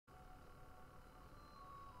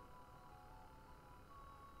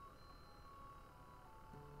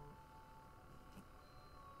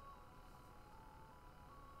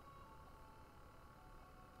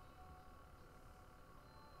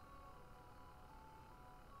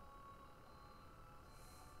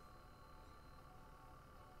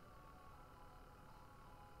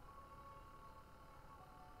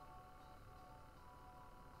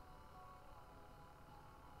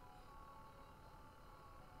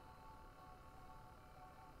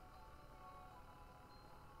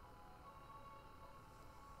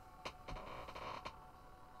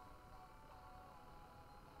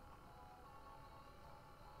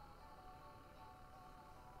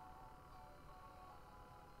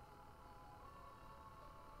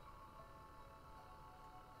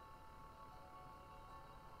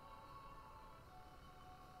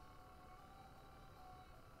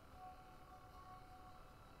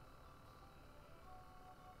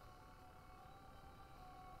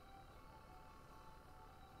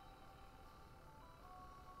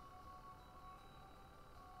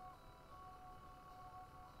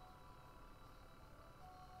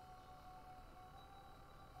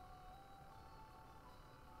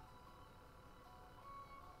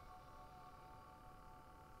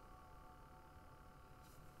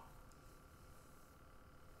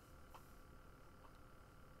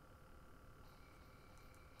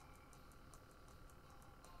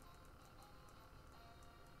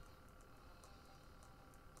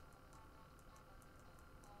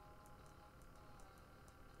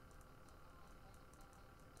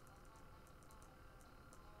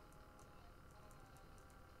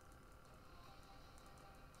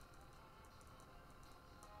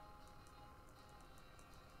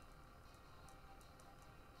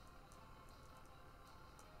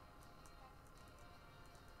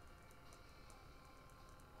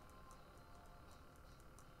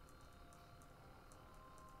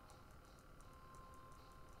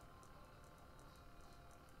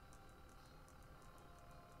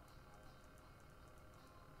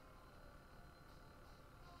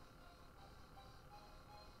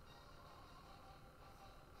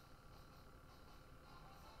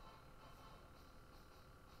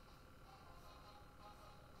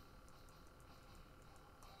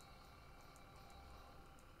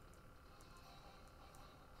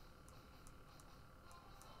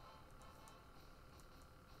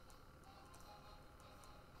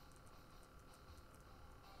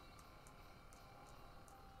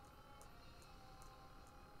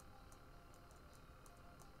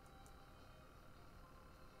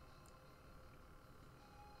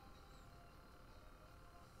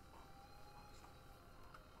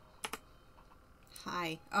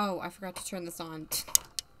Hi. Oh, I forgot to turn this on.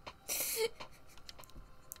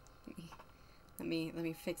 let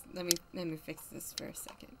me fix this for a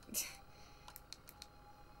second.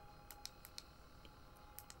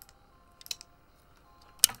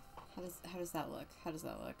 How does that look? How does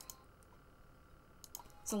that look?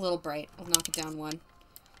 It's a little bright. I'll knock it down one.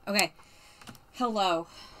 Okay. Hello.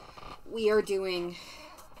 We are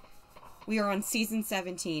on season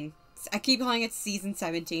 17. I keep calling it season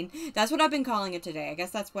 17. That's what I've been calling it today. I guess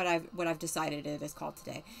that's what I've decided it is called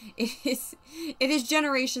today. It is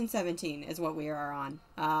generation 17 is what we are on.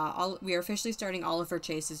 We are officially starting Oliver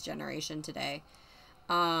Chase's generation today.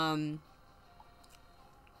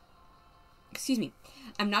 Excuse me.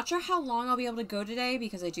 I'm not sure how long I'll be able to go today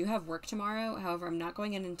because I do have work tomorrow. However, I'm not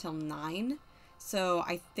going in until 9. So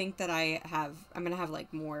I think that I'm going to have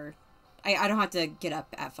like more. I don't have to get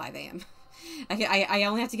up at 5 a.m. I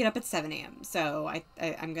only have to get up at 7 a.m. So I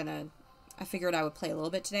figured I would play a little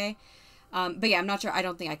bit today. But yeah, I'm not sure. I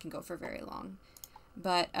don't think I can go for very long.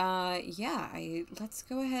 But yeah, let's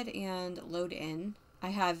go ahead and load in.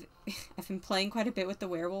 I've been playing quite a bit with the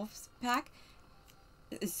werewolves pack.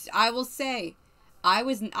 I will say, I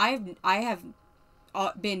have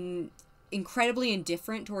been incredibly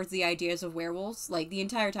indifferent towards the ideas of werewolves like the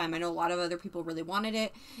entire time. I know a lot of other people really wanted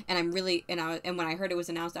it, and when I heard it was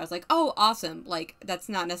announced, I was like, oh, awesome. Like, that's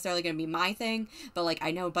not necessarily going to be my thing, but like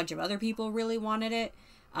I know a bunch of other people really wanted it.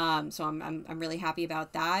 So I'm really happy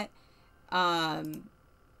about that. Sorry,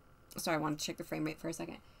 I wanted to check the frame rate for a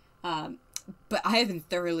second. But I have been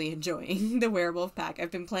thoroughly enjoying the werewolf pack.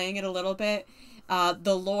 I've been playing it a little bit.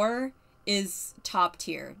 The lore is top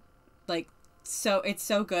tier. Like, so it's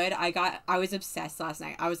so good. I was obsessed last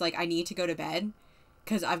night. I was like, I need to go to bed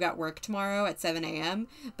because I've got work tomorrow at 7 a.m.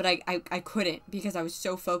 But I couldn't because I was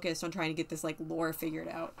so focused on trying to get this like lore figured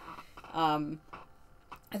out. I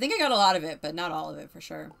think I got a lot of it, but not all of it for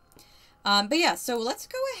sure. But yeah, so let's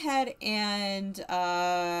go ahead and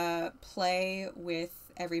play with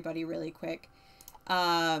everybody really quick.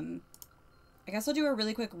 I guess I'll do a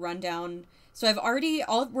really quick rundown. So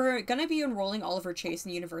we're going to be enrolling Oliver Chase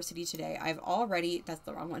in university today. That's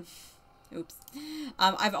the wrong one. Oops.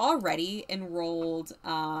 I've already enrolled,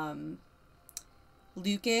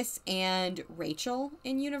 Lucas and Rachel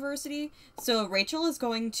in university. So Rachel is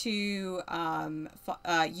going to,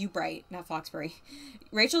 UBright, not Foxbury.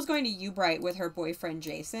 Rachel's going to UBright with her boyfriend,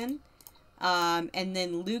 Jason. And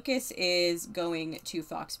then Lucas is going to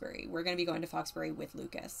Foxbury. We're going to be going to Foxbury with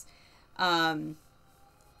Lucas. So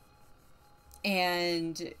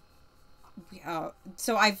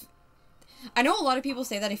I know a lot of people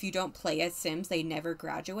say that if you don't play as Sims, they never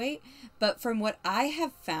graduate. But from what I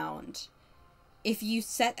have found, if you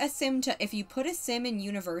put a Sim in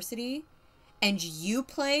university and you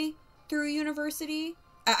play through university,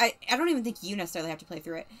 I don't even think you necessarily have to play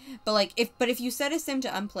through it. But like if you set a Sim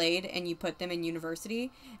to unplayed and you put them in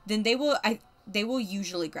university, then they will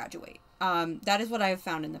usually graduate. That is what I have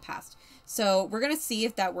found in the past. So we're going to see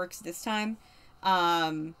if that works this time.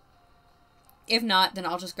 If not, then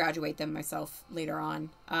I'll just graduate them myself later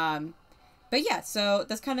on. But yeah, so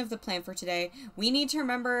that's kind of the plan for today. We need to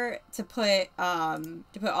remember to put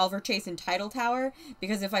Oliver Chase in Title Tower,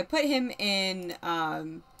 because if I put him in,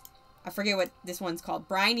 I forget what this one's called,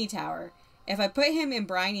 Briny Tower. If I put him in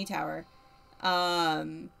Briny Tower,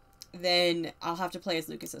 then I'll have to play as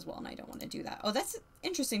Lucas as well, and I don't want to do that. Oh, that's an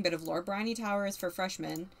interesting bit of lore. Briny Tower is for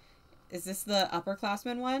freshmen. Is this the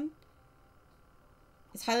upperclassmen one?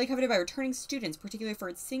 It's highly coveted by returning students, particularly for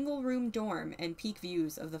its single-room dorm and peak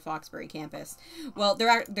views of the Foxbury campus. Well, they're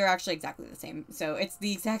actually exactly the same. So it's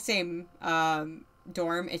the exact same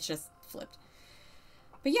dorm. It's just flipped.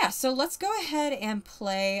 But yeah, so let's go ahead and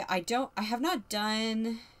play. I haven't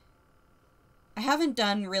done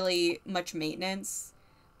really much maintenance.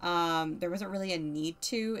 There wasn't really a need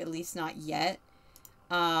to, at least not yet.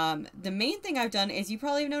 The main thing I've done is, you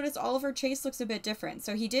probably noticed Oliver Chase looks a bit different.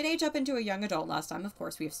 So he did age up into a young adult last time. Of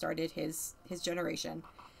course, we have started his generation.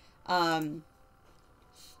 But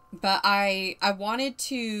I wanted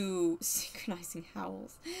to, synchronizing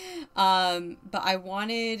howls. But I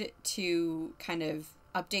wanted to kind of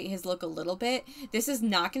update his look a little bit. This is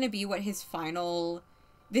not going to be what this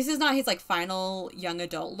is not his like final young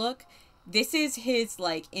adult look. This is his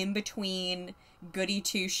like in between goody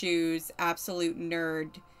two shoes, absolute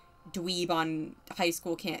nerd, dweeb on high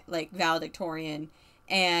school valedictorian,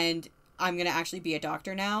 and I'm gonna actually be a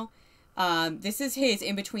doctor now. This is his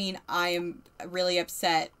in between. I am really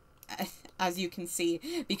upset, as you can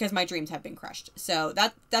see, because my dreams have been crushed. So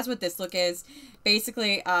that's what this look is.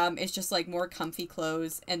 Basically, it's just like more comfy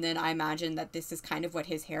clothes, and then I imagine that this is kind of what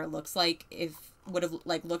his hair looks like, would have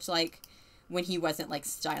like looked like when he wasn't, like,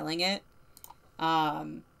 styling it.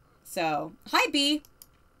 So, hi, B!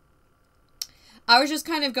 I was just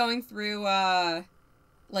kind of going through,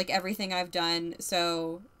 like, everything I've done.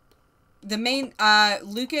 So, the main,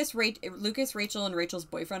 Lucas, Rachel, and Rachel's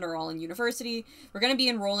boyfriend are all in university. We're going to be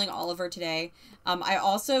enrolling Oliver today. I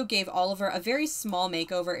also gave Oliver a very small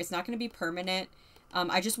makeover. It's not going to be permanent.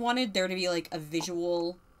 I just wanted there to be, like, a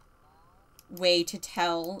visual way to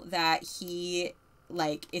tell that he,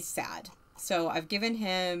 like, is sad. So I've given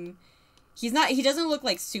him, he doesn't look,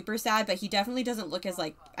 like, super sad, but he definitely doesn't look as,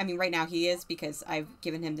 like, I mean, right now he is, because I've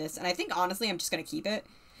given him this, and I think, honestly, I'm just gonna keep it.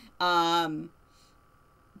 But,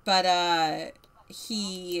 like,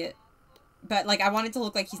 I want it to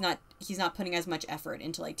look like he's not putting as much effort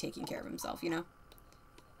into, like, taking care of himself, you know?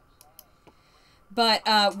 But,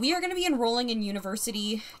 we are going to be enrolling in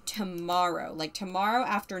university tomorrow. Like, tomorrow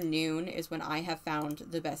afternoon is when I have found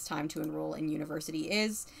the best time to enroll in university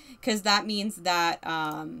is. Because that means that,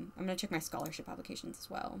 I'm going to check my scholarship applications as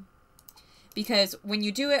well. Because when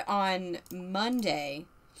you do it on Monday,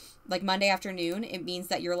 like, Monday afternoon, it means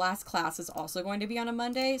that your last class is also going to be on a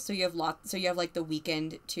Monday. So you have, like, the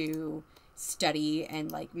weekend to study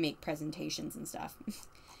and, like, make presentations and stuff.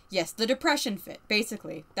 Yes, the depression fit,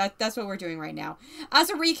 basically. That's what we're doing right now. As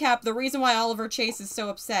a recap, the reason why Oliver Chase is so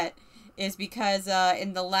upset is because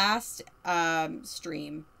in the last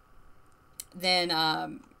stream, then I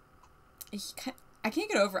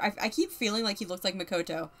can't get over. I keep feeling like he looks like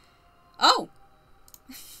Makoto. Oh,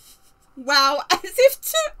 wow! As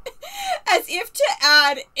if to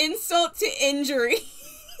add insult to injury.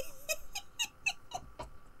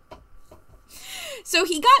 So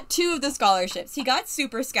he got 2 of the scholarships. He got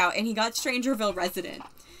Super Scout and he got Strangerville Resident.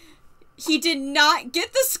 He did not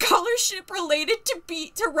get the scholarship related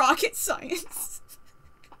to rocket science.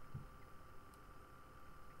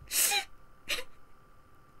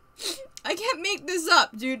 I can't make this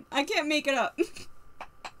up, dude. I can't make it up.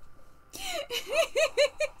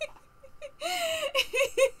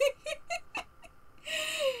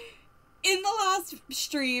 In the last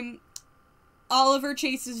stream, Oliver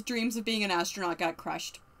Chase's dreams of being an astronaut got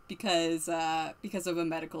crushed because of a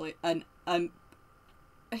medical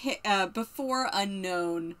before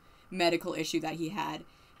unknown medical issue that he had.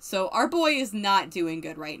 So our boy is not doing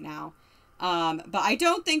good right now. But I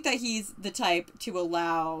don't think that he's the type to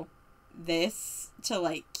allow this to,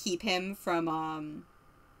 like, keep him from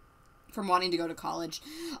wanting to go to college.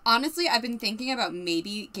 Honestly, I've been thinking about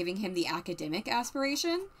maybe giving him the academic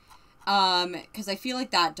aspiration. Because I feel like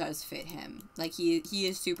that does fit him. Like, he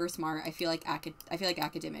is super smart. I feel like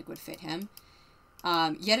academic would fit him.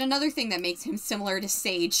 Yet another thing that makes him similar to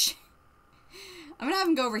Sage. I'm gonna have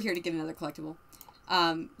him go over here to get another collectible.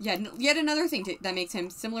 Yeah, yet another thing that makes him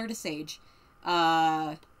similar to Sage.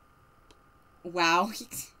 Wow.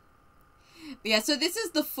 But yeah, so this is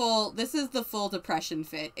the full depression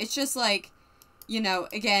fit. It's just like, you know,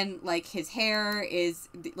 again, like, his hair is,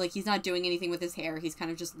 like, he's not doing anything with his hair. He's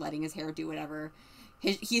kind of just letting his hair do whatever.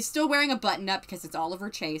 He's still wearing a button-up because it's Oliver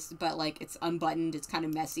Chase, but, like, it's unbuttoned. It's kind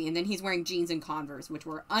of messy. And then he's wearing jeans and Converse, which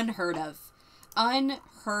were unheard of.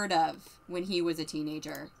 Unheard of when he was a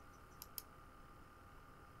teenager.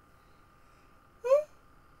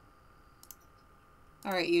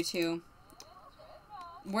 Alright, you two.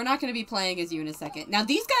 We're not going to be playing as you in a second. Now,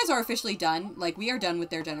 these guys are officially done. Like, we are done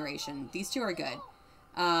with their generation. These two are good.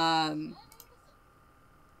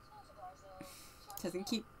 Doesn't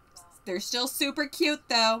keep... They're still super cute,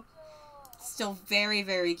 though. Still very,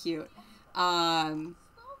 very cute. But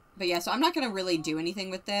yeah, so I'm not going to really do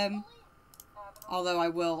anything with them. Although I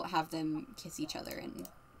will have them kiss each other and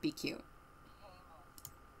be cute.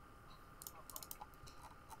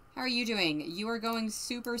 How are you doing? You are going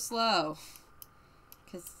super slow.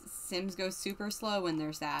 Because Sims go super slow when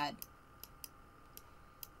they're sad.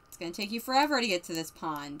 It's going to take you forever to get to this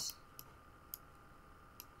pond.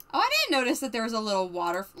 Oh, I didn't notice that there was a little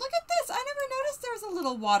water... Look at this! I never noticed there was a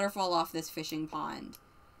little waterfall off this fishing pond.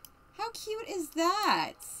 How cute is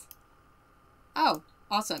that? Oh,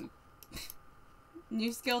 awesome.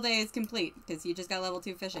 New skill day is complete, because you just got level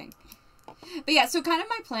 2 fishing. But yeah, so kind of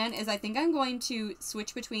my plan is I think I'm going to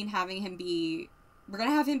switch between having him be... We're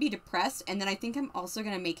going to have him be depressed, and then I think I'm also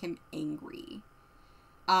going to make him angry.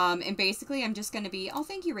 And basically I'm just going to be... Oh,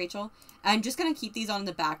 thank you, Rachel. I'm just going to keep these on in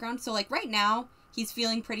the background. So, like, right now, he's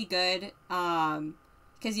feeling pretty good.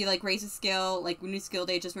 Because he, like, raised his skill. Like, new skill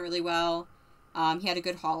day just went really well. He had a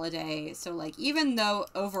good holiday. So, like, even though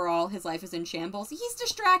overall his life is in shambles, he's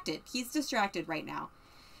distracted. He's distracted right now.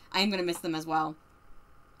 I am going to miss them as well.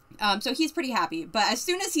 So he's pretty happy. But as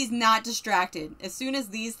soon as he's not distracted, as soon as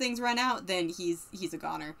these things run out, then he's a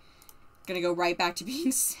goner. Gonna go right back to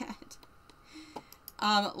being sad.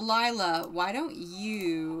 Lila, why don't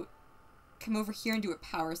you come over here and do a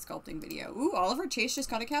power sculpting video? Ooh, Oliver Chase just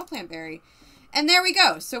got a cowplant berry. And there we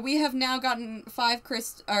go. So we have now gotten 5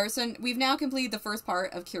 so we've now completed the first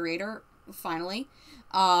part of Curator, finally.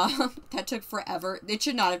 That took forever. It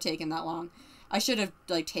should not have taken that long. I should have,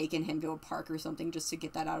 like, taken him to a park or something just to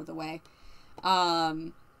get that out of the way.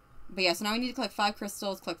 But yeah, so now we need to collect 5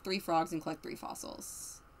 crystals, collect 3 frogs, and collect 3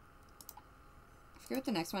 fossils. I forget what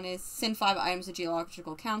the next one is. Send 5 items to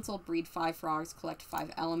Geological Council, breed 5 frogs, collect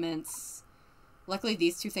 5 elements. Luckily,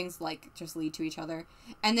 these 2 things, like, just lead to each other.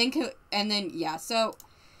 And then, yeah, so...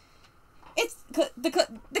 It's... The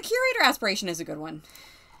Curator aspiration is a good one.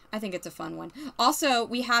 I think it's a fun one. Also,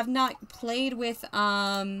 we have not played with,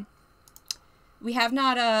 we have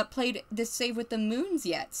not, played this save with the moons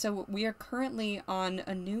yet. So, we are currently on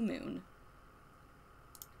a new moon.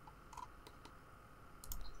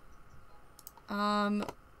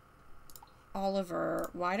 Oliver,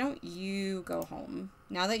 why don't you go home?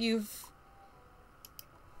 Now that you've...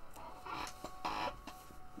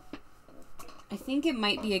 I think it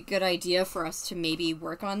might be a good idea for us to maybe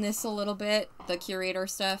work on this a little bit, the Curator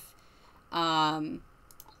stuff.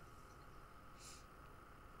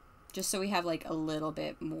 Just so we have, like, a little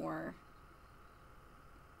bit more.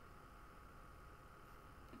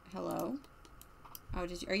 Hello? Oh,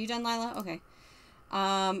 are you done, Lila? Okay.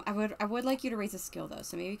 I would like you to raise a skill, though,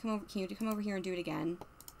 so maybe can you come over here and do it again?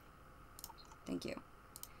 Thank you.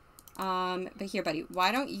 But here, buddy,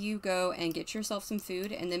 why don't you go and get yourself some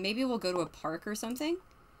food, and then maybe we'll go to a park or something.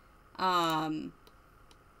 And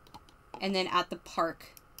then at the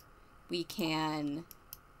park, we can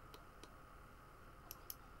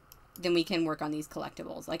work on these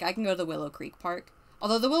collectibles. Like, I can go to the Willow Creek Park.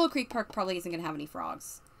 Although the Willow Creek Park probably isn't going to have any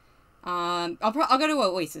frogs. I'll go to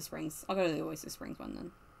Oasis Springs. I'll go to the Oasis Springs one,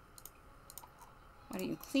 then. Why don't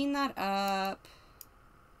you clean that up?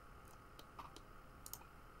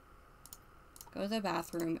 Go to the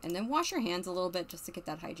bathroom, and then wash your hands a little bit just to get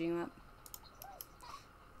that hygiene up.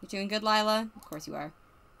 You doing good, Lila? Of course you are.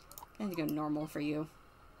 I need to go normal for you.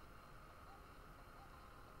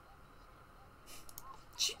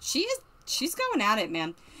 She's going at it,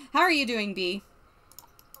 man. How are you doing, Bee?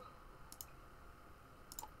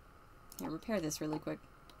 Yeah, repair this really quick.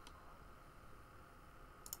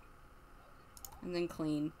 And then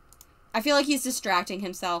clean. I feel like he's distracting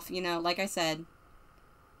himself, you know, like I said.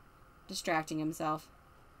 Distracting himself.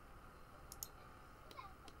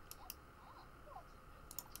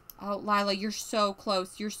 Oh, Lila, you're so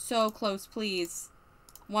close. You're so close, please.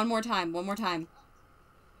 One more time. One more time.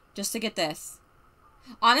 Just to get this.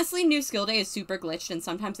 Honestly, New Skill Day is super glitched, and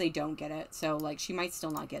sometimes they don't get it. So, like, she might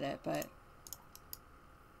still not get it, but...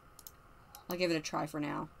 I'll give it a try for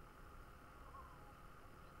now.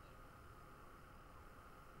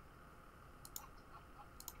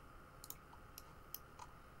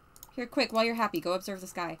 Here, quick, while you're happy, go observe the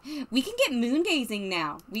sky. We can get moon gazing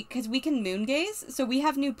now. Because we can moon gaze, so we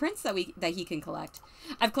have new prints that he can collect.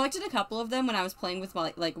 I've collected a couple of them when I was playing with,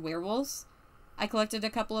 like werewolves. I collected a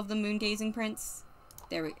couple of the moon gazing prints.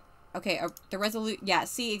 There we... Okay, the resolute... Yeah,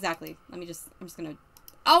 see, exactly. I'm just gonna...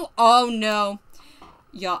 Oh, no.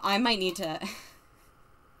 Yeah, I might need to...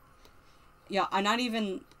 Yeah, I'm not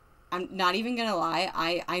even gonna lie.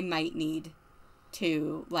 I might need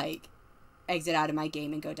to, like... exit out of my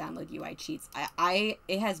game and go download UI cheats.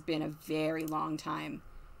 It has been a very long time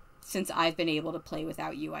since I've been able to play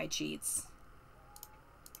without UI cheats.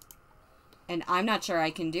 And I'm not sure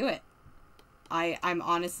I can do it. I'm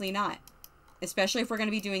honestly not. Especially if we're going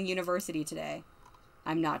to be doing university today.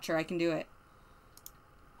 I'm not sure I can do it.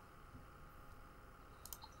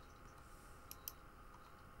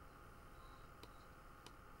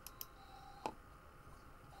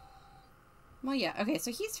 Well, yeah. Okay,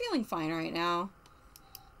 so he's feeling fine right now.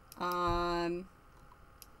 I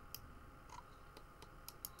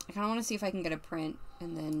kind of want to see if I can get a print,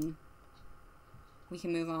 and then we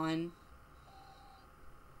can move on.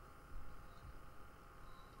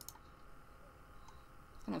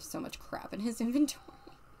 I have so much crap in his inventory.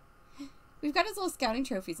 We've got his little scouting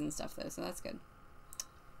trophies and stuff, though, so that's good.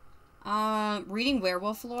 Reading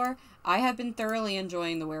werewolf lore. I have been thoroughly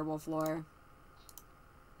enjoying the werewolf lore.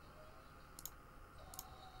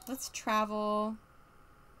 Let's travel.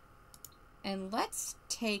 And let's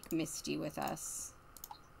take Misty with us.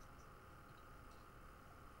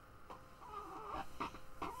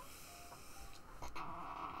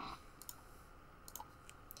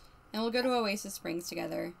 And we'll go to Oasis Springs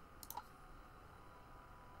together.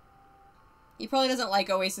 He probably doesn't like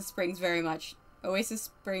Oasis Springs very much. Oasis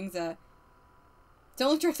Springs, don't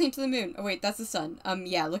look directly into the moon. Oh wait, that's the sun.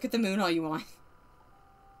 Yeah, look at the moon all you want.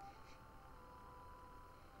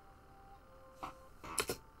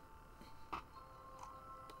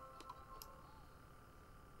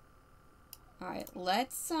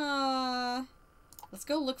 let's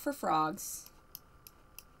go look for frogs.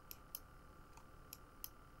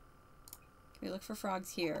 Can we look for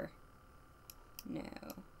frogs here? No.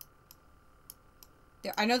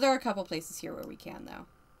 I know there are a couple places here where we can, though.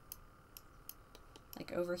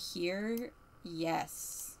 Like over here?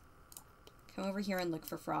 Yes. Come over here and look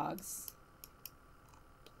for frogs.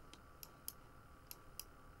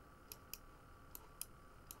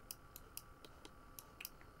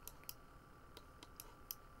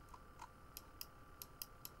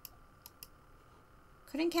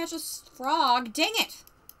 Couldn't catch a frog. Dang it!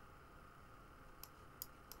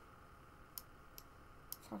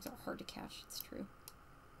 Frogs are hard to catch, it's true.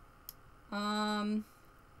 We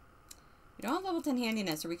don't have level 10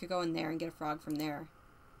 handiness, or we could go in there and get a frog from there.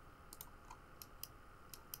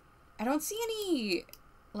 I don't see any,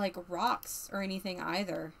 like, rocks or anything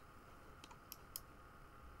either.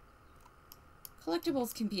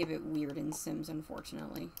 Collectibles can be a bit weird in Sims,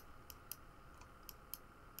 unfortunately.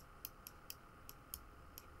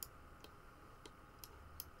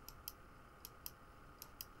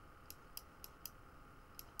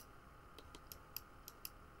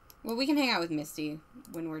 Well, we can hang out with Misty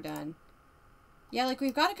when we're done. Yeah, like,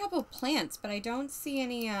 we've got a couple of plants, but I don't see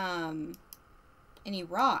any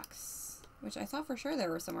rocks. Which I thought for sure there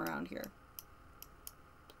were some around here.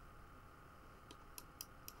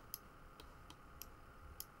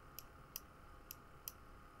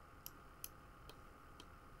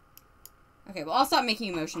 Okay, well, I'll stop making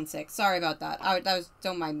you motion sick. Sorry about that.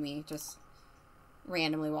 Don't mind me, just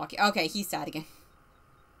randomly walking. Okay, he's sad again.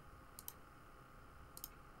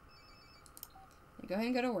 Go ahead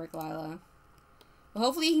and go to work, Lila. Well,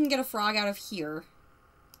 hopefully he can get a frog out of here.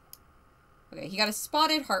 Okay, he got a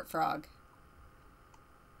spotted heart frog.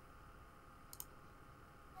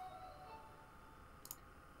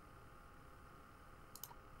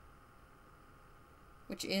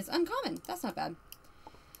 Which is uncommon. That's not bad.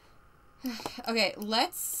 Okay,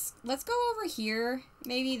 let's go over here.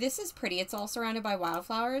 Maybe this is pretty. It's all surrounded by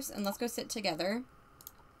wildflowers. And let's go sit together.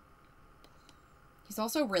 He's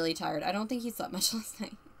also really tired. I don't think he slept much last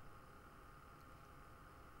night.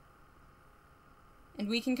 And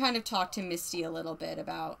we can kind of talk to Misty a little bit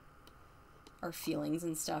about our feelings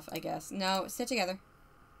and stuff, I guess. No, sit together.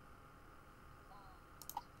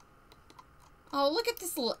 Oh, look at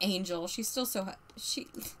this little angel. She's still so...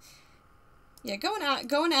 Yeah, go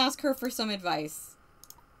and ask her for some advice.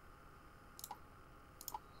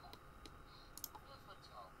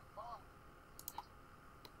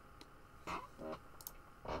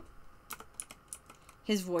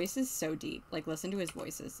 His voice is so deep. Like, listen to his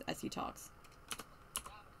voices as he talks.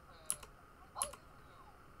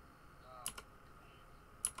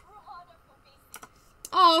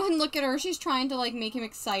 Oh, and look at her. She's trying to, like, make him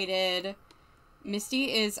excited.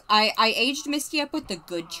 Misty is... I aged Misty up with the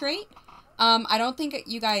good trait. I don't think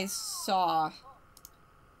you guys saw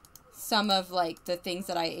some of, like, the things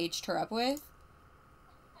that I aged her up with.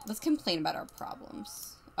 Let's complain about our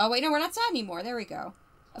problems. Oh, wait, no, we're not sad anymore. There we go.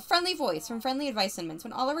 A friendly voice from Friendly Advice and Mints.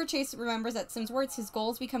 When Oliver Chase remembers that Sim's words, his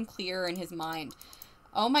goals become clearer in his mind.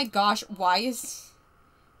 Oh my gosh, why is...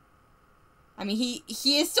 I mean, he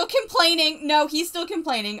is still complaining. No, he's still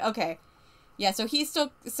complaining. Okay. Yeah, so he's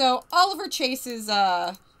still... So, Oliver Chase is,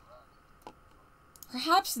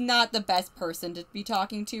 perhaps not the best person to be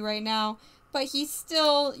talking to right now. But he's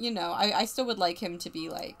still, you know, I still would like him to be,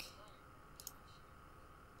 like...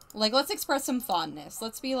 Like, let's express some fondness.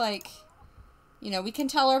 Let's be like... You know, we can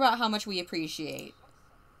tell her about how much we appreciate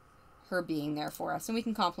her being there for us. And we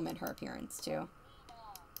can compliment her appearance, too.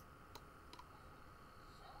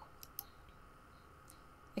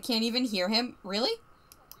 I can't even hear him. Really?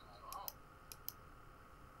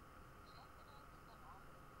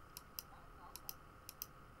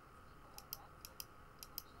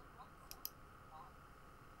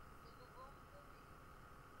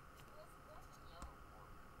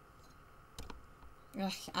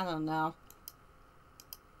 Ugh, I don't know.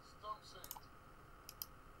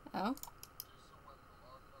 Oh?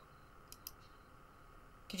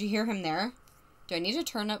 Could you hear him there? Do I need to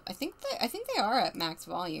turn up? I think they are at max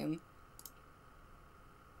volume.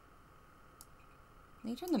 Let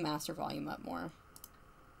me turn the master volume up more.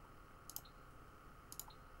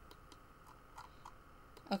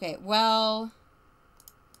 Okay, well,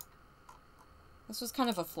 this was kind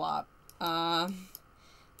of a flop.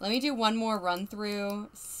 Let me do one more run through,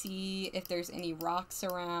 see if there's any rocks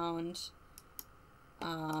around.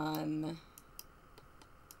 Can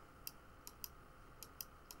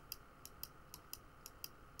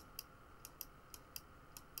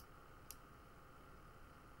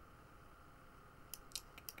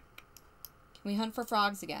we hunt for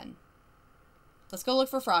frogs again? Let's go look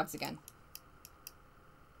for frogs again.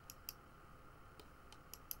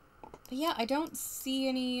 But yeah, I don't see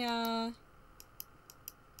any, I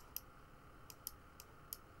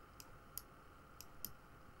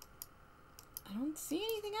don't see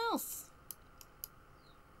anything else.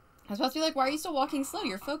 I was about to be like, why are you still walking slow?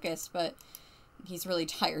 You're focused, but he's really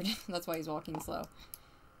tired. That's why he's walking slow.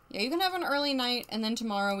 Yeah, you can have an early night, and then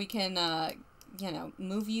tomorrow we can, you know,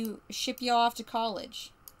 ship you off to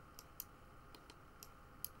college.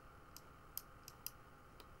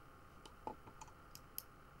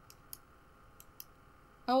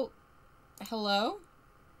 Oh, hello?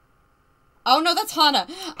 Oh, no, that's Hana.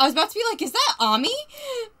 I was about to be like, is that Ami?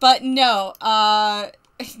 But no,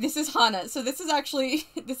 this is Hana. So this is actually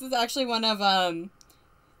one of,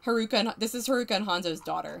 Haruka and, this is Haruka and Hanzo's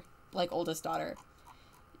daughter. Like, oldest daughter.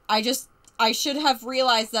 I should have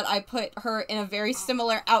realized that I put her in a very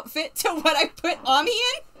similar outfit to what I put Ami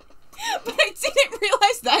in. But I didn't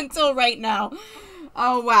realize that until right now.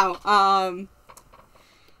 Oh, wow.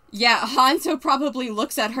 Yeah, Hanzo probably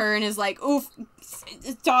looks at her and is like, oof,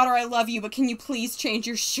 daughter, I love you, but can you please change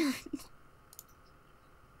your shirt?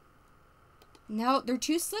 No, they're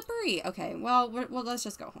too slippery. Okay, well, let's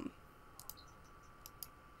just go home.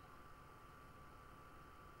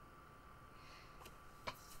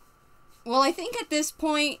 Well, I think at this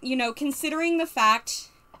point, you know, considering the fact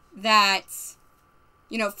that,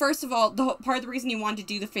 you know, first of all, part of the reason he wanted to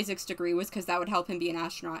do the physics degree was because that would help him be an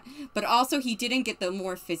astronaut. But also, he didn't get the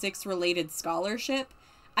more physics-related scholarship.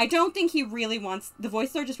 I don't think he really wants... The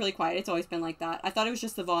voices are just really quiet. It's always been like that. I thought it was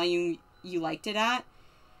just the volume you liked it at.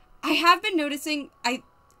 I have been noticing... I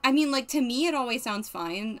mean, like, to me, it always sounds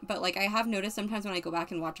fine. But, like, I have noticed sometimes when I go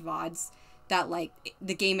back and watch VODs that, like,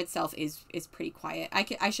 the game itself is pretty quiet.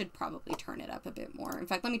 I should probably turn it up a bit more. In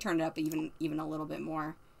fact, let me turn it up even a little bit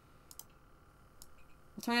more.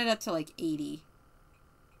 I'll turn it up to, like, 80.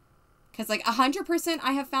 Because, like, 100%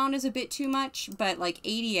 I have found is a bit too much, but, like,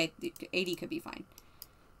 80 could be fine.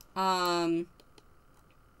 But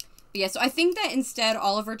yeah, so I think that instead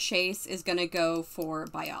Oliver Chase is gonna go for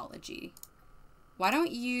biology. Why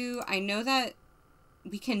don't you... I know that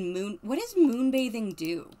we can what does moonbathing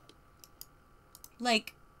do?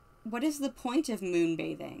 Like, what is the point of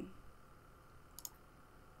moonbathing?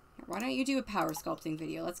 Why don't you do a power sculpting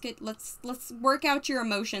video? Let's work out your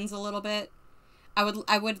emotions a little bit.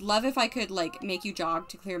 I would love if I could, like, make you jog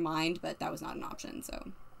to clear mind, but that was not an option,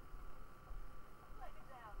 so.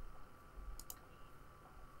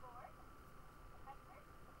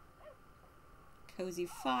 Cozy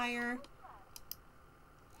fire.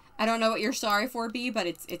 I don't know what you're sorry for, B, but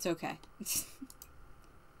it's okay.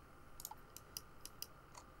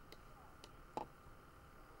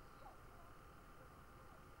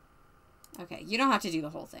 Okay, you don't have to do the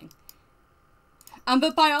whole thing.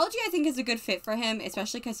 But biology, I think, is a good fit for him,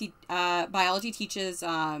 especially because he, biology teaches,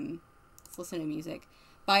 let's listen to music.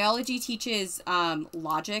 Biology teaches,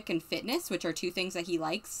 logic and fitness, which are two things that he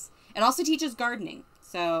likes. It also teaches gardening,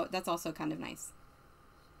 so that's also kind of nice.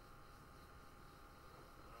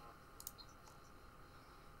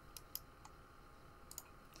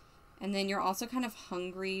 And then you're also kind of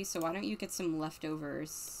hungry, so why don't you get some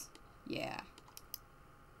leftovers? Yeah.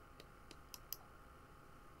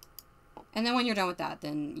 And then when you're done with that,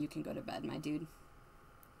 then you can go to bed, my dude.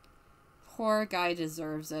 Poor guy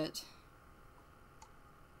deserves it.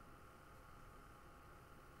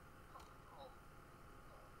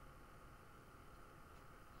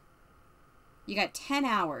 You got 10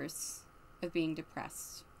 hours of being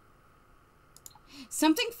depressed.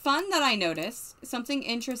 Something fun that I noticed, something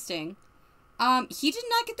interesting, he did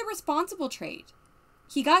not get the responsible trait.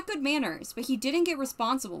 He got good manners, but he didn't get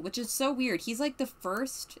responsible, which is so weird. He's like the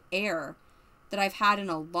first heir that I've had in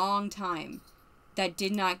a long time that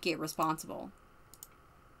did not get responsible.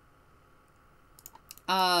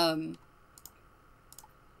 And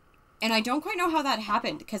I don't quite know how that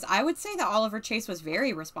happened, because I would say that Oliver Chase was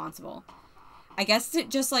very responsible. I guess it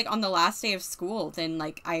just, like, on the last day of school, then,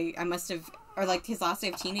 like, I must have, or, like, his last day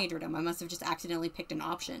of teenagerdom, I must have just accidentally picked an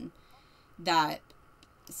option that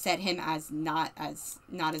set him as not as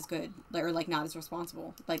good, or, like, not as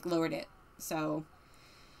responsible, like, lowered it. So,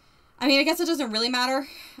 I mean, I guess it doesn't really matter.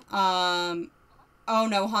 Oh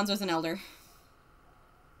no, Hanzo's an elder.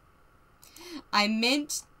 I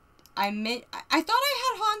thought I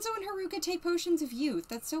had Hanzo and Haruka take potions of youth.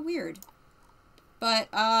 That's so weird. But,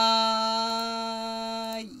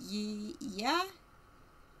 yeah.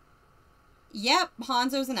 Yep,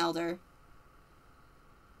 Hanzo's an elder.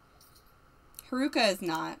 Haruka is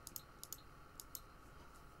not.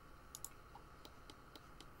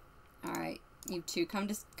 Alright, you two, come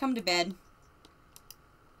to bed.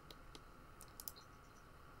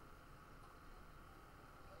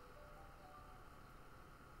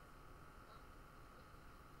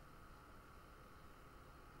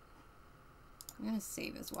 I'm gonna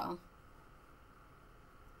save as well.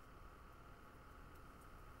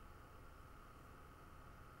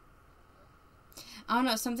 I don't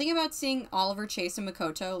know, something about seeing Oliver, Chase, and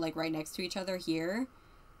Makoto, like, right next to each other here,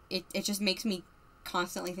 it just makes me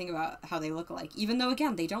constantly think about how they look alike. Even though,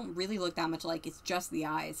 again, they don't really look that much alike. It's just the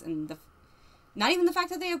eyes and the... Not even the fact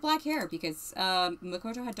that they have black hair, because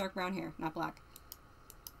Makoto had dark brown hair, not black.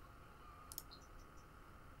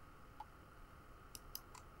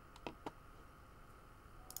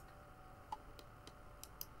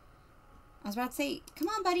 I was about to say, come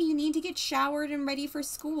on, buddy, you need to get showered and ready for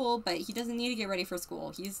school, but he doesn't need to get ready for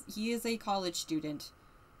school. He is a college student.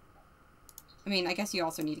 I mean, I guess you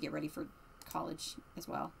also need to get ready for college as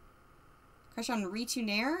well. Crush on Ritu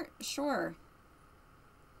Nair? Sure.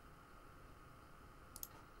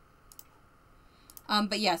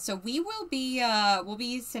 But yeah, so we'll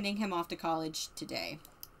be sending him off to college today.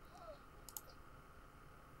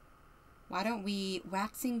 Why don't we...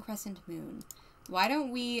 Waxing Crescent Moon. Why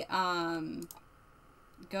don't we, go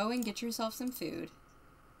and get yourself some food.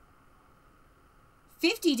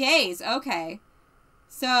 50 days! Okay.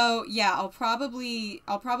 So, yeah, I'll probably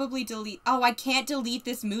delete... Oh, I can't delete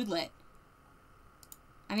this moodlet.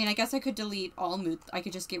 I mean, I guess I could delete all I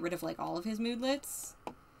could just get rid of, like, all of his moodlets.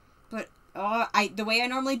 But, the way I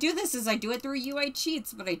normally do this is I do it through UI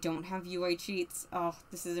cheats, but I don't have UI cheats. Oh,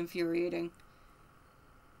 this is infuriating.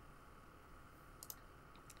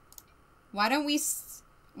 Why don't we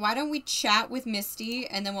chat with Misty,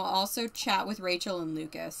 and then we'll also chat with Rachel and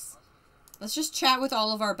Lucas. Let's just chat with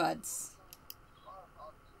all of our buds.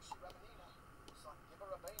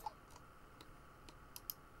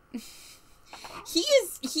 He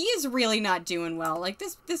is really not doing well. Like,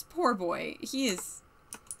 this poor boy. He is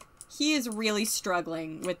really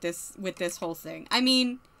struggling with this whole thing. I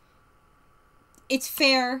mean, it's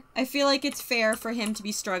fair. I feel like it's fair for him to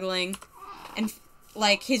be struggling, and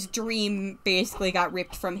like, his dream basically got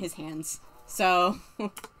ripped from his hands. So...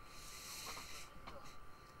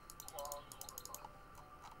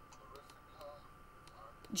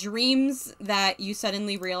 dreams that you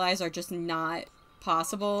suddenly realize are just not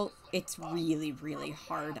possible, it's really, really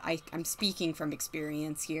hard. I'm speaking from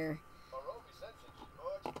experience here.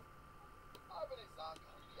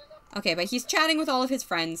 Okay, but he's chatting with all of his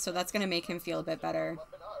friends, so that's gonna make him feel a bit better.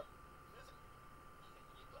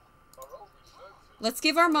 Let's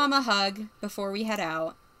give our mom a hug before we head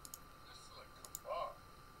out.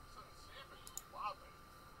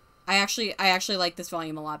 I actually like this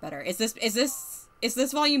volume a lot better. Is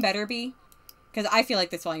this volume better, B? Because I feel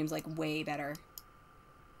like this volume's like way better.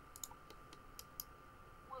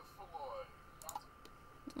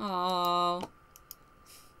 Aww.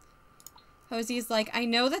 Hosie's like, I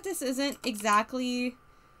know that this isn't exactly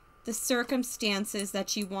the circumstances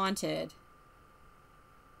that you wanted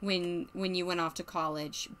when you went off to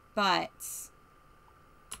college, but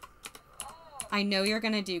I know you're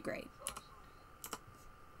gonna do great.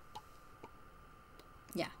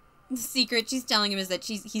 Yeah. The secret she's telling him is that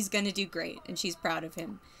he's gonna do great, and she's proud of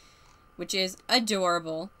him, which is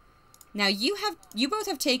adorable. Now, you both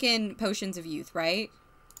have taken Potions of Youth, right?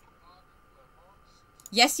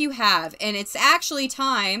 Yes, you have, and it's actually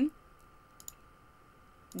time.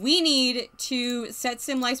 We need to set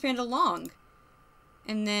Sim Lifespan to long.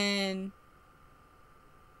 And then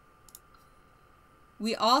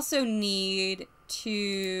we also need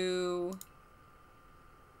to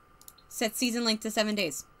set season length to 7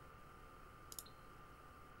 days.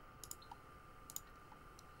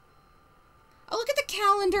 Oh, look at the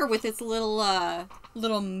calendar with its little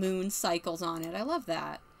little moon cycles on it. I love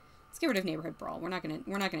that. Let's get rid of Neighborhood Brawl. We're not gonna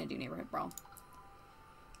do Neighborhood Brawl.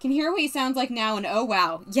 Can hear what he sounds like now, and oh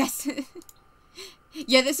wow, yes.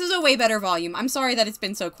 Yeah, this is a way better volume. I'm sorry that it's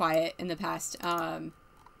been so quiet in the past.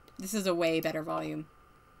 This is a way better volume.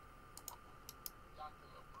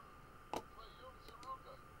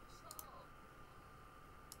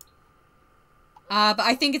 But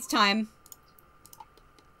I think it's time.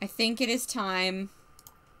 I think it is time.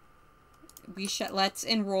 Let's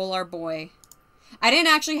enroll our boy. I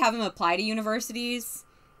didn't actually have him apply to universities,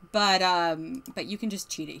 but you can just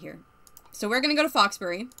cheat it here. So we're gonna go to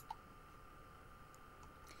Foxbury.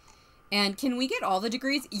 And can we get all the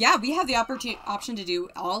degrees? Yeah, we have the option to do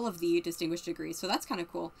all of the distinguished degrees, so that's kind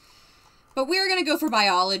of cool. But we're going to go for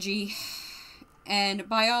biology. And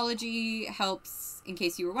biology helps, in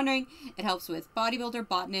case you were wondering, it helps with bodybuilder,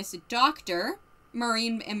 botanist, doctor,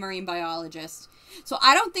 marine, and marine biologist. So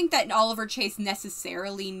I don't think that Oliver Chase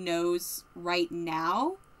necessarily knows right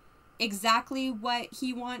now exactly what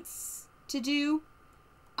he wants to do.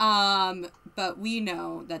 But we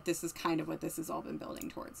know that this is kind of what this has all been building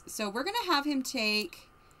towards. So we're going to have him take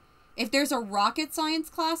If there's a rocket science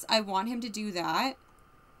class, I want him to do that.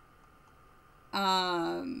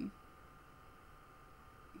 But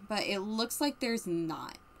it looks like there's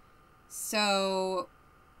not. So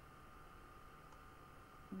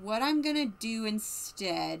what I'm gonna do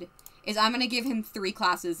instead is I'm gonna give him 3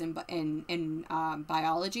 classes in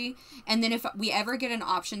biology, and then if we ever get an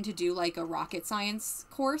option to do like a rocket science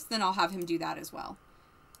course, then I'll have him do that as well.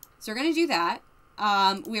 So we're gonna do that.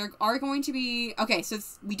 We are going to be okay. So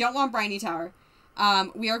we don't want Briny Tower.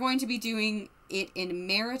 We are going to be doing it in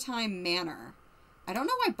Maritime Manor. I don't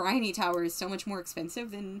know why Briny Tower is so much more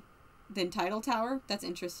expensive than Tidal Tower. That's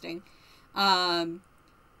interesting.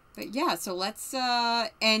 But yeah, so let's,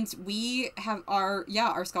 and we have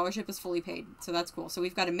our scholarship is fully paid. So that's cool. So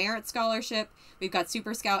we've got a merit scholarship, we've got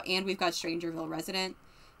Super Scout, and we've got Strangerville resident.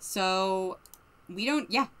 So we don't,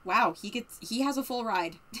 wow, he has a full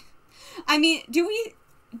ride. I mean, did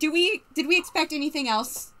we expect anything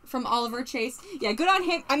else from Oliver Chase? Yeah, good on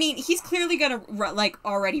him. I mean, he's clearly gonna, like,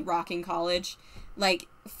 already rocking college. Like,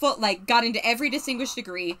 got into every distinguished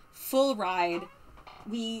degree, full ride.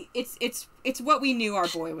 It's what we knew our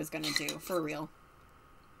boy was gonna do, for real.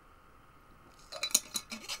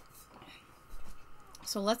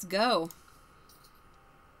 So let's go.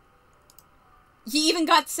 He even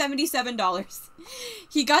got $77.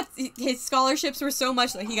 His scholarships were so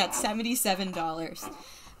much that he got $77.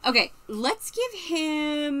 Okay, let's give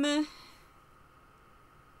him...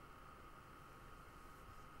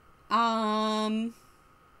 Oh,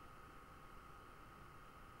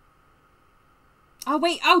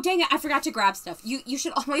 wait. Oh, dang it. I forgot to grab stuff. You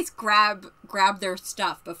should always grab their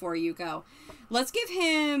stuff before you go. Let's give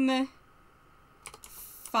him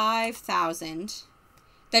 5,000.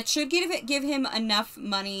 That should give him enough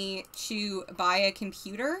money to buy a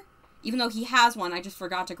computer, even though he has one. I just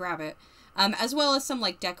forgot to grab it. As well as some,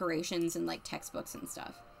 like, decorations and, like, textbooks and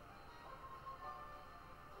stuff.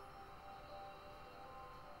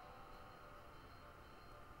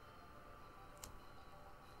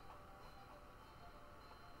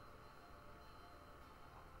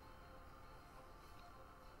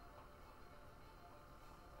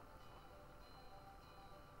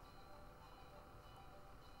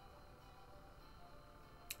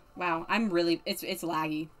 Wow, I'm really, it's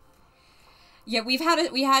laggy. Yeah, we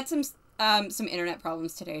had some internet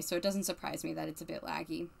problems today, so it doesn't surprise me that it's a bit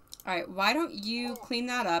laggy. All right, why don't you clean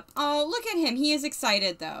that up? Oh, look at him. He is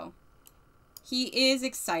excited, though. He is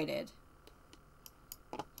excited.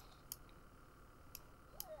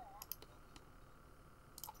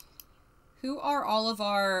 Who are all of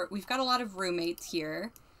our... We've got a lot of roommates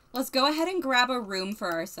here. Let's go ahead and grab a room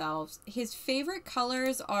for ourselves. His favorite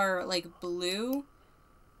colors are, like, blue.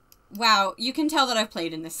 Wow, you can tell that I've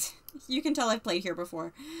played in this. You can tell I've played here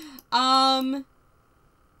before. Let's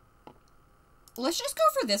just go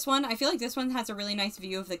for this one. I feel like this one has a really nice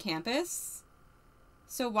view of the campus.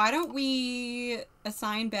 So why don't we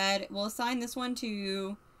assign bed? We'll assign this one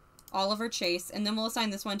to Oliver Chase, and then we'll assign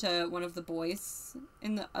this one to one of the boys,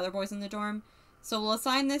 other boys in the dorm. So we'll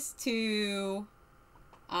assign this to,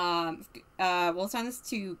 we'll assign this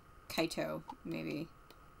to Kaito, maybe.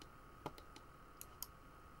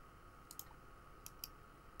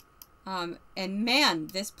 And man,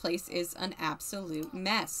 this place is an absolute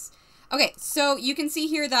mess. Okay, so you can see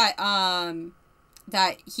here that,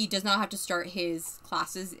 that he does not have to start his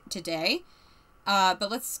classes today.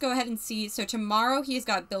 But let's go ahead and see. So tomorrow he's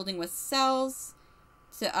got building with cells,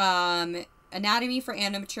 anatomy for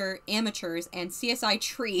amateurs, and CSI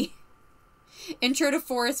tree. Intro to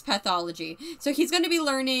forest pathology. So he's going to be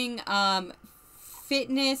learning,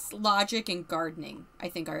 fitness, logic, and gardening, I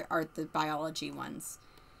think are the biology ones.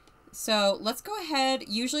 So let's go ahead.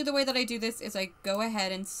 Usually the way that I do this is I go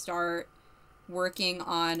ahead and start working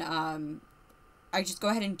on, I just go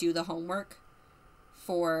ahead and do the homework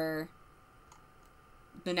for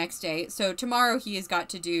the next day. So tomorrow he has got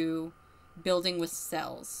to do building with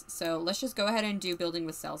cells. So let's just go ahead and do building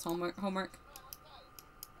with cells homework.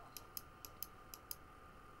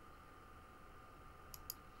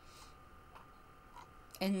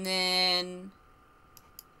 And then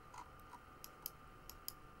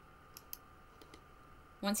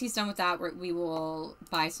once he's done with that, we will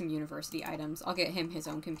buy some university items. I'll get him his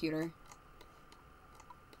own computer.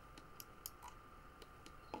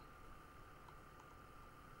 He's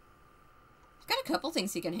got a couple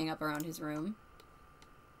things he can hang up around his room.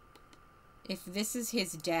 If this is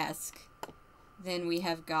his desk, then we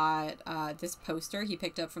have got this poster he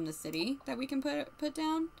picked up from the city that we can put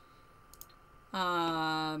down.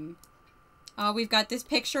 We've got this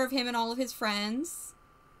picture of him and all of his friends.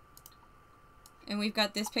 And we've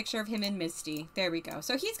got this picture of him and Misty. There we go.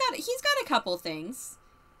 So he's got a couple things.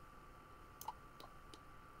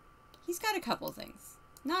 He's got a couple things.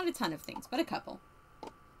 Not a ton of things, but a couple.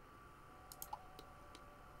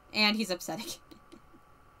 And he's upsetting.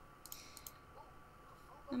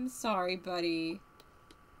 I'm sorry, buddy.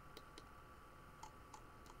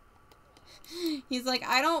 He's like,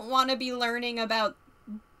 I don't want to be learning about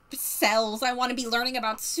cells. I want to be learning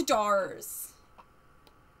about stars.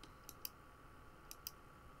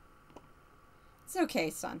 It's okay,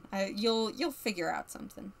 son. You'll figure out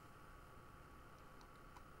something.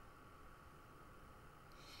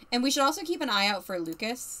 And we should also keep an eye out for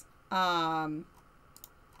Lucas.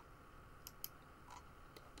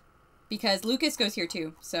 Because Lucas goes here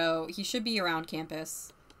too, so he should be around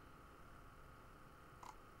campus.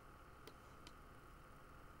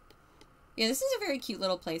 Yeah, this is a very cute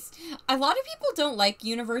little place. A lot of people don't like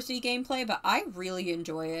university gameplay, but I really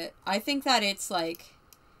enjoy it. I think that it's like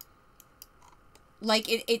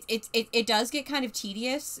it does get kind of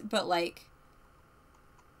tedious, but like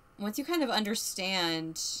once you kind of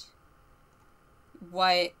understand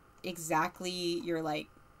what exactly you're like,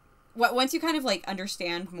 once you kind of like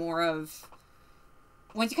understand more of,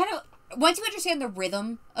 once you understand the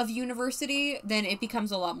rhythm of university, then it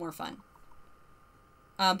becomes a lot more fun.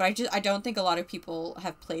 But I don't think a lot of people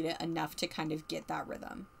have played it enough to kind of get that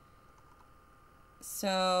rhythm.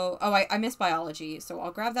 So, oh, I missed biology, so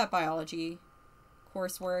I'll grab that biology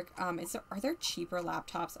coursework. Are there cheaper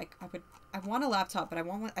laptops? I want a laptop, but I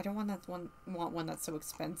don't want one that's so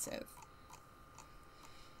expensive.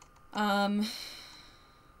 I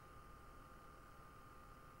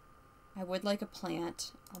would like a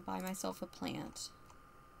plant. I'll buy myself a plant.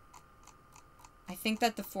 I think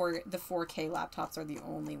that the 4K laptops are the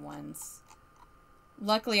only ones.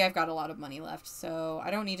 Luckily, I've got a lot of money left, so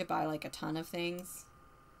I don't need to buy like a ton of things.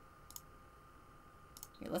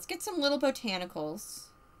 Here, let's get some little botanicals.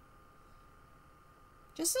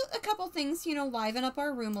 Just a couple things, you know, liven up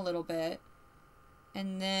our room a little bit.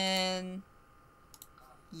 And then,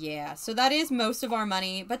 yeah, so that is most of our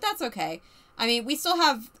money, but that's okay. I mean, we still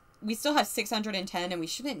have 610 and we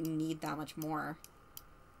shouldn't need that much more.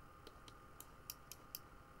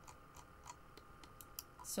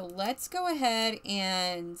 So let's go ahead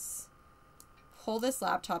and pull this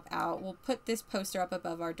laptop out. We'll put this poster up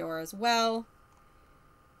above our door as well.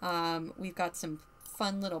 We've got some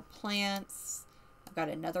fun little plants. I've got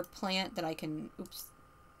another plant that I can,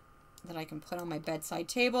 put on my bedside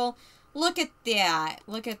table. Look at that.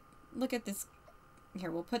 Look at this. Here,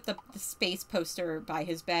 we'll put the space poster by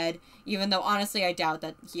his bed, even though honestly I doubt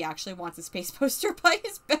that he actually wants a space poster by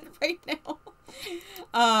his bed right now.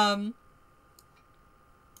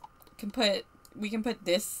 We can put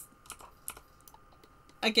this,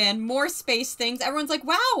 again, more space things. Everyone's like,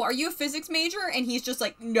 wow, are you a physics major? And he's just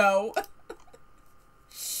like, no.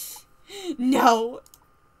 No.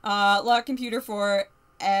 Lock computer for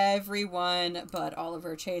everyone but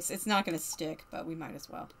Oliver Chase. It's not going to stick, but we might as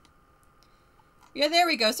well. Yeah, there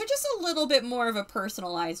we go. So just a little bit more of a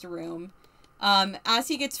personalized room. As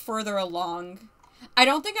he gets further along, I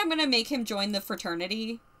don't think I'm going to make him join the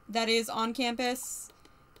fraternity that is on campus.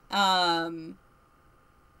 But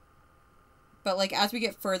like as we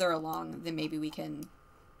get further along, then maybe we can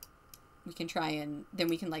try and then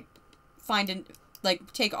we can like find and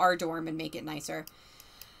like take our dorm and make it nicer.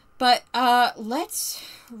 But let's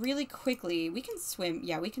really quickly, we can swim.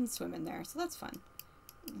 Yeah, we can swim in there. So that's fun.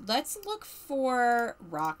 Let's look for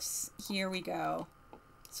rocks. Here we go.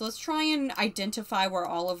 So let's try and identify where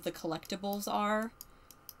all of the collectibles are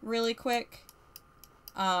really quick.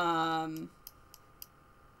 And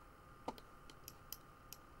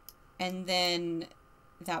then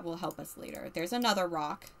that will help us later. There's another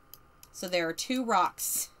rock. So there are 2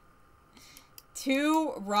 rocks.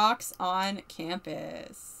 2 rocks on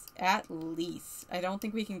campus. At least. I don't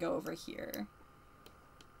think we can go over here.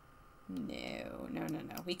 No.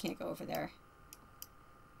 We can't go over there.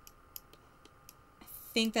 I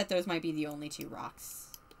think that those might be the only 2 rocks.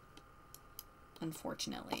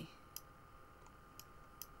 Unfortunately.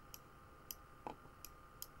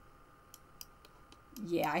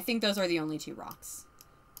 Yeah, I think those are the only 2 rocks.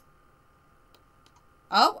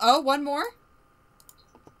 Oh, one more?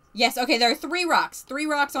 Yes, okay, there are 3 rocks. 3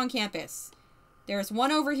 rocks on campus. There's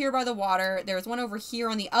one over here by the water. There's one over here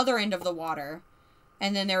on the other end of the water.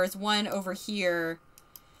 And then there is one over here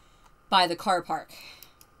by the car park.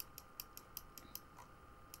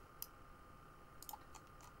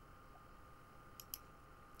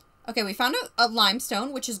 Okay, we found a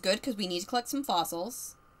limestone, which is good because we need to collect some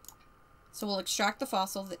fossils. So we'll extract the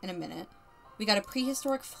fossil in a minute. We got a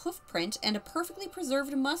prehistoric hoof print and a perfectly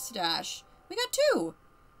preserved mustache. We got 2.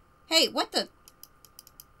 Hey, what the?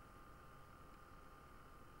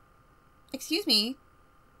 Excuse me.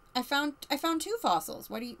 I found 2 fossils.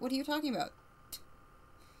 What are you talking about?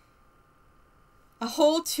 A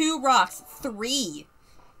whole 2 rocks. 3.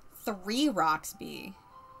 3 rocks, B.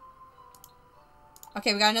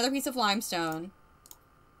 Okay, we got another piece of limestone.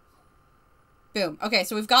 Boom. Okay,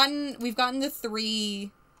 so we've gotten the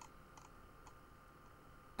 3.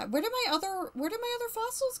 Where did my other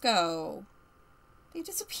fossils go? They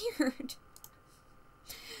disappeared.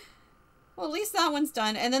 Well, at least that one's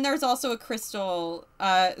done. And then there's also a crystal.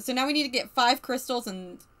 So now we need to get 5 crystals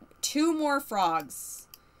and 2 more frogs.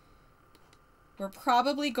 We're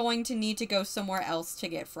probably going to need to go somewhere else to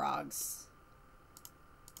get frogs.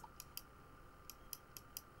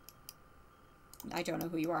 I don't know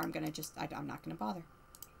who you are. I'm not gonna bother.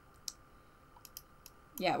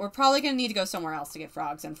 Yeah, we're probably gonna need to go somewhere else to get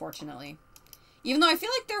frogs, unfortunately. Even though I feel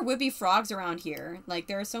like there would be frogs around here. Like,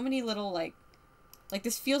 there are so many little, like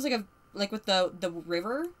this feels like like with the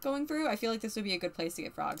river going through, I feel like this would be a good place to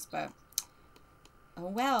get frogs, but oh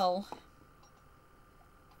well.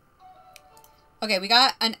 Okay, we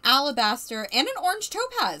got an alabaster and an orange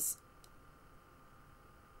topaz.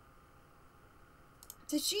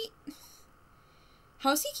 Did she... How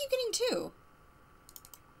does he keep getting 2?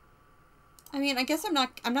 I mean, I guess I'm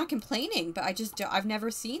not complaining, but I've never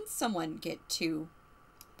seen someone get 2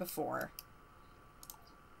 before.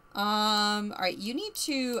 Alright, you need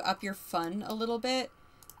to up your fun a little bit.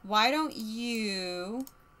 Why don't you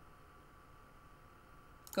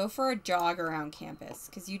go for a jog around campus?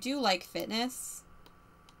 Because you do like fitness.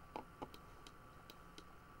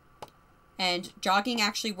 And jogging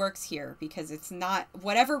actually works here because it's not,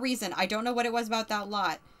 whatever reason, I don't know what it was about that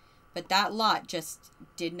lot, but that lot just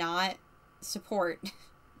did not support,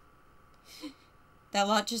 that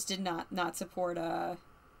lot just did not support,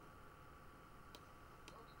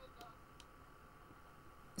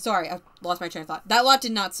 sorry, I lost my train of thought. That lot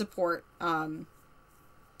did not support,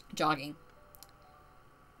 jogging.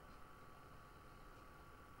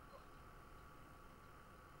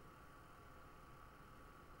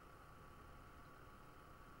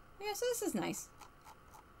 Yeah, so this is nice.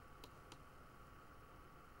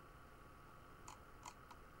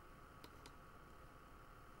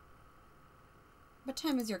 What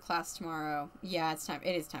time is your class tomorrow? Yeah, it's time.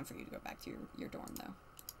 It is time for you to go back to your dorm, though.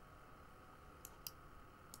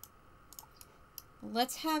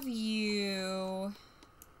 Let's have you...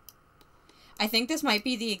 I think this might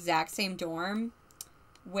be the exact same dorm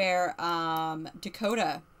where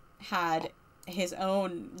Dakota had his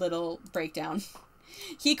own little breakdown.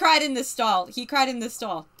 He cried in this stall. He cried in this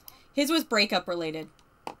stall. His was breakup related.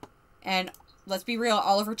 And let's be real,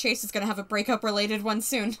 Oliver Chase is going to have a breakup related one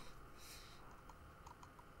soon.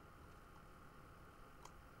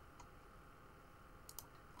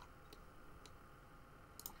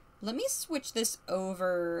 Let me switch this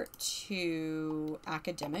over to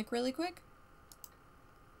academic really quick.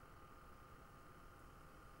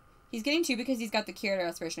 He's getting 2 because he's got the curator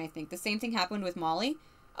aspiration, I think. The same thing happened with Molly.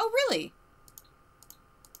 Oh, really?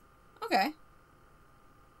 Okay.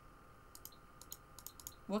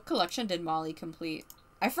 What collection did Molly complete?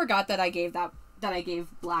 I forgot that I gave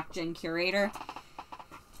Black Gin Curator.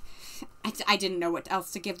 I didn't know what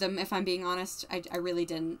else to give them, if I'm being honest. I really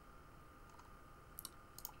didn't.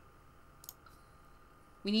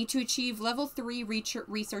 We need to achieve level 3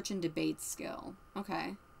 research and debate skill.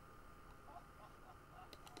 Okay.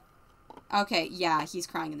 Okay, yeah, he's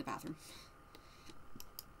crying in the bathroom.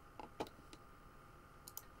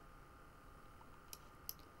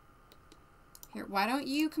 Here, why don't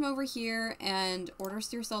you come over here and order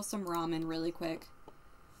yourself some ramen really quick.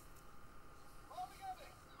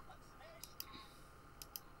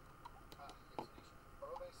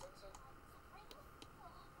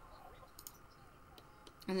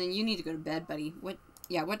 And then you need to go to bed, buddy. What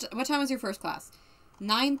time was your first class?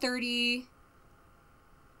 9:30.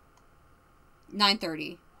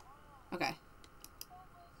 9:30. Okay.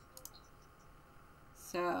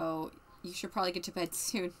 So, you should probably get to bed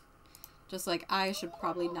soon. Just like I should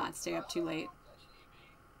probably not stay up too late.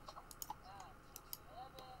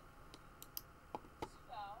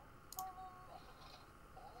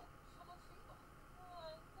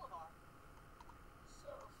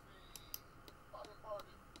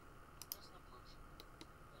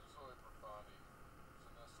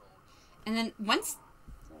 And then once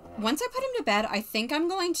I put him to bed, I think I'm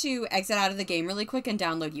going to exit out of the game really quick and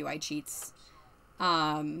download UI cheats.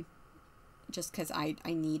 Just because I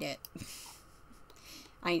need it.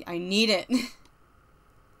 I need it. Here,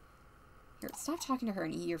 stop talking to her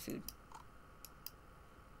and eat your food.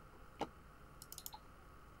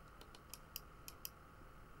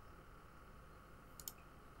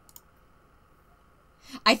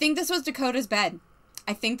 I think this was Dakota's bed.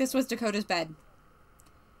 I think this was Dakota's bed.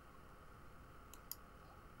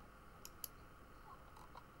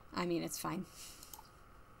 I mean, it's fine.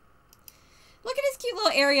 Look at his cute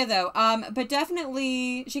little area, though. But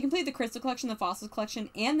definitely, she completed the Crystal Collection, the Fossils Collection,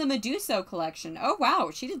 and the Meduso Collection. Oh, wow.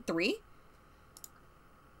 She did 3?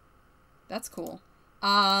 That's cool.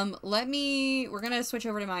 We're gonna switch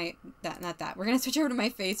over to my, we're gonna switch over to my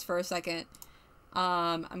face for a second.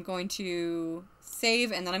 I'm going to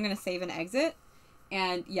save, and then I'm gonna save and exit.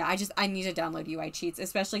 And, yeah, I need to download UI cheats,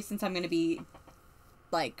 especially since I'm gonna be,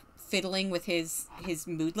 like, fiddling with his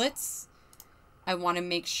moodlets. I want to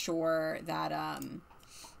make sure that I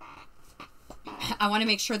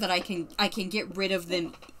can get rid of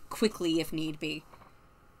them quickly if need be.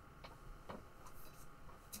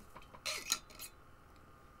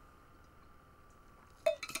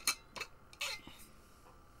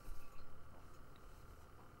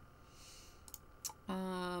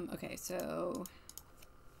 Okay, so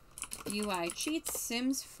UI cheats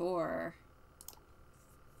Sims 4.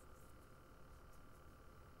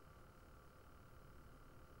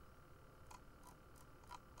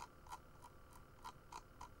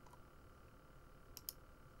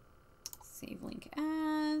 Save link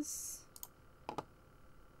as,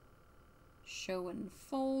 show in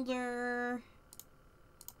folder,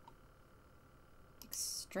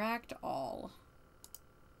 extract all.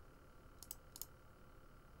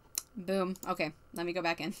 Boom. Okay, let me go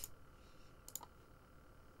back in.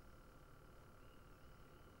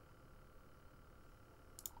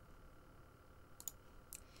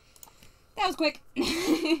 That was quick.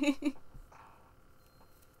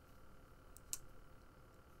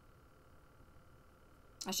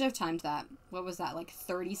 I should have timed that. What was that, like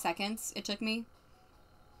 30 seconds it took me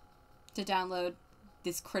to download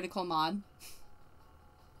this critical mod?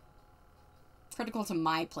 Critical to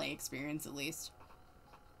my play experience, at least.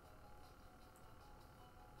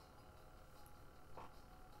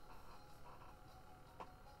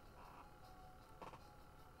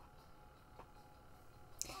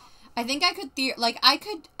 I think I could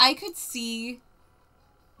I could see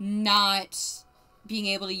not being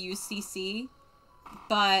able to use CC,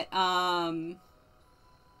 but yeah,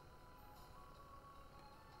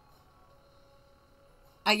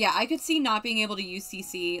 I could see not being able to use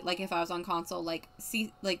CC, like, if I was on console, like,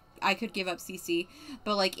 I could give up CC,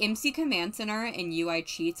 but, like, MC Command Center and UI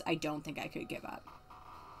cheats, I don't think I could give up.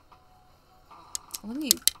 I'm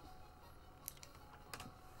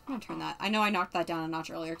gonna turn that. I know I knocked that down a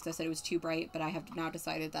notch earlier because I said it was too bright, but I have now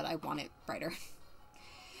decided that I want it brighter.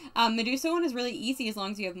 Medusa one is really easy as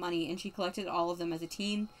long as you have money, and she collected all of them as a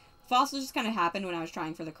teen. Fossils just kind of happened when I was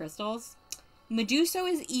trying for the crystals. Medusa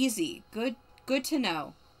is easy. Good to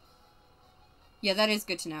know. Yeah, that is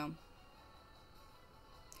good to know.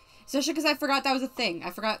 Especially because I forgot that was a thing. I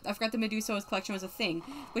forgot the Medusa's collection was a thing,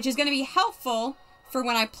 which is going to be helpful for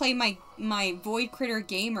when I play my Void Critter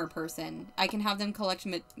gamer person. I can have them collect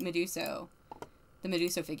the Medusa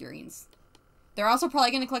figurines. They're also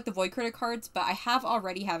probably going to collect the Void Critter cards, but I have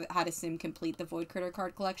already had a sim complete the Void Critter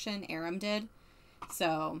card collection. Aram did.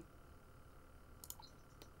 So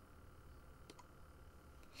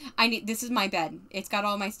this is my bed. It's got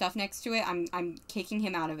all my stuff next to it. I'm kicking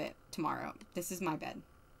him out of it tomorrow. This is my bed.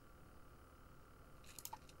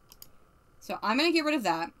 So I'm going to get rid of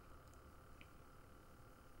that.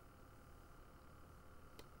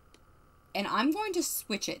 And I'm going to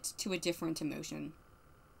switch it to a different emotion.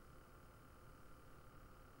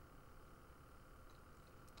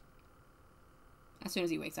 As soon as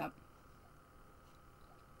he wakes up.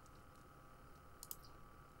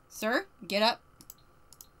 Sir, get up.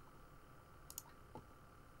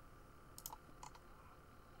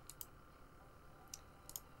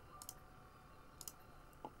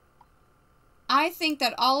 I think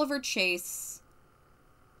that Oliver Chase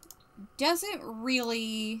doesn't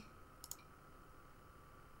really...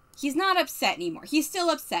 He's not upset anymore. He's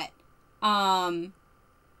still upset. But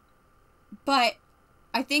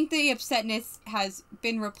I think the upsetness has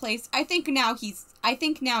been replaced. I think now he's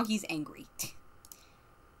angry.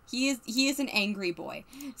 He is an angry boy.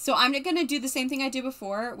 So I'm gonna do the same thing I did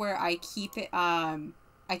before, where I keep it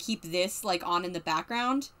I keep this like on in the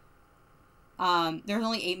background. There's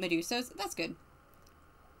only 8 Medusas. That's good.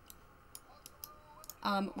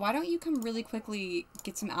 Why don't you come really quickly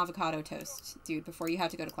get some avocado toast, dude, before you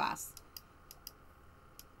have to go to class?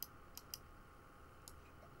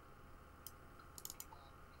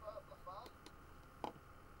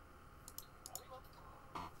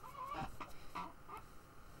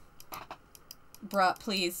 Bruh,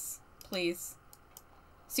 please. Please.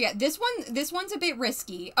 So yeah, this one's a bit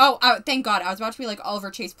risky. Oh, thank God. I was about to be like, Oliver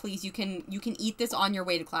Chase, please, you can eat this on your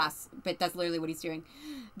way to class. But that's literally what he's doing.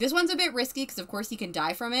 This one's a bit risky because, of course, he can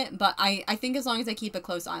die from it. But I think as long as I keep a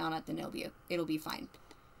close eye on it, then it'll be fine.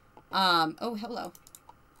 Oh, hello.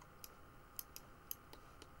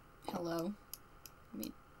 Hello. Let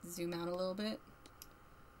me zoom out a little bit.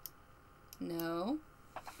 No.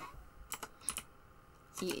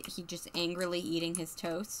 He just angrily eating his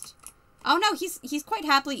toast. Oh no, he's quite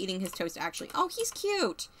happily eating his toast actually. Oh, he's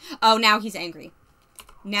cute. Oh, now he's angry.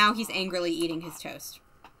 Now he's angrily eating his toast.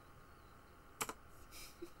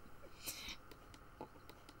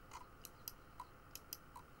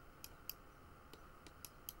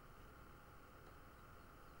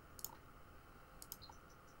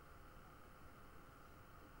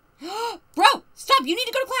 Bro, stop! You need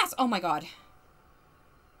to go to class! Oh my God.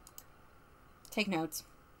 Take notes.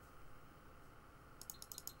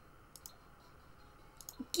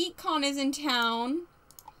 GeekCon is in town.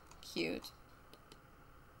 Cute.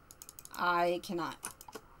 I cannot.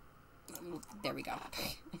 There we go.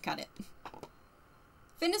 I got it.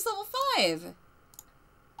 Fitness level 5.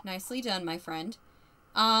 Nicely done, my friend.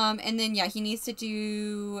 And then, yeah, he needs to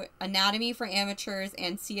do anatomy for amateurs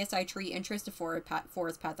and CSI tree interest to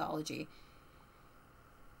forest pathology.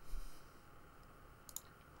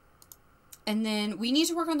 And then we need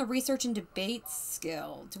to work on the research and debate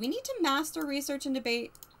skill. Do we need to master research and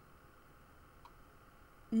debate?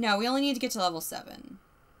 No, we only need to get to level 7.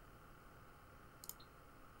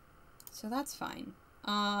 So that's fine.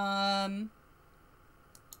 Alright,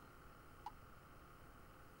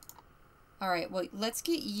 well, let's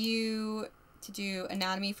get you to do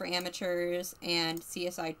anatomy for amateurs and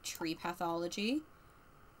CSI tree pathology.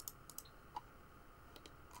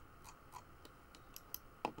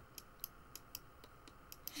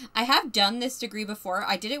 I have done this degree before.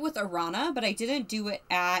 I did it with Arana, but I didn't do it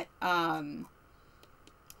at, I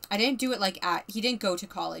didn't do it like at, he didn't go to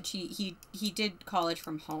college. He did college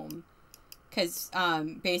from home. Because,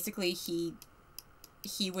 basically he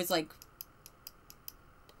was like,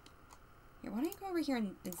 here, why don't you go over here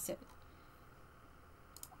and sit?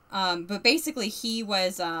 But basically he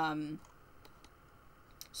was,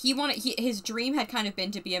 his dream had kind of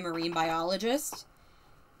been to be a marine biologist,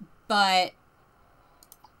 but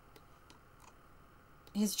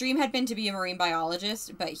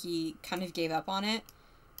he kind of gave up on it.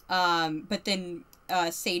 But then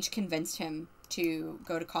Sage convinced him to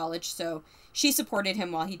go to college, so she supported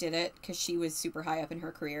him while he did it, because she was super high up in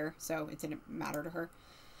her career, so it didn't matter to her.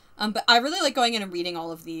 But I really like going in and reading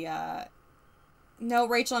all of the, No,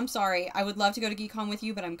 Rachel, I'm sorry. I would love to go to GeekCon with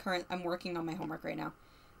you, but I'm working on my homework right now.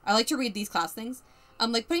 I like to read these class things.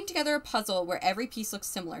 Like putting together a puzzle where every piece looks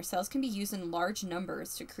similar. Cells can be used in large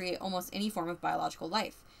numbers to create almost any form of biological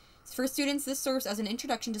life. For students, this serves as an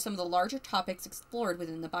introduction to some of the larger topics explored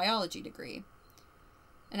within the biology degree.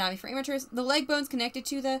 Anatomy for amateurs. The leg bone's connected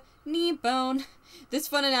to the knee bone. This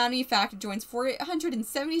fun anatomy fact joins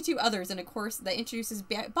 472 others in a course that introduces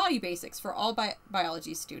body basics for all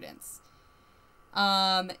biology students.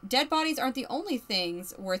 Dead bodies aren't the only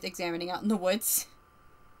things worth examining out in the woods.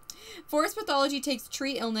 Forest pathology takes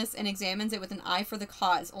tree illness and examines it with an eye for the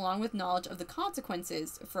cause, along with knowledge of the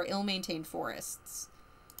consequences for ill-maintained forests.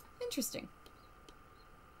 Interesting.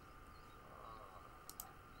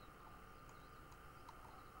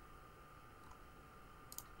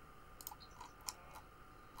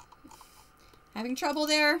 Having trouble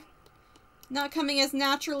there? Not coming as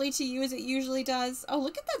naturally to you as it usually does? Oh,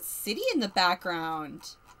 look at that city in the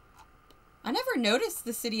background. I never noticed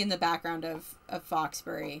the city in the background of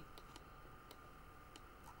Foxbury.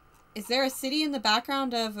 Is there a city in the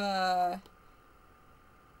background of, I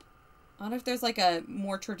wonder if there's like a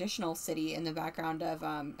more traditional city in the background of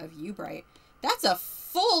Ubright. That's a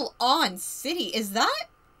full-on city. Is that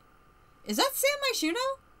San Myshuno?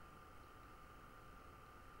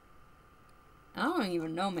 I don't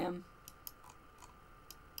even know, ma'am.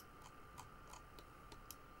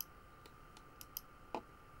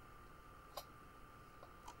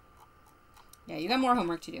 Yeah, you got more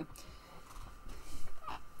homework to do.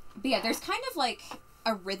 But yeah, there's kind of like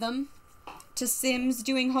a rhythm to Sims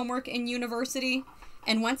doing homework in university.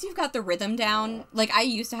 And once you've got the rhythm down, like I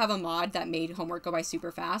used to have a mod that made homework go by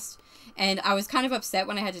super fast. And I was kind of upset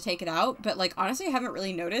when I had to take it out. But like, honestly, I haven't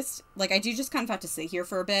really noticed. Like, I do just kind of have to sit here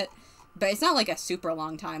for a bit. But it's not like a super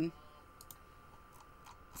long time.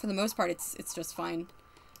 For the most part, it's just fine.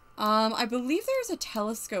 I believe there's a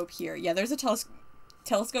telescope here. Yeah, there's a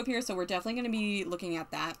telescope here, so we're definitely going to be looking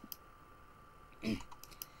at that.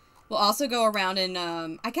 We'll also go around and,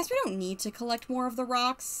 I guess we don't need to collect more of the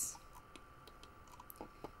rocks.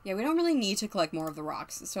 Yeah, we don't really need to collect more of the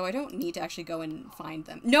rocks, so I don't need to actually go and find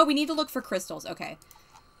them. No, we need to look for crystals. Okay.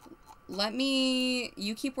 Let me...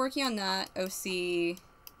 You keep working on that, OC.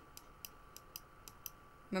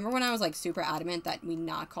 Remember when I was, like, super adamant that we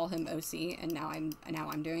not call him OC, and now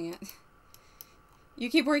I'm doing it? You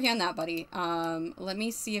keep working on that, buddy. Let me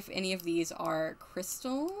see if any of these are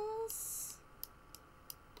crystals.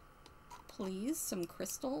 Please, some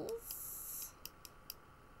crystals.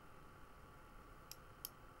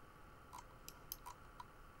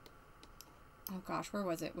 Oh gosh, where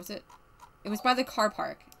was it? It was by the car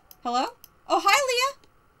park. Hello? Oh, hi,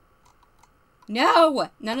 Leah! No!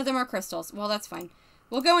 None of them are crystals. Well, that's fine.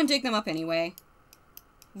 We'll go and dig them up anyway.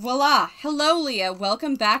 Voila! Hello, Leah.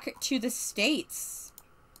 Welcome back to the States.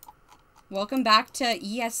 Welcome back to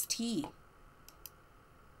EST.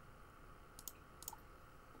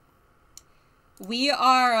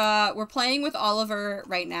 We're playing with Oliver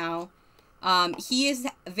right now. He is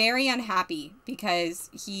very unhappy because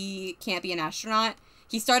he can't be an astronaut.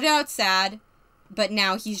 He started out sad, but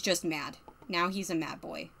now he's just mad. Now he's a mad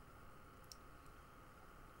boy.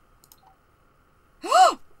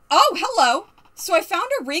 Oh, hello! So I found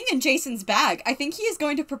a ring in Jason's bag. I think he is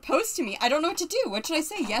going to propose to me. I don't know what to do. What should I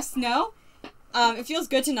say? Yes, no? It feels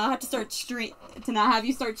good to not have to not have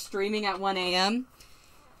you start streaming at 1 a.m.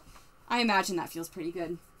 I imagine that feels pretty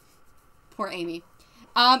good. Poor Amy.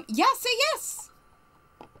 Yeah, say yes!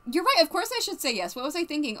 You're right, of course I should say yes. What was I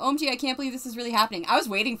thinking? OMG, I can't believe this is really happening. I was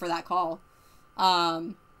waiting for that call.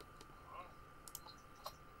 Honestly,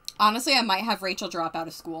 I might have Rachel drop out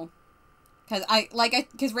of school.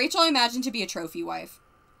 Because Rachel I imagine to be a trophy wife.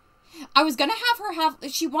 I was gonna have her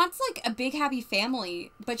she wants, like, a big happy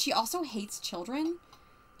family, but she also hates children.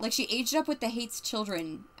 Like, she aged up with the hates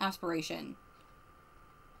children aspiration.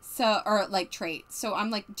 So, or, like, trait. So I'm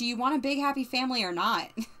like, do you want a big happy family or not?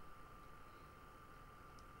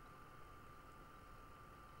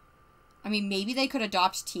 I mean, maybe they could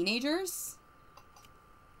adopt teenagers?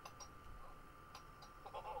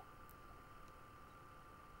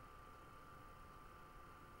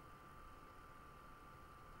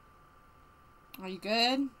 Are you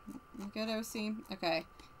good? You good, OC? Okay.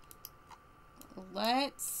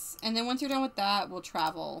 And then once you're done with that, we'll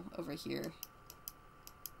travel over here.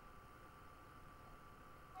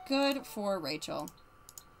 Good for Rachel.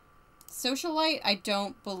 Socialite, I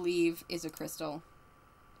don't believe is a crystal.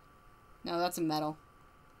 No, that's a metal.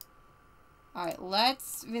 Alright,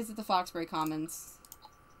 let's visit the Foxbury Commons.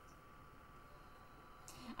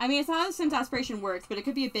 I mean, it's not how Sim's aspiration works, but it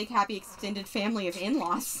could be a big, happy, extended family of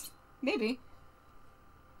in-laws. Maybe.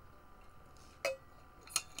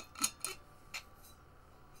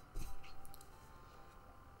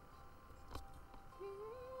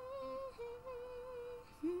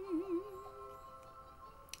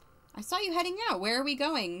 I saw you heading out. Where are we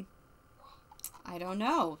going? I don't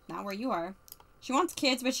know. Not where you are. She wants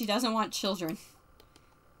kids, but she doesn't want children.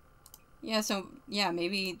 Yeah, so, yeah,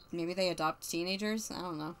 maybe they adopt teenagers? I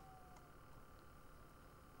don't know.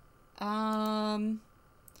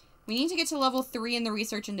 We need to get to level 3 in the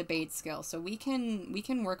research and debate skill, so we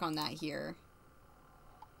can work on that here.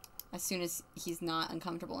 As soon as he's not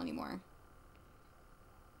uncomfortable anymore.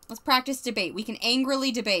 Let's practice debate. We can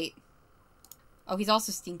angrily debate. Oh, he's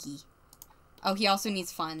also stinky. Oh, he also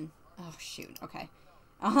needs fun. Oh, shoot. Okay.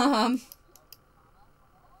 Are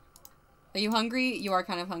you hungry? You are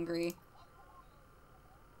kind of hungry.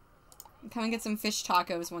 Come and get some fish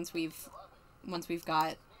tacos once we've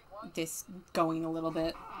got this going a little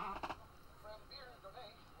bit.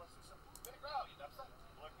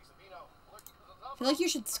 I feel like you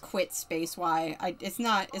should quit Space Y. It's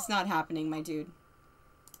not happening, my dude.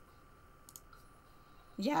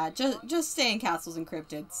 Yeah, just stay in castles and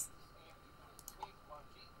cryptids.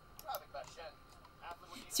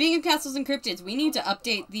 Speaking of castles and cryptids, we need to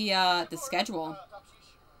update the schedule.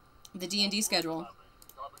 The D&D schedule.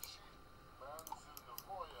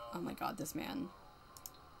 Oh my god, this man.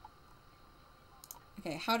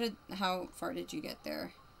 Okay, how far did you get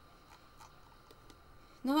there?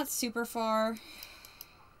 Not super far.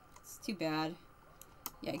 It's too bad.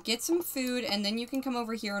 Yeah, get some food and then you can come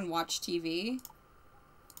over here and watch TV.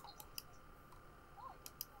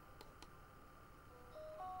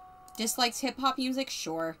 Dislikes hip-hop music?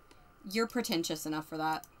 Sure. You're pretentious enough for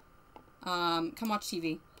that. Come watch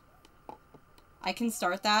TV. I can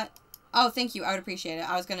start that. Oh, thank you. I would appreciate it.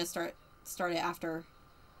 I was gonna start it after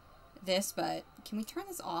this, but can we turn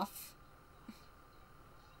this off?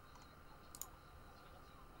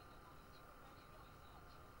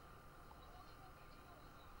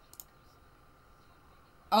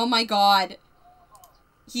 Oh my god.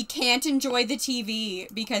 He can't enjoy the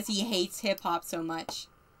TV because he hates hip-hop so much.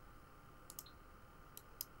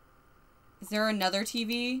 Is there another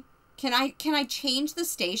TV? Can I change the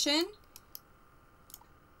station?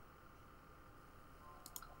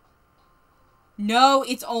 No,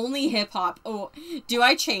 it's only hip-hop. Oh, do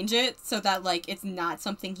I change it so that, like, it's not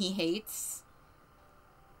something he hates?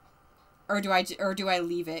 Or do I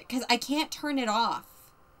leave it? Because I can't turn it off.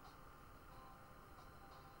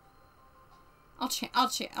 I'll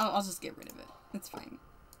just get rid of it. It's fine.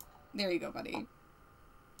 There you go, buddy.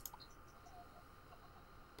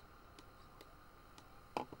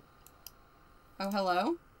 Oh,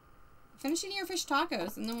 hello? Finish eating your fish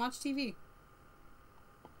tacos and then watch TV.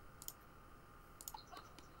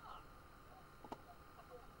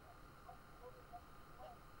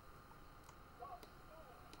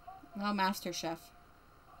 Oh, Master Chef.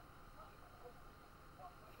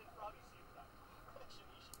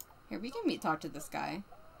 Here, we can talk to this guy.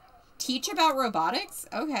 Teach about robotics?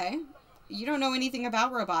 Okay. You don't know anything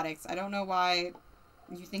about robotics. I don't know why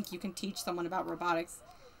you think you can teach someone about robotics.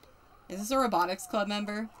 Is this a robotics club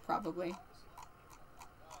member? Probably.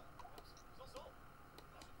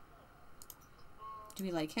 Do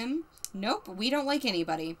we like him? Nope, we don't like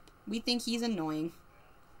anybody. We think he's annoying.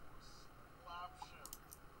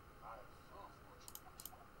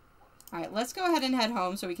 Alright, let's go ahead and head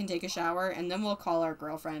home so we can take a shower, and then we'll call our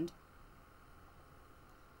girlfriend.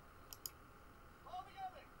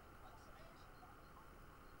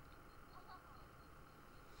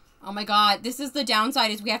 Oh my god, this is the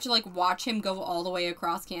downside, is we have to, like, watch him go all the way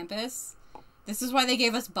across campus. This is why they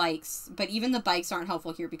gave us bikes, but even the bikes aren't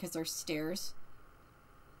helpful here because there's stairs.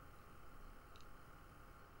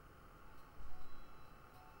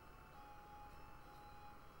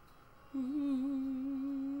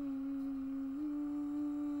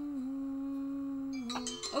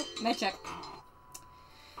 Oh, med check.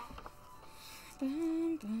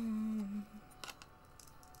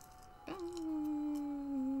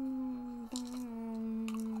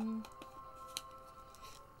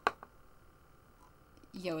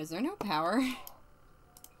 Yo, is there no power?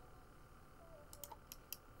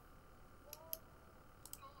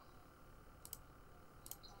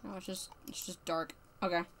 No, it's just dark.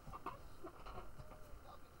 Okay.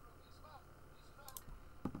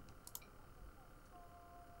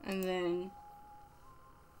 And then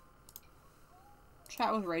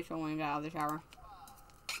chat with Rachel when we get out of the shower.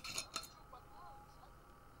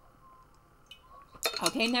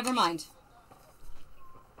 Okay, never mind.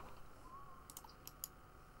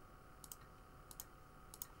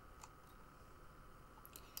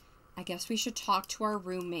 I guess we should talk to our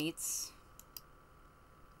roommates.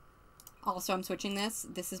 Also, I'm switching this.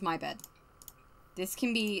 This is my bed. This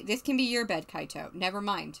can be your bed, Kaito. Never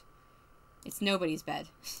mind. It's nobody's bed.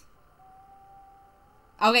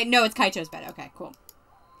 Okay, no, it's Kaito's bed. Okay, cool.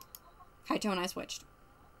 Kaito and I switched.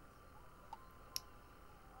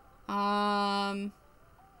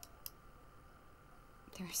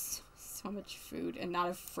 There's so much food and not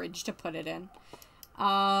a fridge to put it in.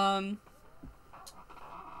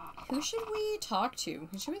 Who should we talk to?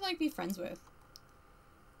 Who should we, like, be friends with?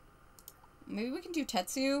 Maybe we can do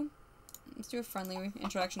Tetsu. Let's do a friendly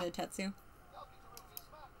introduction to Tetsu.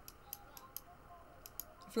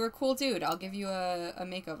 If you're a cool dude, I'll give you a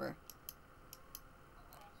makeover.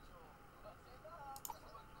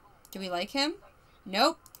 Do we like him?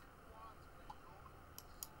 Nope.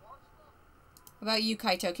 What about you,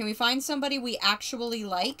 Kaito? Can we find somebody we actually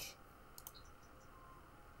like?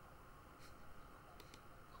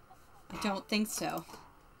 I don't think so.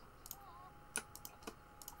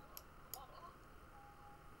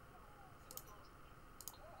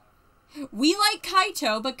 We like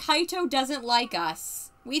Kaito, but Kaito doesn't like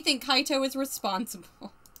us. We think Kaito is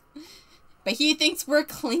responsible. But he thinks we're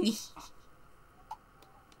clingy.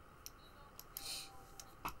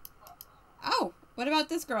 Oh, what about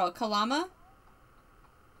this girl? Kalama?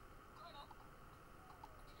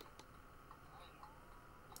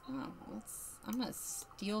 Oh, I'm gonna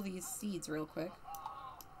steal these seeds real quick.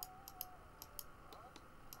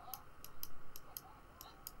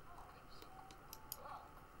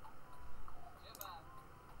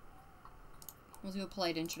 We'll do a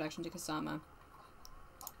polite introduction to Kasama.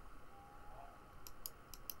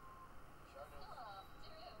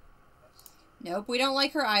 Nope, we don't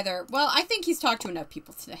like her either. Well, I think he's talked to enough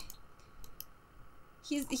people today.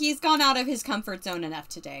 He's gone out of his comfort zone enough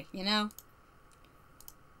today, you know?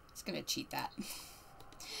 Just gonna cheat that.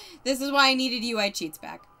 This is why I needed UI cheats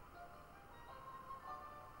back.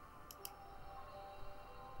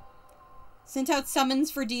 Sent out summons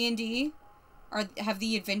for D&D. Have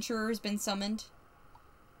the adventurers been summoned?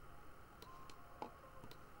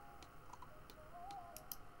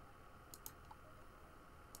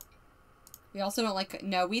 We also don't like...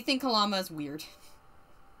 No, we think Kalama is weird.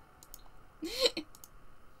 Hey!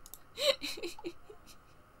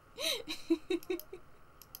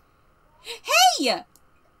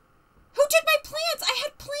 Who took my plants? I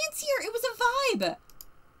had plants here. It was a vibe.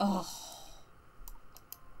 Oh.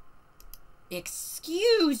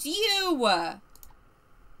 Excuse you.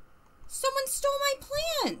 Someone stole my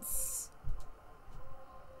plants.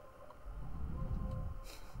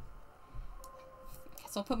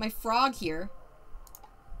 Guess I'll put my frog here.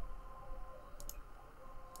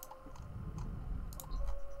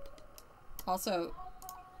 Also,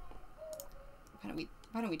 why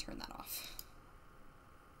don't we turn that off?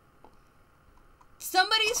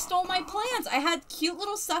 Somebody stole my plants. I had cute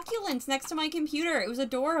little succulents next to my computer. It was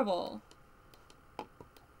adorable.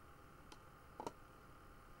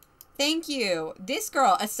 Thank you. This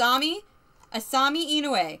girl, Asami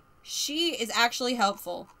Inoue, she is actually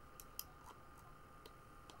helpful.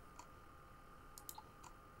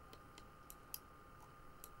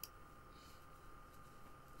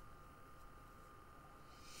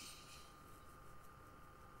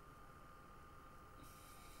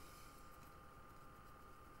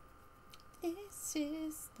 This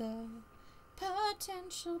is the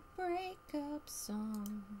potential breakup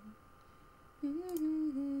song.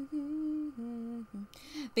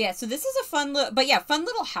 But yeah, so this is a fun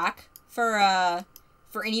little hack for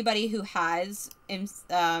anybody who has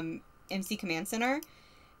MC Command Center.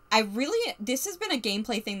 This has been a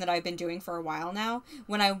gameplay thing that I've been doing for a while now.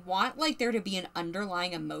 When I want like there to be an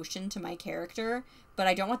underlying emotion to my character, but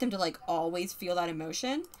I don't want them to like always feel that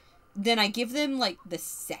emotion, then I give them like the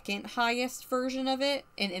second highest version of it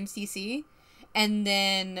in MCC, and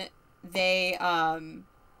then they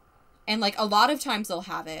and, like, a lot of times they'll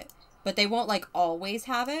have it, but they won't, like, always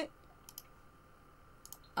have it.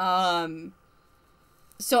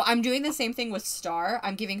 So I'm doing the same thing with Star.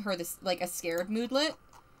 I'm giving her this, like, a scared moodlet.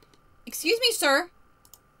 Excuse me, sir.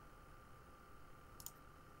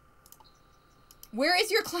 Where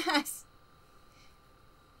is your class?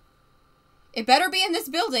 It better be in this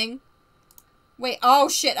building. Wait, oh,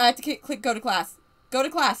 shit, I have to click go to class. Go to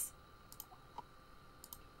class.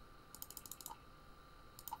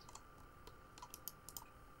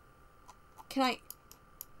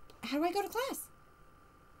 How do I go to class?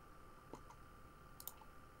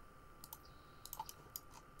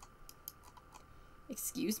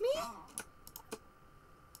 Excuse me?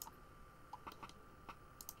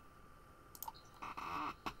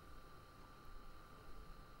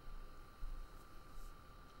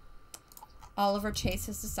 Oliver Chase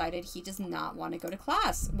has decided he does not want to go to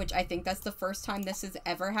class, which I think that's the first time this has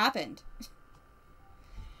ever happened.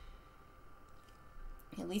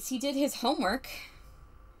 At least he did his homework.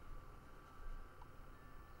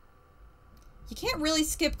 You can't really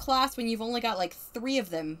skip class when you've only got like 3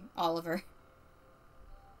 of them, Oliver.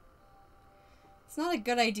 It's not a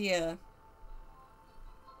good idea.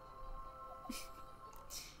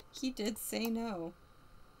 He did say no.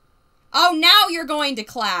 Oh, now you're going to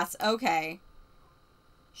class. Okay.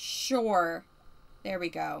 Sure. There we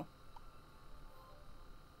go.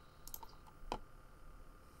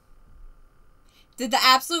 Did the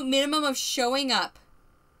absolute minimum of showing up.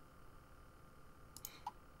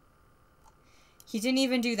 He didn't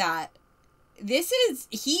even do that.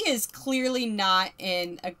 He is clearly not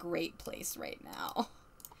in a great place right now.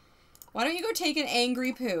 Why don't you go take an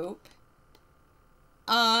angry poop?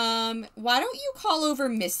 Why don't you call over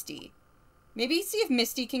Misty? Maybe see if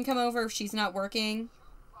Misty can come over if she's not working.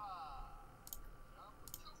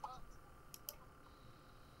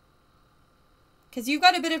 Because you've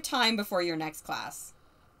got a bit of time before your next class.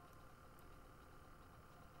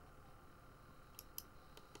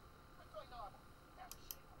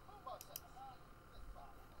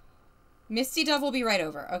 Misty Dove will be right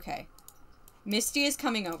over. Okay. Misty is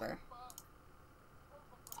coming over.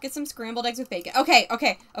 Let's get some scrambled eggs with bacon. Okay,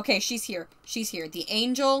 okay, okay, she's here. She's here. The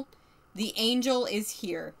angel is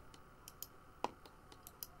here.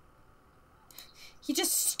 He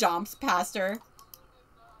just stomps past her.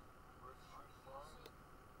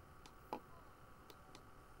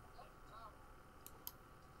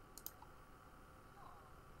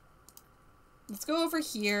 Let's go over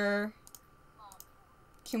here.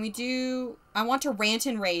 Can we do... I want to rant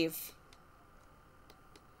and rave.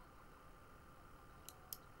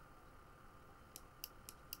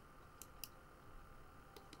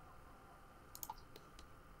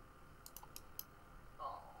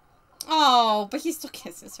 Oh, but he still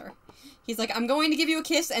kisses her. He's like, I'm going to give you a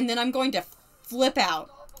kiss, and then I'm going to flip out.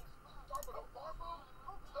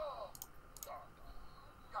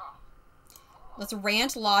 Let's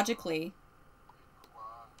rant logically.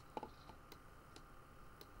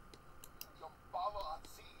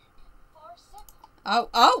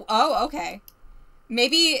 Oh, okay.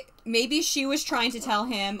 Maybe she was trying to tell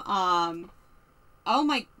him, oh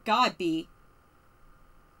my god, B.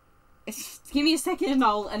 Give me a second and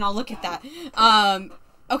I'll look at that.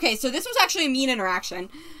 Okay, so this was actually a mean interaction.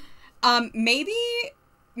 Maybe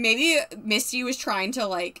Misty was trying to,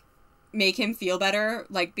 like, make him feel better,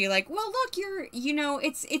 like, be like, well, look,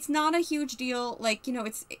 it's not a huge deal, like,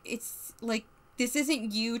 it's, like, this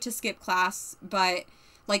isn't you to skip class, but,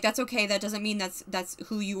 like, that's okay, that doesn't mean that's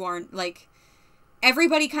who you are, like,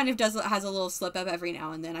 everybody kind of has a little slip up every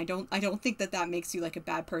now and then. I don't think that makes you, like, a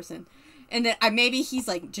bad person, and then maybe he's,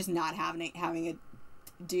 like, just not having a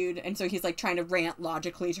dude, and so he's, like, trying to rant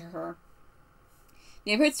logically to her.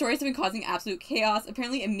 Neighborhood stories have been causing absolute chaos.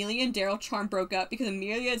 Apparently, Amelia and Daryl Charm broke up because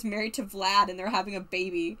Amelia is married to Vlad and they're having a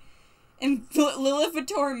baby. And Lilith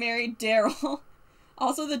Vittor married Daryl.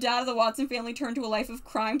 Also, the dad of the Watson family turned to a life of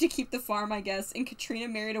crime to keep the farm, I guess. And Katrina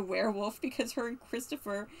married a werewolf because her and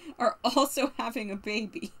Christopher are also having a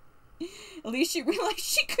baby. At least she realized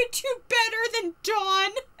she could do better than Dawn.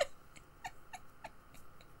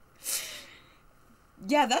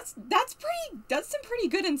 Yeah, that's some pretty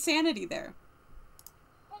good insanity there.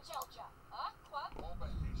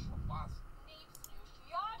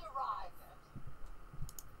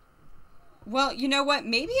 Well, you know what?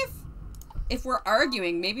 Maybe if we're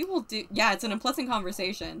arguing, maybe we'll do... Yeah, it's an unpleasant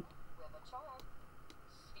conversation.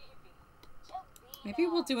 Maybe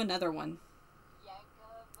we'll do another one.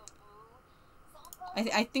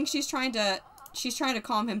 I think she's trying to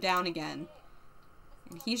calm him down again.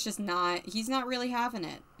 And he's just not... He's not really having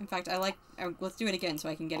it. In fact, let's do it again so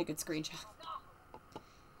I can get a good screenshot.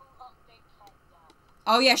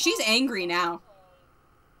 Oh yeah, she's angry now.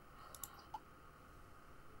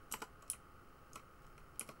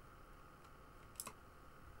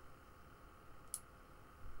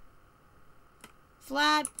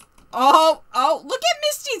 Flat. Oh, look at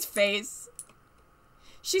Misty's face.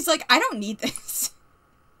 She's like, I don't need this.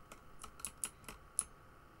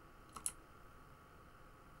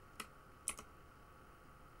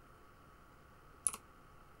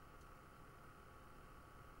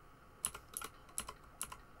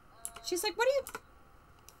 She's like, what are you...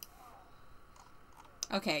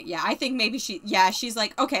 Okay, yeah, I think maybe she's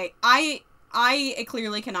like, okay, I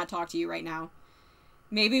clearly cannot talk to you right now.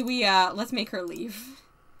 Maybe we, let's make her leave.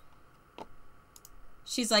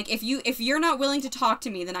 She's like, if you're not willing to talk to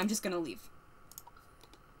me, then I'm just gonna leave.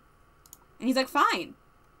 And he's like, fine.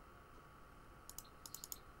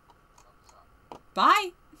 Bye.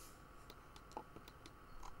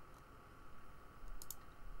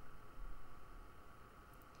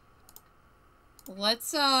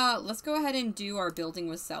 Let's go ahead and do our building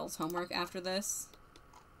with cells homework after this.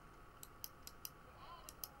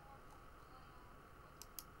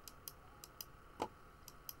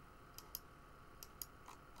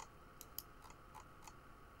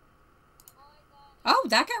 Oh,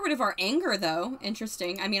 that got rid of our anger, though.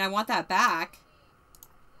 Interesting. I mean, I want that back.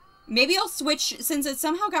 Maybe I'll switch, since it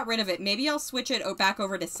somehow got rid of it, maybe I'll switch it back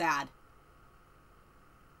over to sad.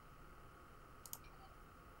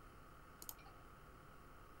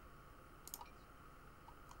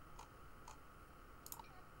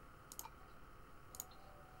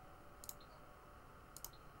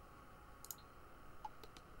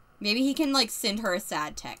 Maybe he can, like, send her a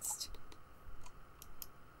sad text.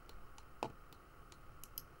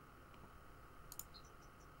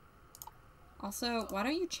 Also, why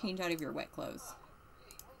don't you change out of your wet clothes?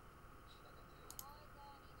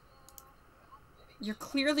 You're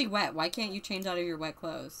clearly wet. Why can't you change out of your wet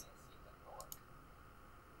clothes?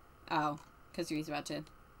 Oh, because he's about to.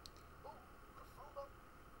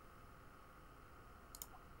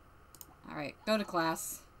 Alright, go to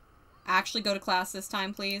class. Actually go to class this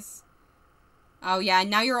time, please. Oh, yeah,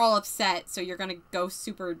 now you're all upset, so you're gonna go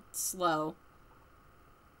super slow.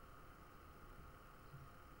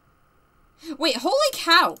 Wait, holy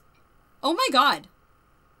cow! Oh my god.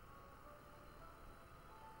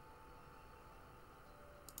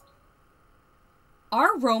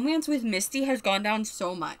 Our romance with Misty has gone down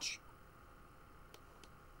so much.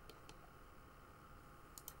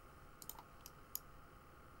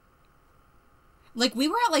 Like, we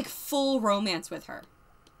were at, like, full romance with her.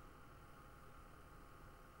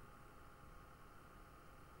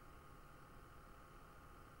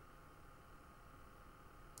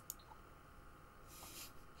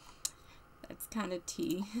 That's kind of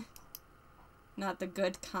tea. Not the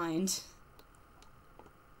good kind.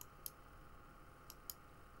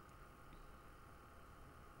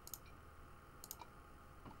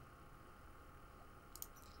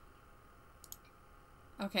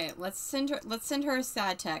 Okay, let's send her a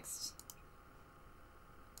sad text.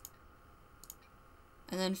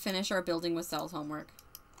 And then finish our building with cells homework.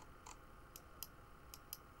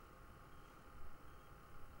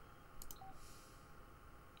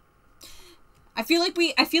 I feel like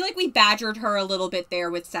we badgered her a little bit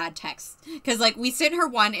there with sad texts. Because, like, we sent her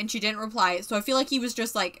one and she didn't reply. So I feel like he was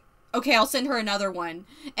just like, okay, I'll send her another one.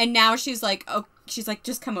 And now she's like, oh, she's like,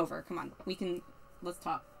 just come over. Come on. Let's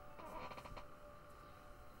talk.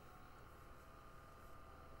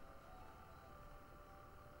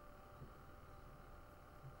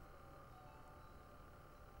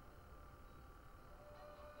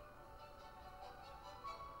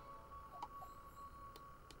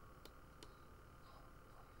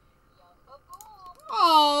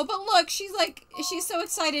 Oh, but look, she's so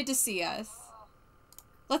excited to see us.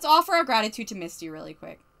 Let's offer our gratitude to Misty really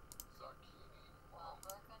quick.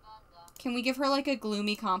 Can we give her, like, a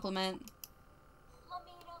gloomy compliment?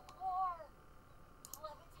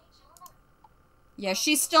 Yeah,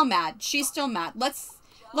 she's still mad. She's still mad. Let's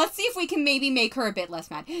see if we can maybe make her a bit less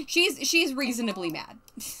mad. She's reasonably mad.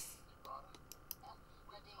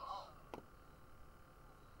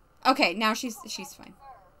 Okay, now she's fine.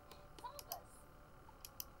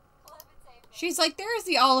 She's like, there's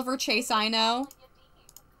the Oliver Chase I know.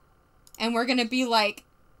 And we're gonna be like,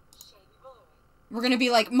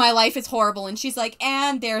 my life is horrible. And she's like,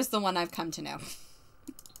 and there's the one I've come to know.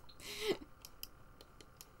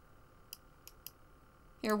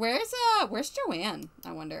 Here, where's Joanne?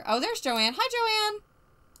 I wonder. Oh, there's Joanne. Hi, Joanne.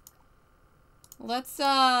 Let's,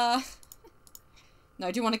 No,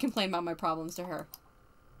 I do want to complain about my problems to her.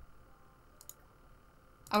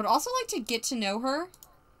 I would also like to get to know her.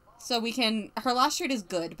 So we can... Her last trait is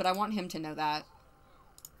good, but I want him to know that.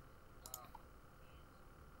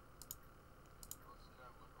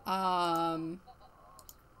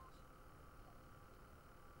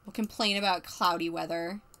 We'll complain about cloudy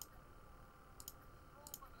weather.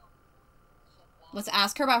 Let's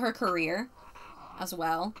ask her about her career as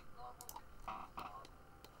well.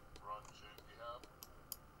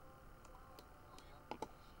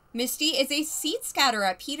 Misty is a seed scatterer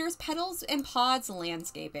at Peter's Petals and Pods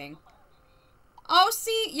Landscaping. Oh,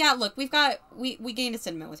 see? Yeah, look, we gained a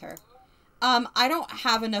sentiment with her. I don't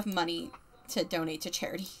have enough money to donate to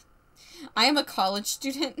charity. I am a college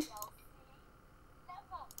student.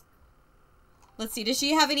 Let's see, does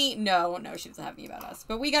she have any? No, she doesn't have any about us.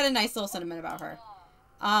 But we got a nice little sentiment about her.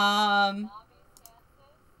 Why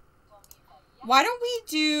don't we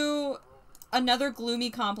do another gloomy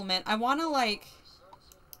compliment? I want to, like...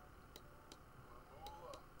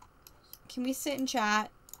 Can we sit and chat?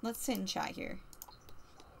 Let's sit and chat here.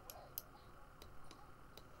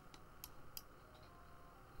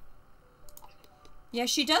 Yeah,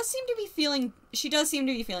 she does seem to be feeling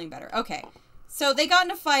better. Okay. So they got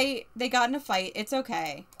in a fight. It's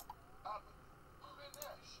okay.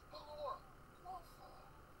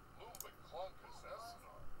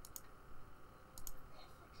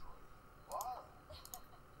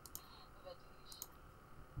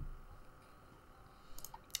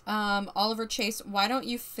 Oliver Chase, why don't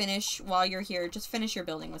you finish while you're here? Just finish your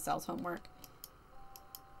building with Sal's homework.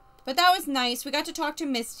 But that was nice. We got to talk to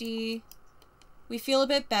Misty. We feel a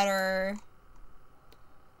bit better.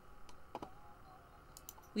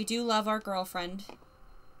 We do love our girlfriend.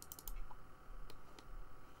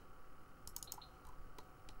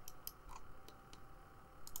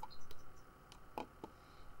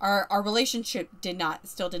 Our relationship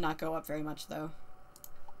still did not go up very much though.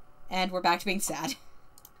 And we're back to being sad.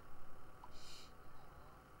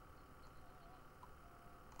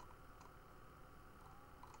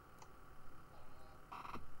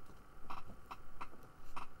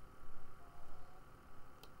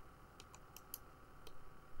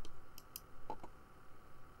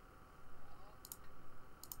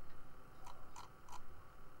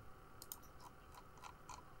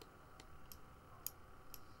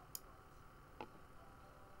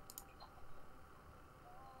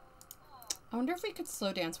 I wonder if we could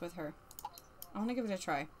slow dance with her. I want to give it a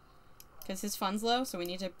try. Because his fun's low, so we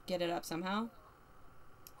need to get it up somehow.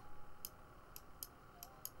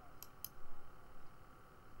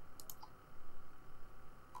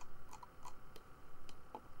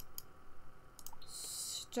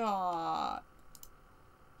 Stop.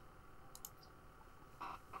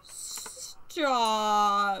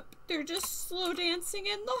 Stop. They're just slow dancing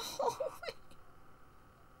in the hallway.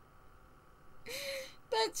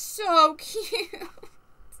 That's so cute.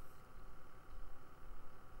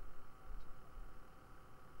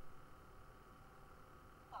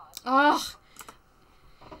 Ugh.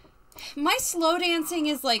 My slow dancing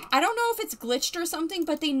is like, I don't know if it's glitched or something,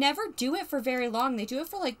 but they never do it for very long. They do it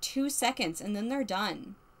for like 2 seconds and then they're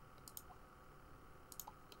done.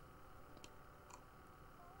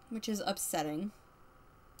 which is upsetting.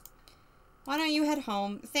 Why don't you head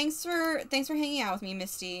home? Thanks for hanging out with me,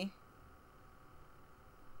 Misty.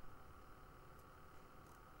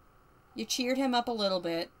 You cheered him up a little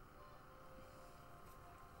bit.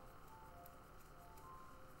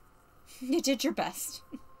 You did your best.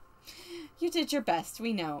 You did your best.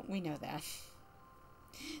 We know that.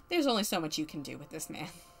 There's only so much you can do with this man.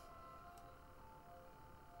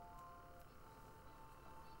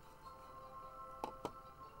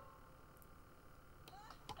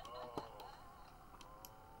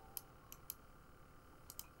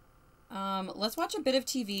 Let's watch a bit of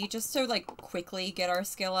TV just to, like, quickly get our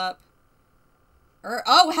skill up.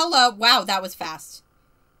 Oh, hello. Wow, that was fast.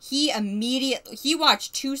 He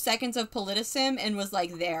watched 2 seconds of Politisim and was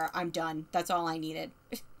like, there, I'm done. That's all I needed.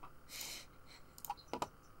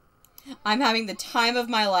 I'm having the time of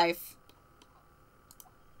my life.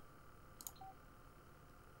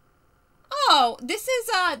 Oh, this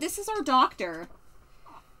is our doctor.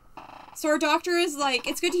 So our doctor is like,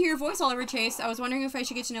 it's good to hear your voice, Oliver Chase. I was wondering if I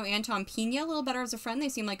should get to know Anton Pena a little better as a friend. They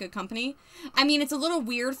seem like good company. I mean, it's a little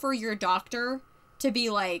weird for your doctor to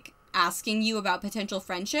be like asking you about potential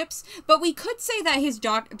friendships, but we could say that his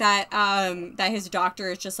his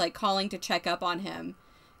doctor is just like calling to check up on him.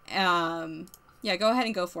 Yeah, go ahead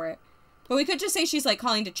and go for it. But we could just say she's like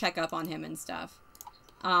calling to check up on him and stuff.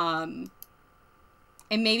 And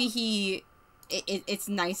maybe it's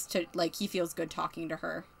nice to, like, he feels good talking to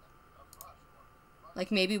her. Like,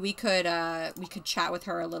 maybe we could chat with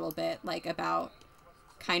her a little bit, like, about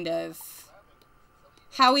kind of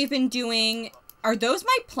how we've been doing. Are those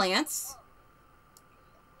my plants?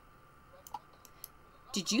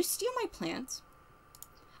 Did you steal my plants?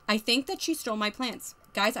 I think that she stole my plants.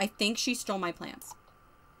 Guys, I think she stole my plants.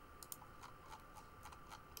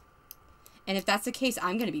 And if that's the case,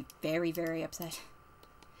 I'm going to be very, very upset.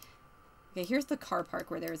 Okay, here's the car park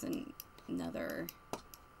where there's another...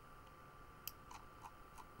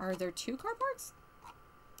 Are there 2 car parks?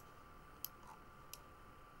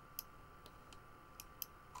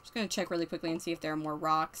 Just gonna check really quickly and see if there are more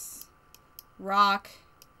rocks. Rock.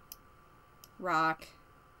 Rock.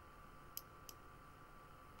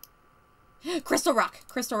 Crystal rock!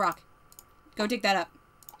 Crystal rock. Go dig that up.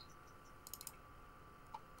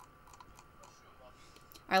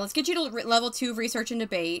 Alright, let's get you to level 2 of research and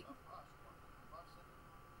debate.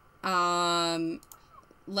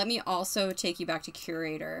 Let me also take you back to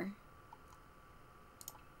curator.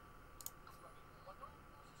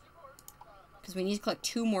 Because we need to collect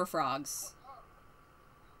 2 more frogs.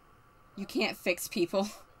 You can't fix people.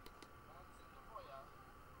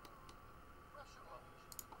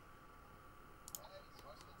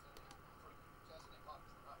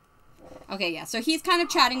 Okay, yeah, so he's kind of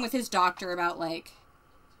chatting with his doctor about, like,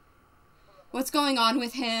 what's going on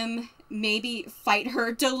with him. Maybe fight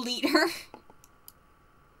her, delete her.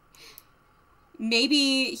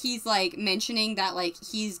 Maybe he's, like, mentioning that, like,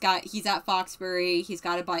 he's at Foxbury, he's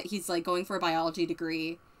like going for a biology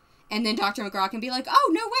degree, and then Dr. McGraw can be like,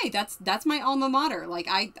 oh, no way, that's my alma mater. Like,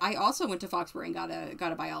 I also went to Foxbury and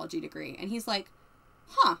got a biology degree. And he's like,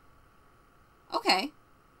 huh, okay,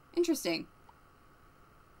 interesting.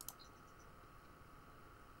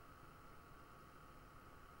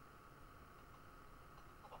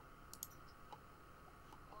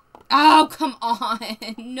 Oh, come on.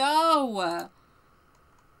 No.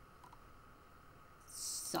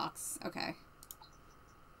 Sucks. Okay.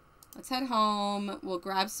 Let's head home. We'll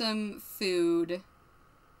grab some food.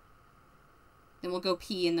 Then we'll go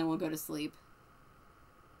pee and then we'll go to sleep.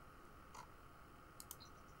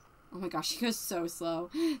 Oh my gosh, she goes so slow.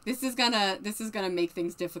 This is gonna make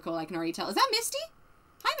things difficult, I can already tell. Is that Misty?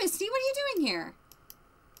 Hi, Misty. What are you doing here?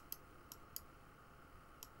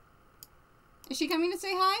 Is she coming to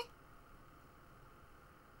say hi?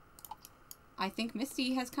 I think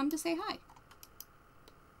Misty has come to say hi.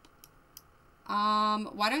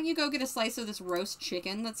 Why don't you go get a slice of this roast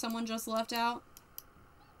chicken that someone just left out?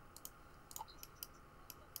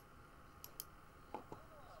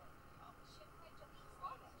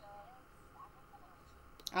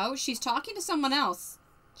 Oh, she's talking to someone else.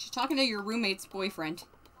 She's talking to your roommate's boyfriend.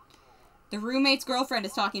 The roommate's girlfriend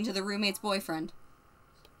is talking to the roommate's boyfriend.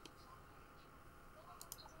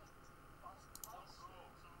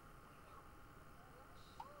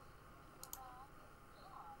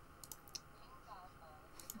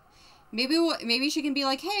 Maybe she can be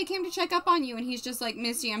like, hey, I came to check up on you. And he's just like,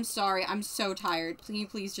 Misty, I'm sorry. I'm so tired. Can you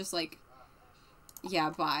please just, like, yeah,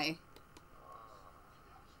 bye.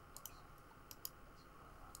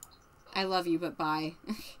 I love you, but bye.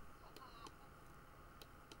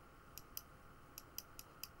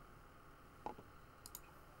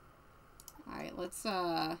 Alright, let's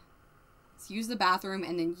use the bathroom,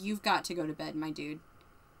 and then you've got to go to bed, my dude.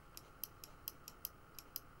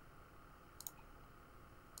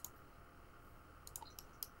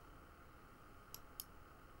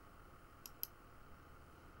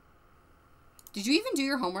 Did you even do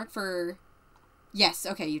your homework for... Yes,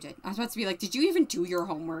 okay, you did. I was about to be like, did you even do your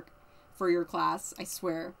homework for your class? I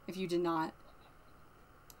swear, if you did not.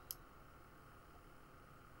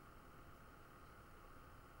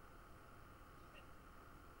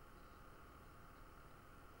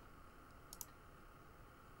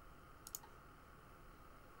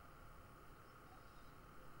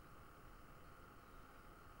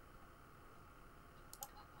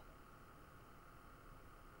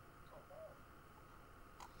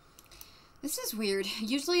 This is weird.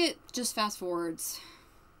 Usually it just fast forwards.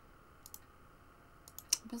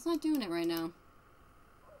 But it's not doing it right now.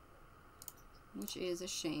 Which is a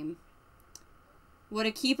shame. What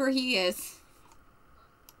a keeper he is.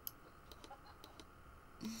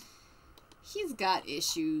 He's got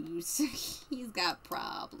issues. He's got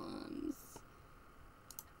problems.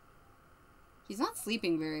 He's not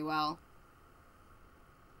sleeping very well.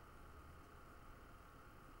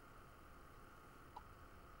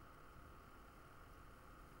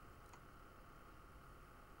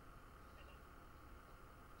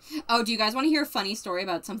 Oh, do you guys want to hear a funny story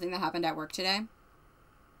about something that happened at work today?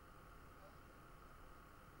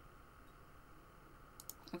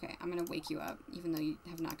 Okay, I'm going to wake you up, even though you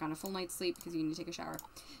have not gotten a full night's sleep because you need to take a shower.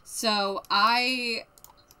 So, I've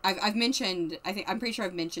mentioned, I'm pretty sure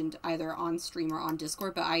I've mentioned either on stream or on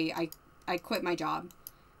Discord, but I quit my job.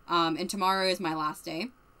 And tomorrow is my last day.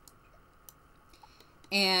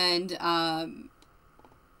 And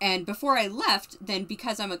before I left, then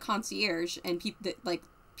because I'm a concierge and people like,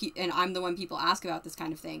 and I'm the one people ask about this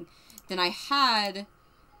kind of thing, then I've had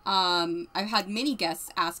many guests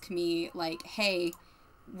ask me like, hey,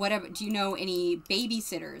 whatever, do you know any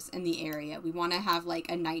babysitters in the area? We want to have like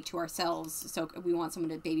a night to ourselves, so we want someone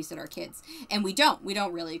to babysit our kids. And we don't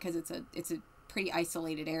really, because it's a pretty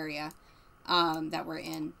isolated area that we're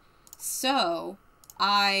in. So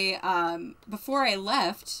I before I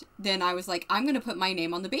left, then I was like, I'm gonna put my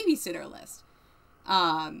name on the babysitter list.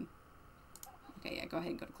 Okay, yeah, go ahead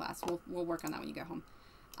and go to class. We'll work on that when you get home.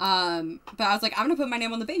 But I was like, I'm gonna put my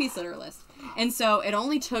name on the babysitter list. And so it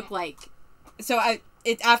only took like,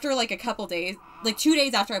 after like a couple days, like 2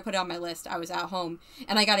 days after I put it on my list, I was at home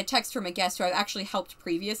and I got a text from a guest who I've actually helped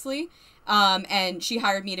previously. And she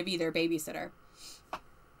hired me to be their babysitter.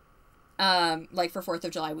 Like for 4th of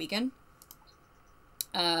July weekend.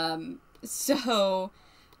 So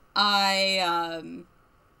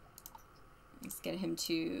let's get him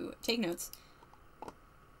to take notes.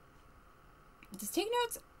 Does take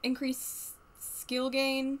notes increase skill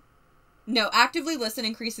gain? No, actively listen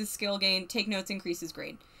increases skill gain. Take notes increases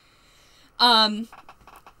grade.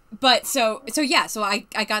 But so yeah, so I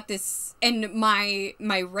got this, and my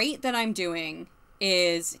rate that I'm doing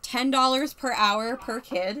is $10 per hour per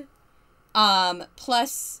kid,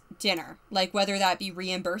 plus dinner, like whether that be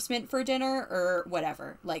reimbursement for dinner or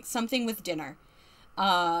whatever, like something with dinner.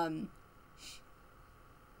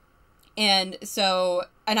 And so,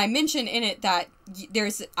 and I mentioned in it that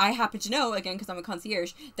I happen to know, again, because I'm a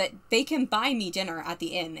concierge, that they can buy me dinner at the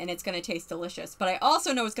inn and it's going to taste delicious. But I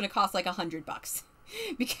also know it's going to cost like $100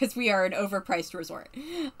 because we are an overpriced resort.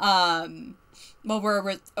 Well,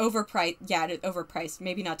 we're overpriced. Yeah, overpriced.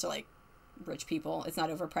 Maybe not to like rich people. It's not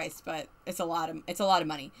overpriced, but it's a lot of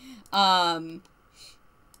money.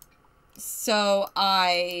 So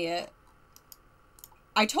I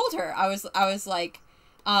told her, I was like,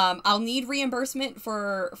 I'll need reimbursement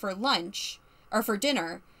for lunch or for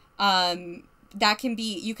dinner. That can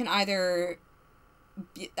be, you can either,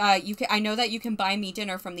 I know that you can buy me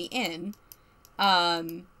dinner from the inn,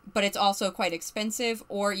 but it's also quite expensive,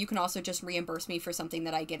 or you can also just reimburse me for something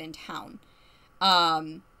that I get in town.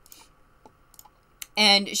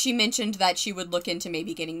 And she mentioned that she would look into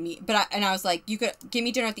maybe getting me, and I was like, you could give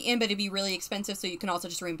me dinner at the inn, but it'd be really expensive, so you can also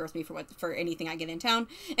just reimburse me for anything I get in town.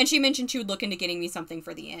 And she mentioned she would look into getting me something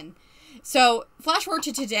for the inn. So flash forward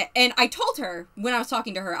to today, and I told her when I was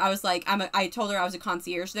talking to her, I was like, I told her I was a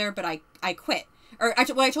concierge there, but I quit. Or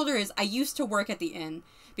actually, what I told her is I used to work at the inn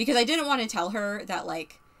because I didn't want to tell her that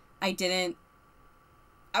like I didn't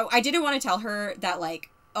want to tell her that like,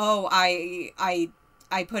 oh,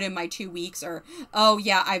 I put in my 2 weeks, or, oh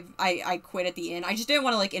yeah, I quit at the inn. I just didn't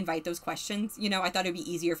want to like invite those questions. You know, I thought it'd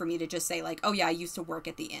be easier for me to just say like, oh yeah, I used to work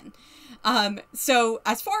at the inn. So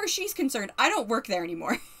as far as she's concerned, I don't work there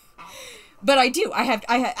anymore, but I do. I had,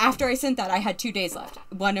 after I sent that, I had 2 days left,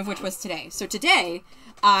 one of which was today. So today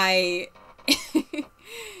I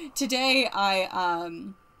Today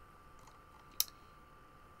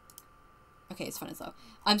okay, it's fun as though.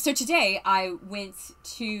 So today I was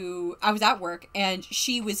at work and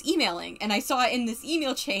she was emailing and I saw in this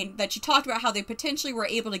email chain that she talked about how they potentially were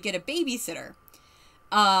able to get a babysitter.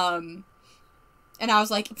 And I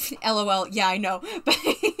was like, LOL, yeah, I know.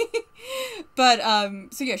 But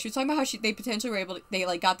so yeah, she was talking about how they potentially were able to, they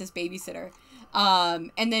like got this babysitter.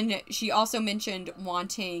 And then she also mentioned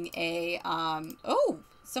wanting a, oh,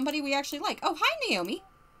 somebody we actually like. Oh, hi, Naomi.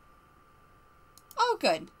 Oh,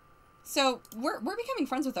 good. So we're becoming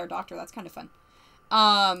friends with our doctor. That's kind of fun.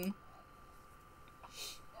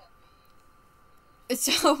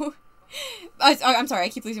 So I'm sorry, I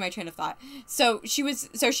keep losing my train of thought. So she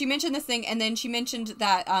mentioned this thing, and then she mentioned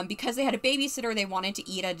that because they had a babysitter, they wanted to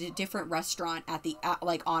eat at a different restaurant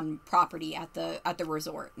like on property at the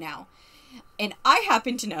resort now. And I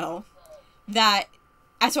happen to know that,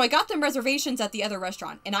 so I got them reservations at the other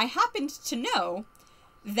restaurant, and I happened to know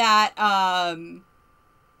that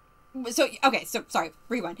sorry,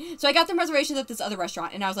 rewind. So I got them reservations at this other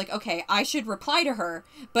restaurant, and I was like, okay, I should reply to her,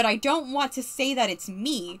 but I don't want to say that it's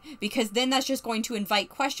me, because then that's just going to invite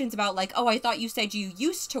questions about, like, oh, I thought you said you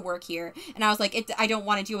used to work here, and I was like, I don't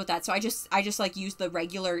want to deal with that, so I just like, used the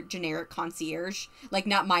regular generic concierge, like,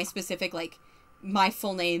 not my specific, like, my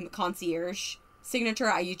full name concierge signature,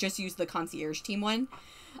 I just used the concierge team one,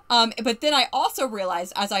 but then I also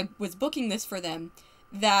realized, as I was booking this for them,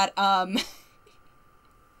 that,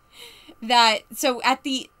 so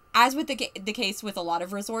as with the case with a lot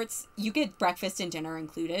of resorts, you get breakfast and dinner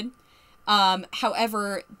included.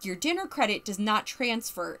 However, your dinner credit does not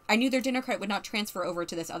transfer. I knew their dinner credit would not transfer over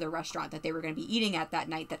to this other restaurant that they were going to be eating at that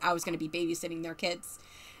night, that I was going to be babysitting their kids.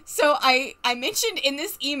 So I mentioned in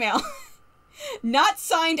this email, not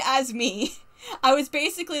signed as me, I was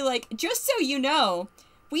basically like, just so you know,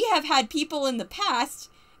 we have had people in the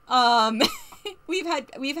past, we've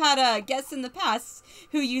had guests in the past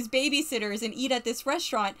who use babysitters and eat at this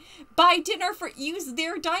restaurant, use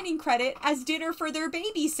their dining credit as dinner for their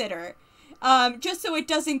babysitter, just so it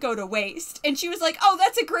doesn't go to waste. And she was like, oh,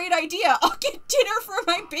 that's a great idea. I'll get dinner for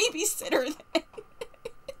my babysitter then.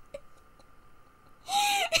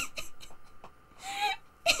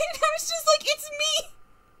 And I was just like, it's me.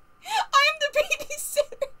 I'm the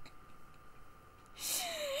babysitter.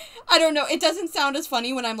 I don't know. It doesn't sound as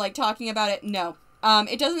funny when I'm, like, talking about it. No.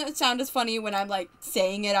 It doesn't sound as funny when I'm, like,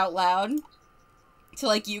 saying it out loud to,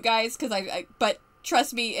 like, you guys, because but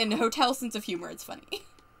trust me, in hotel sense of humor, it's funny.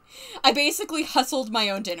 I basically hustled my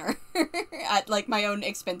own dinner at, like, my own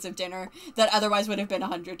expensive dinner that otherwise would have been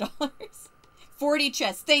 $100. 40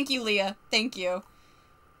 chests. Thank you, Leah. Thank you.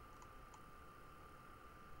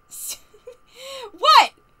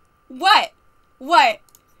 What?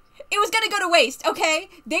 It was gonna go to waste, okay?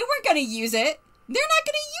 They weren't gonna use it. They're not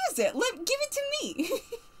gonna use it. Give it to me.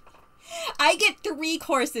 I get 3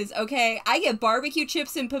 courses, okay? I get barbecue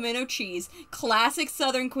chips and pimento cheese, classic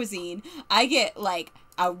Southern cuisine. I get, like,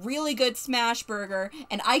 a really good smash burger,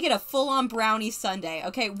 and I get a full-on brownie sundae,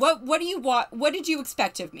 okay? What do you want? What did you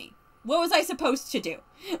expect of me? What was I supposed to do?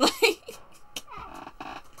 Like...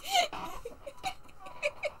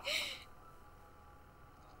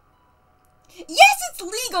 Yes, it's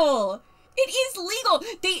legal! It is legal!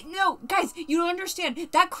 No, guys, you don't understand.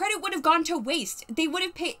 That credit would have gone to waste. They would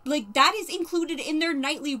have paid, like, that is included in their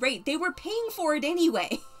nightly rate. They were paying for it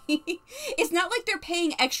anyway. It's not like they're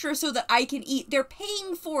paying extra so that I can eat. They're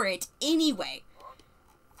paying for it anyway.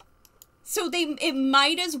 So it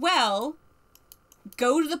might as well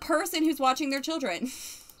go to the person who's watching their children.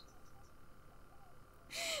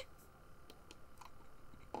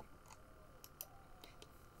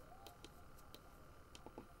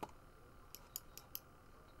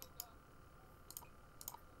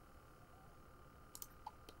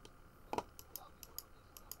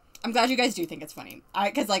 I'm glad you guys do think it's funny.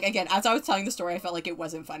 Because, like, again, as I was telling the story, I felt like it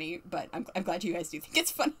wasn't funny, but I'm glad you guys do think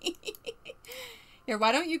it's funny. Here,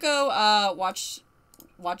 why don't you go, watch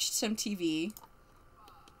some TV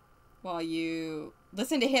while you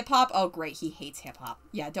listen to hip-hop? Oh, great, he hates hip-hop.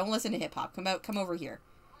 Yeah, don't listen to hip-hop. Come over here.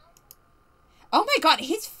 Oh my god,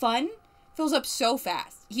 his fun fills up so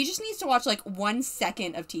fast. He just needs to watch, like, 1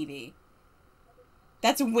 second of TV.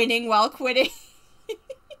 That's winning while quitting.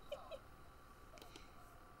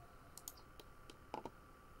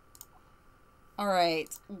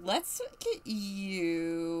 Alright, let's look at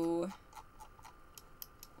you.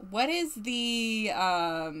 What is the,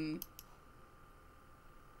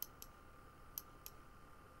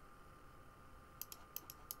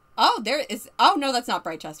 Oh, there is... Oh, no, that's not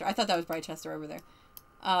Brightchester. I thought that was Brightchester over there.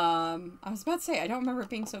 I was about to say, I don't remember it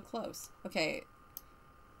being so close. Okay.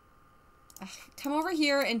 Come over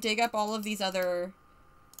here and dig up all of these other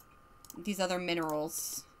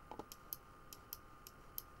minerals.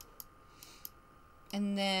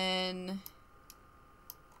 And then...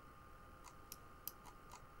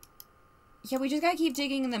 yeah, we just gotta keep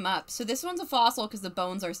digging them up. So this one's a fossil because the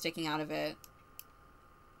bones are sticking out of it.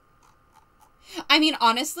 I mean,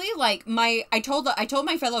 honestly, like, I told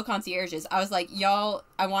my fellow concierges, I was like, y'all,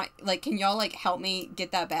 I want, like, can y'all, like, help me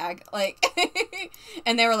get that bag? Like,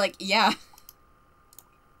 and they were like, yeah.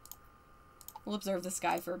 We'll observe this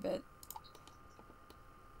guy for a bit.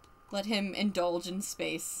 Let him indulge in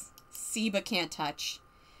space. See but can't touch.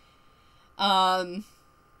 But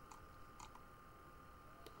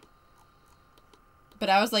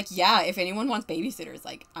I was like, yeah, if anyone wants babysitters,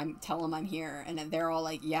 like, tell them I'm here. And then they're all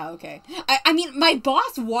like, yeah, okay. I mean, my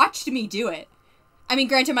boss watched me do it. I mean,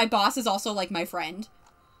 granted, my boss is also, like, my friend.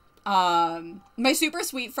 My super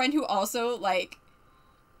sweet friend who also, like,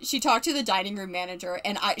 she talked to the dining room manager,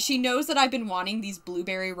 and she knows that I've been wanting these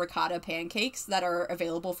blueberry ricotta pancakes that are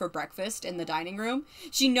available for breakfast in the dining room.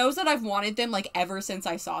 She knows that I've wanted them, like, ever since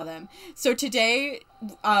I saw them. So today,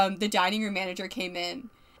 the dining room manager came in,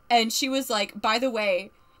 and she was like, by the way,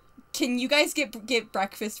 can you guys get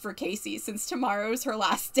breakfast for Casey since tomorrow's her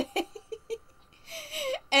last day?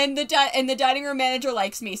 And the dining room manager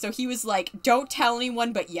likes me, so he was like, don't tell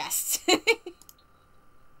anyone, but yes.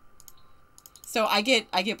 So I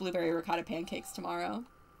get blueberry ricotta pancakes tomorrow.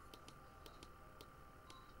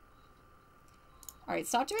 All right,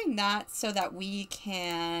 stop doing that so that we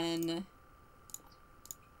can...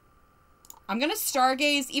 I'm gonna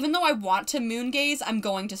stargaze. Even though I want to moongaze, I'm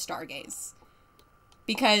going to stargaze.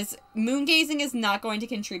 Because moongazing is not going to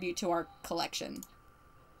contribute to our collection.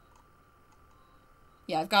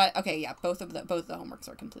 Yeah, I've got... okay, yeah, both the homeworks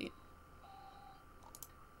are complete.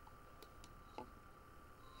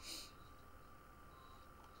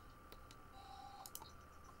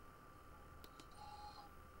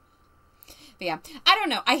 But yeah, I don't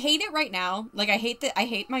know. I hate it right now. Like, I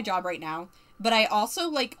hate my job right now. But I also,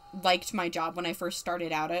 like, liked my job when I first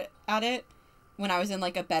started out at it. When I was in,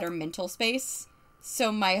 like, a better mental space.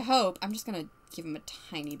 So my hope... I'm just gonna give him a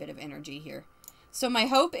tiny bit of energy here. So my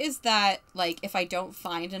hope is that, like, if I don't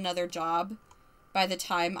find another job by the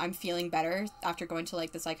time I'm feeling better after going to,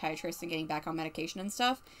 like, the psychiatrist and getting back on medication and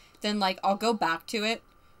stuff, then, like, I'll go back to it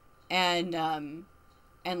and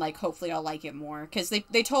like, hopefully I'll like it more. Because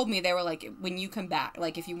they told me, they were like, when you come back,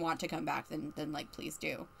 like, if you want to come back, then like, please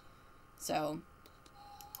do. So...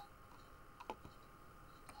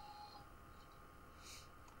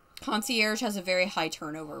 concierge has a very high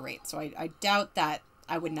turnover rate, so I doubt that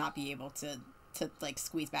I would not be able to like,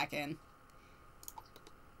 squeeze back in.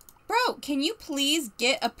 Bro, can you please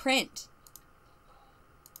get a print?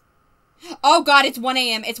 Oh god, it's 1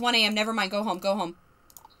 a.m. It's 1 a.m. Never mind. Go home. Go home.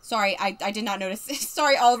 Sorry, I did not notice.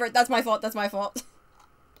 Sorry, Oliver. That's my fault. That's my fault.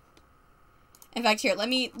 In fact, here, let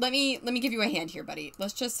me give you a hand here, buddy.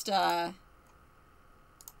 Let's just,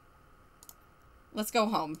 let's go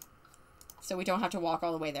home. So we don't have to walk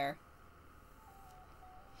all the way there.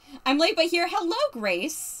 I'm late, but here. Hello,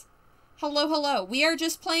 Grace. Hello, hello. We are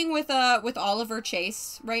just playing with Oliver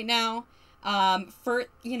Chase right now. For,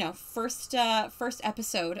 you know, first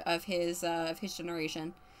episode of his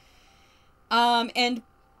generation. And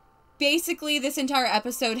basically this entire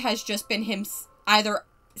episode has just been him either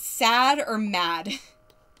sad or mad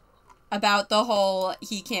about the whole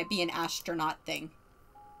he can't be an astronaut thing.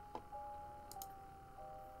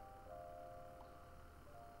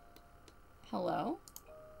 Hello?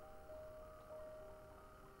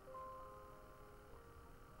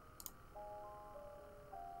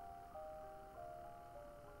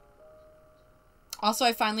 Also,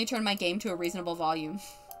 I finally turned my game to a reasonable volume.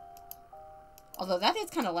 Although that is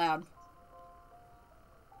kind of loud.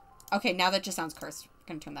 Okay, now that just sounds cursed. I'm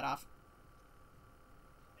gonna turn that off.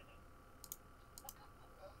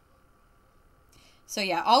 So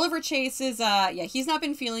yeah, Oliver Chase is, yeah, he's not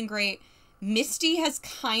been feeling great. Misty has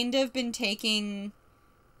kind of been taking,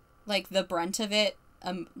 like, the brunt of it.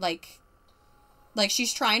 Like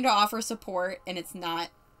she's trying to offer support, and it's not,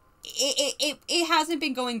 it hasn't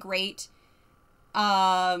been going great.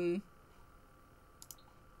 Oh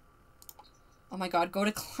my god, go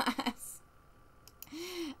to class.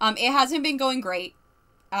 It hasn't been going great.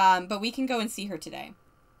 But we can go and see her today.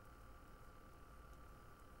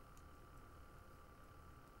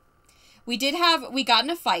 We got in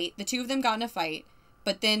a fight. The two of them got in a fight.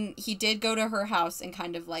 But then he did go to her house and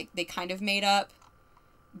kind of, like, they kind of made up.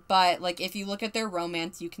 But, like, if you look at their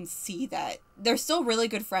romance, you can see that they're still really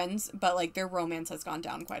good friends, but, like, their romance has gone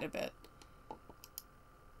down quite a bit.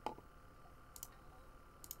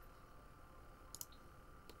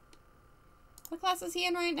 What class is he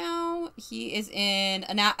in right now? He is in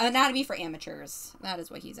Anatomy for Amateurs. That is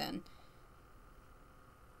what he's in.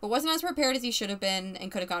 But wasn't as prepared as he should have been and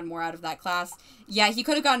could have gotten more out of that class. Yeah, he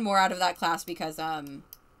could have gotten more out of that class because,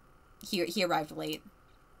 he arrived late.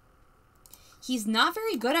 He's not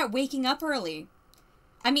very good at waking up early.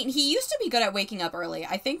 I mean, he used to be good at waking up early.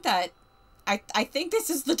 I think that... I think this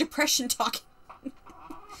is the depression talking.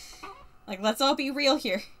 Like, let's all be real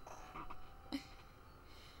here.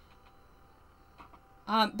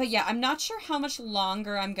 But yeah, I'm not sure how much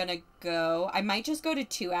longer I'm gonna go. I might just go to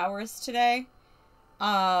 2 hours today.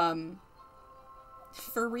 For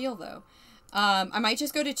real, though. I might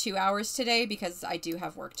just go to 2 hours today because I do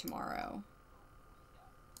have work tomorrow.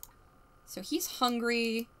 So he's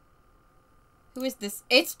hungry. Who is this?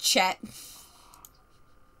 It's Chet.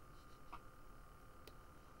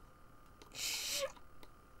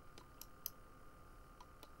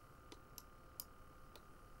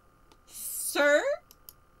 Sir?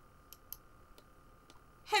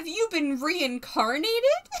 Have you been reincarnated?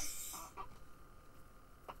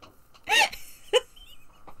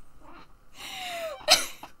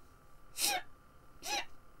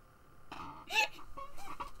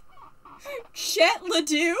 Chet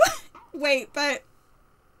Ledoux? Wait, but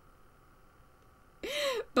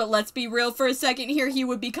let's be real for a second here. He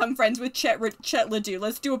would become friends with Chet Ledoux.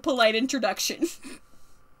 Let's do a polite introduction.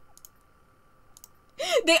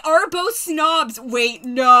 They are both snobs. Wait,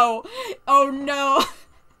 no. Oh, no.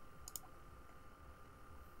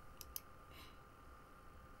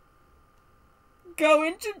 Go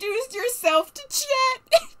introduce yourself to Chet.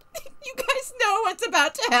 You guys know what's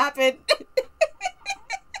about to happen.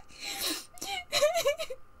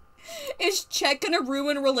 Is Chet gonna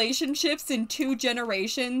ruin relationships in 2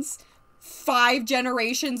 generations? 5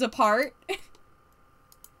 generations apart?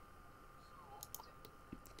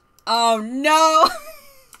 Oh no!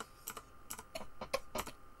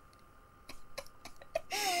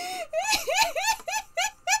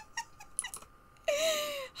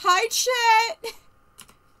 Hi, Chet!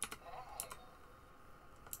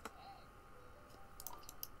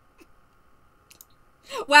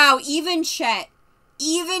 Wow, even Chet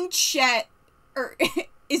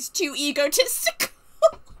is too egotistical.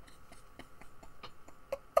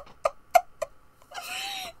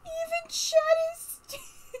 Even Chet is too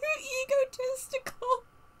egotistical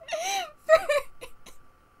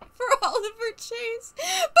for Oliver Chase.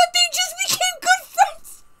 But they just became good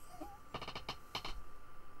friends.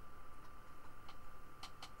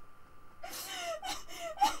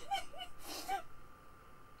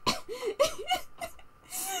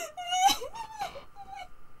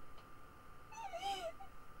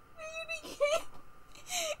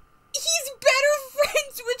 He's better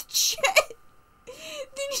friends with Chet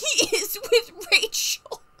than he is with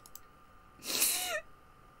Rachel.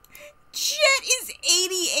 Chet is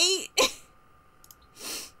 88.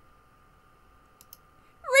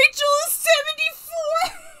 Rachel is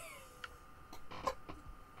 74.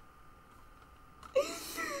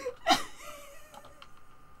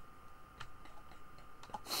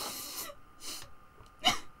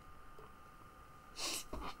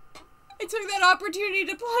 I took that opportunity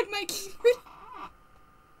to plug my keyboard.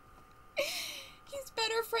 He's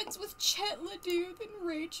better friends with Chet Ledoux than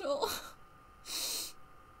Rachel.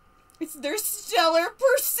 It's their stellar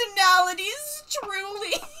personalities,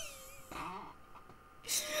 truly.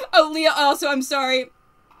 Oh, Leah, also, I'm sorry.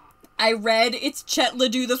 I read it's Chet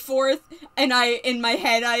Ledoux the 4th, and in my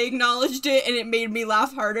head, I acknowledged it, and it made me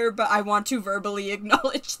laugh harder, but I want to verbally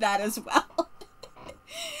acknowledge that as well.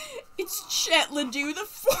 It's Chet Ledoux the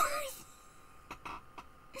 4th.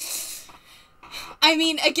 I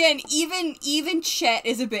mean, again, even Chet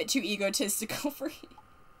is a bit too egotistical for him.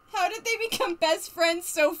 How did they become best friends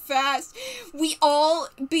so fast? We all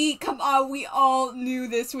knew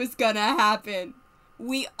this was gonna happen.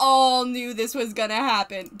 We all knew this was gonna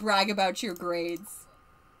happen. Brag about your grades.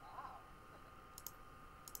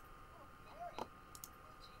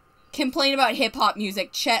 Complain about hip-hop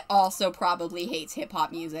music. Chet also probably hates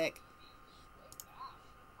hip-hop music.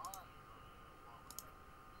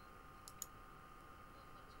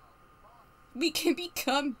 We can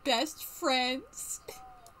become best friends.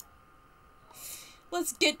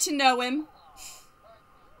 Let's get to know him.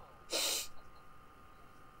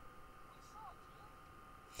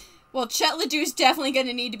 Well, Chet Ledoux's definitely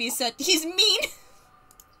gonna need to be set. He's mean!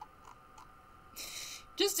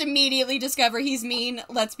 Just immediately discover he's mean.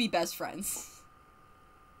 Let's be best friends.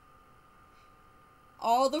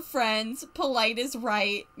 All the friends, polite is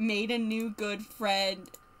right, made a new good friend,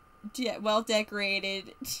 well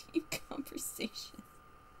decorated, deep conversation.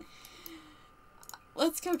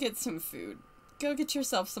 Let's go get some food. Go get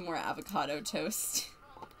yourself some more avocado toast.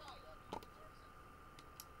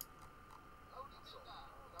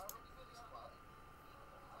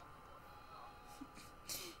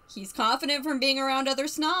 He's confident from being around other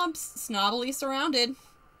snobs. Snobbily surrounded.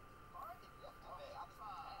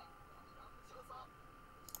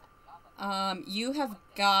 You have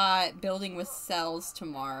got building with cells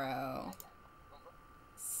tomorrow.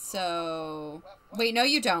 So... Wait, no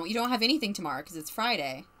you don't. You don't have anything tomorrow because it's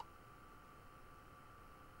Friday.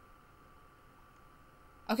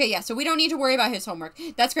 Okay, yeah, so we don't need to worry about his homework.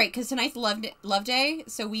 That's great, because tonight's love day,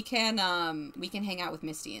 so we can hang out with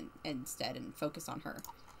Misty instead and focus on her.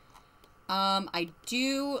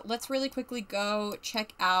 Let's really quickly go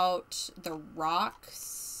check out the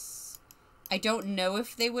rocks. I don't know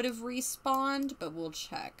if they would have respawned, but we'll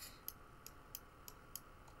check.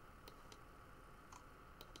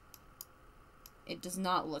 It does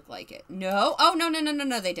not look like it. No? Oh,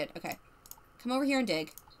 no, they did. Okay. Come over here and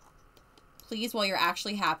dig. Please, while you're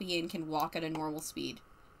actually happy and can walk at a normal speed.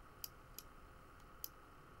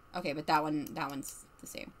 Okay, but that one's the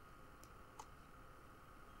same.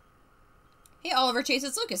 Hey, Oliver Chase,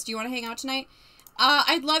 it's Lucas. Do you want to hang out tonight?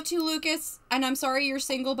 I'd love to, Lucas. And I'm sorry you're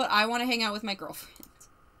single, but I want to hang out with my girlfriend.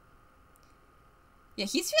 Yeah,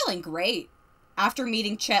 he's feeling great after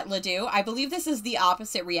meeting Chet Ledoux. I believe this is the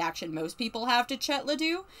opposite reaction most people have to Chet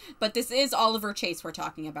Ledoux, but this is Oliver Chase we're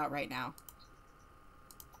talking about right now.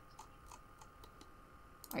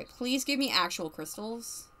 Alright, please give me actual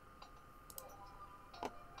crystals.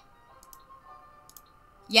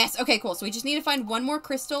 Yes, okay, cool. So we just need to find one more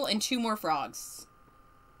crystal and 2 more frogs.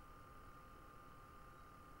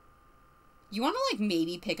 You want to, like,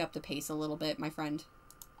 maybe pick up the pace a little bit, my friend?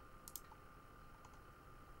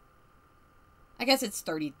 I guess it's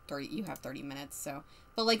 30, you have 30 minutes, so.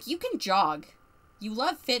 But, like, you can jog. You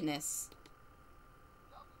love fitness.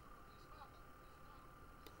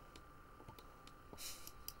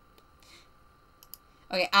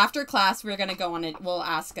 Okay, after class, we're gonna go on a, we'll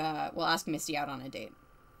ask Misty out on a date.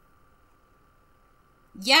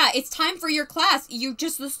 Yeah, it's time for your class. You're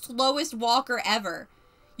just the slowest walker ever.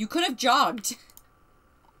 You could have jogged.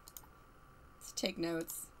 Let's take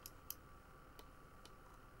notes.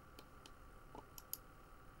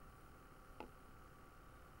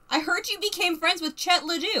 I heard you became friends with Chet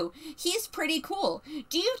Ledoux. He's pretty cool.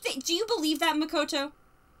 Do you believe that, Makoto?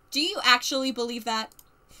 Do you actually believe that?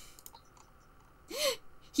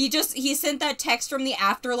 He sent that text from the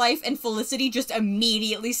afterlife and Felicity just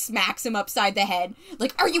immediately smacks him upside the head.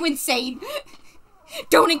 Like, are you insane?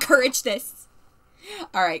 Don't encourage this.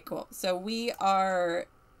 Alright, cool. So we are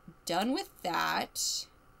done with that.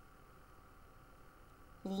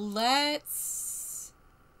 Let's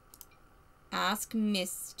ask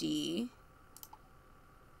Misty.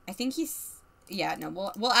 I think he's... Yeah, no,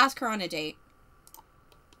 we'll ask her on a date.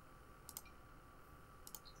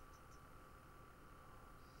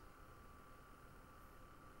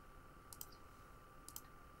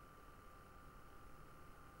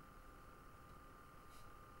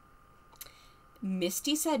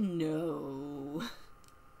 Misty said no.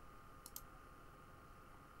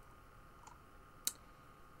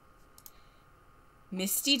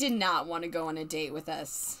 Misty did not want to go on a date with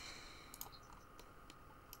us.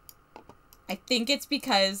 I think it's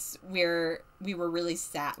because we were really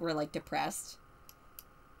sad. We're like depressed.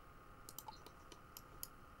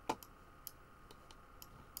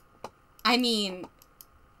 I mean,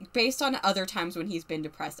 based on other times when he's been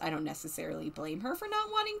depressed, I don't necessarily blame her for not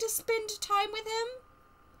wanting to spend time with him.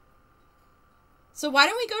 So why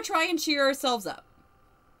don't we go try and cheer ourselves up?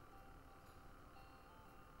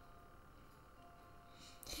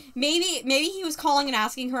 Maybe he was calling and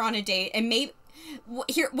asking her on a date, and maybe...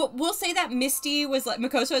 Here, we'll say that Misty was like...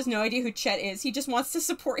 Makoto has no idea who Chet is. He just wants to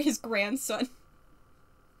support his grandson.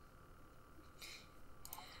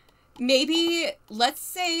 Maybe, let's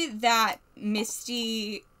say that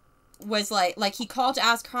Misty was like he called to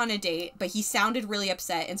ask her on a date, but he sounded really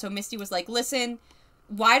upset, and so Misty was like, listen,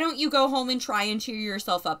 why don't you go home and try and cheer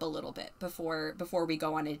yourself up a little bit before we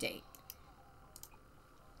go on a date?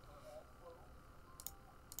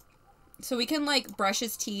 So we can, like, brush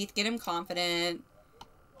his teeth, get him confident.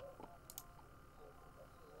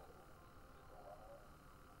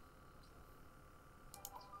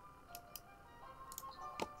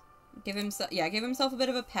 Give himself a bit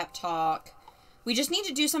of a pep talk. We just need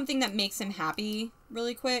to do something that makes him happy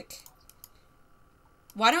really quick.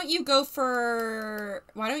 Why don't you go for...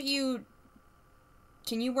 Can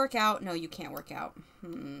you work out? No, you can't work out.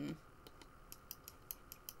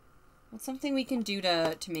 What's something we can do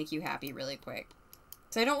to make you happy really quick?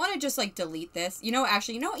 So I don't want to just, like, delete this. You know,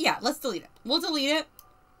 actually, you know what? Yeah, let's delete it. We'll delete it.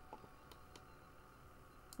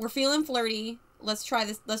 We're feeling flirty. Let's try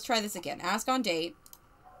this. Let's try this again. Ask on date.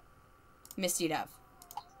 Misty Dove.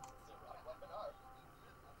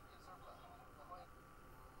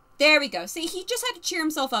 There we go. See, he just had to cheer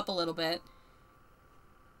himself up a little bit.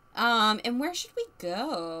 And where should we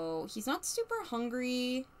go? He's not super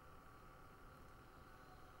hungry.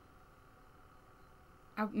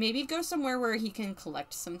 Maybe go somewhere where he can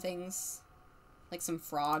collect some things. Like some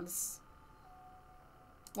frogs.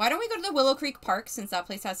 Why don't we go to the Willow Creek Park, since that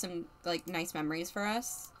place has some, like, nice memories for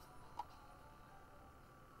us?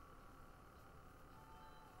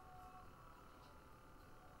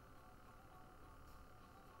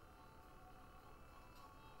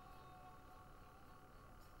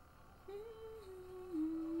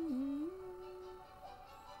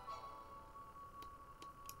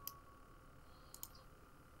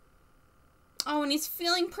 Oh, and he's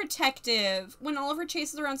feeling protective. When Oliver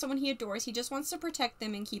chases around someone he adores, he just wants to protect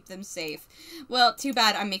them and keep them safe. Well, too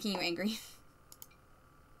bad I'm making you angry.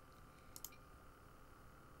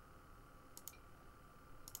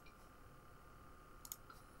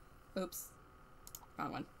 Oops.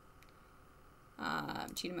 Wrong one.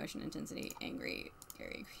 Cheat emotion intensity, angry,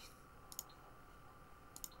 very angry.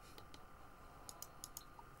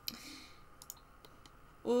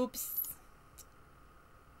 Oops.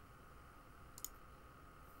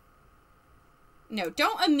 No,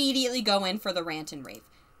 don't immediately go in for the rant and rave.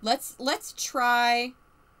 Let's try.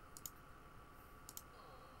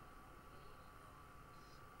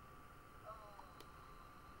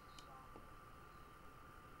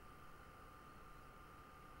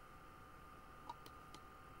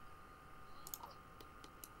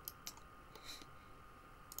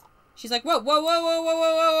 She's like, whoa, whoa, whoa, whoa, whoa,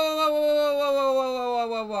 whoa, whoa, whoa, whoa, whoa, whoa, whoa,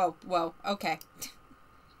 whoa, whoa, whoa, whoa, okay.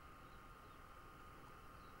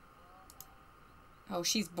 Oh,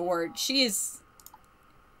 she's bored. She is.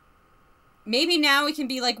 Maybe now we can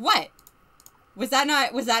be like, what? Was that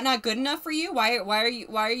not good enough for you? Why are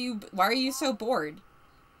you so bored?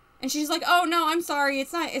 And she's like, oh no, I'm sorry.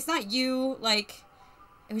 It's not you. Like,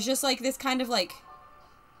 it was just like this kind of like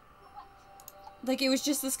it was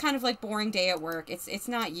just this kind of like boring day at work. It's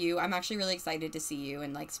not you. I'm actually really excited to see you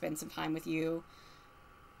and like spend some time with you.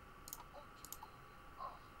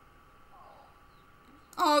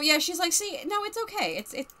 Oh, yeah, she's like, see, no, it's okay.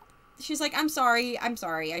 She's like, I'm sorry.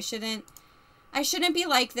 I shouldn't be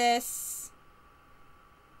like this.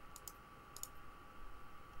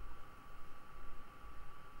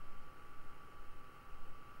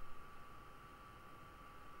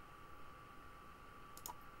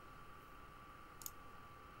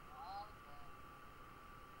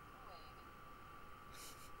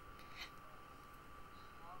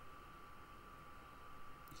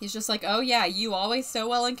 He's just like, oh yeah, you always so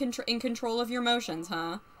well in control of your emotions,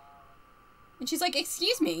 huh? And she's like,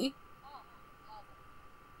 excuse me?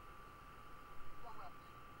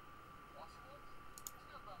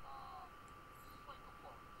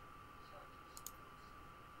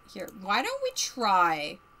 Here, why don't we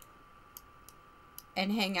try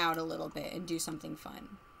and hang out a little bit and do something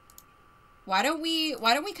fun? Why don't we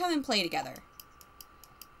come and play together?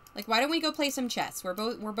 Like, why don't we go play some chess? We're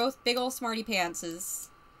both big old smarty pantses.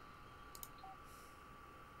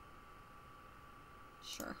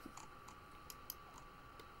 Sure.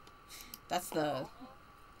 That's the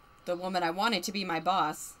woman I wanted to be my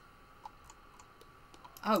boss.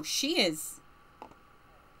 Oh, she is.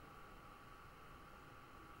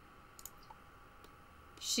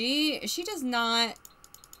 She does not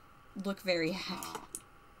look very happy.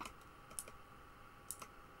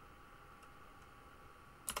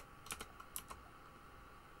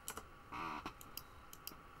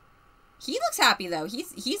 He looks happy, though.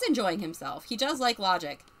 He's enjoying himself. He does like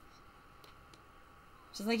logic.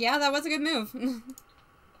 She's like, yeah, that was a good move.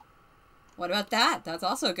 What about that? That's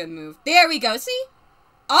also a good move. There we go. See?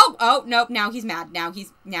 Oh, nope. Now he's mad. Now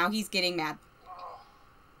he's getting mad.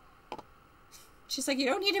 She's like, you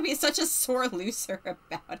don't need to be such a sore loser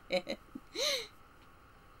about it.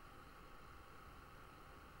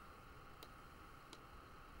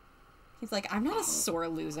 He's like, I'm not a sore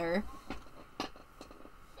loser.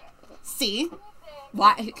 See?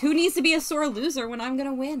 Why? Who needs to be a sore loser when I'm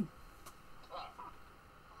gonna win?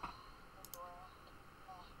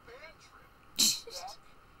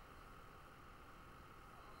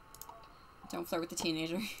 Don't flirt with the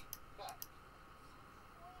teenager.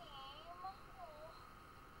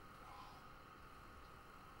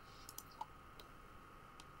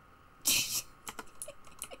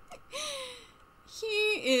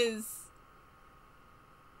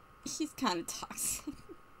 He's kind of toxic.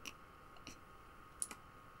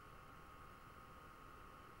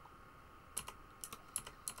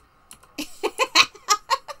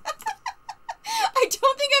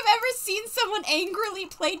 someone angrily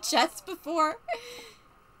played chess before?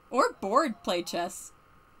 Or bored played chess.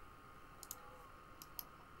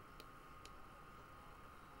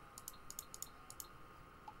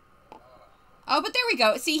 Oh, but there we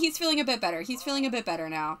go. See, he's feeling a bit better. He's feeling a bit better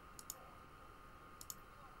now.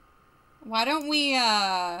 Why don't we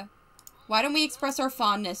express our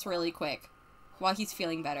fondness really quick while he's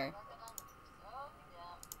feeling better?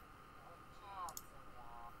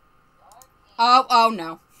 Oh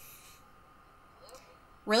no.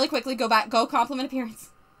 Really quickly, go back, go compliment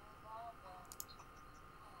appearance.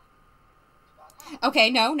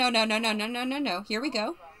 Okay, no. Here we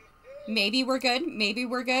go. Maybe we're good. Maybe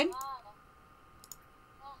we're good.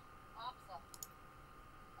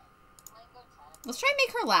 Let's try and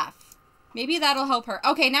make her laugh. Maybe that'll help her.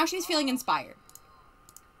 Okay, now she's feeling inspired.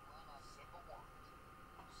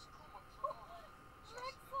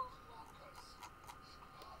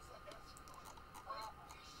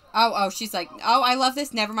 Oh, she's like, oh, I love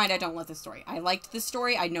this. Never mind, I don't love this story. I liked this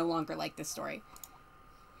story. I no longer like this story.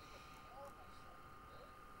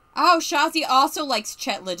 Oh, Shazi also likes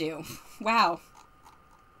Chet Ledoux. Wow.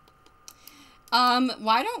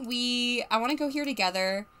 Why don't we... I want to go here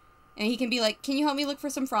together. And he can be like, can you help me look for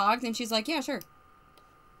some frogs? And she's like, yeah, sure.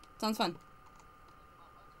 Sounds fun.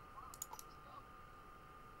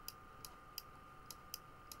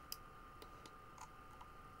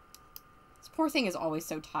 This poor thing is always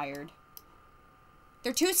so tired.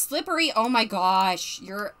 They're too slippery. Oh my gosh.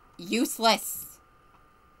 You're useless.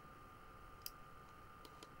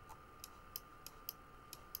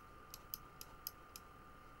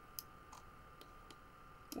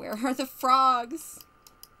 Where are the frogs?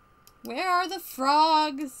 Where are the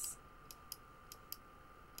frogs?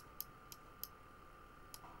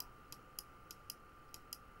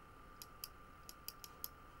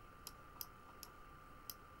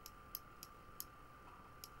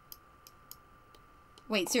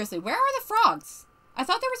 Wait, seriously, where are the frogs? I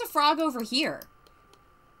thought there was a frog over here.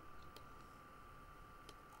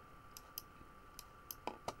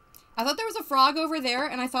 I thought there was a frog over there,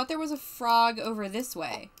 and I thought there was a frog over this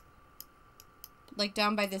way. Like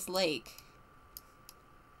down by this lake.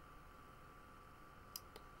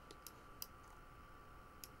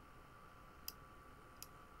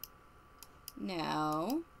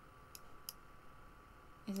 No.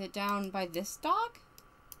 Is it down by this dock?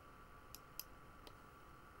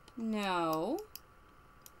 No.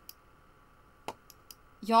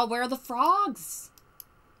 Y'all, where are the frogs?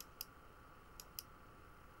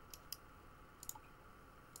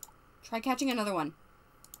 Try catching another one.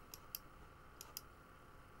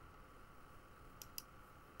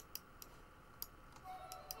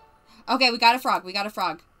 Okay, we got a frog. We got a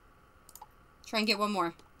frog. Try and get one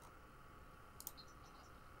more.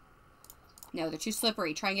 No, they're too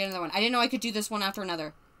slippery. Try and get another one. I didn't know I could do this one after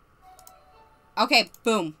another. Okay,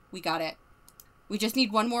 boom. We got it. We just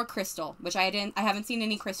need one more crystal, which I haven't seen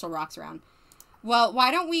any crystal rocks around. Well,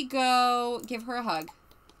 why don't we go give her a hug?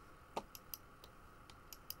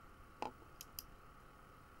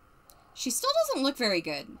 She still doesn't look very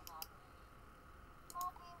good.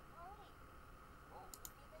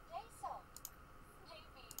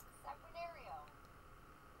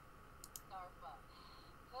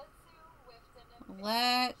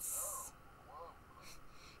 Let's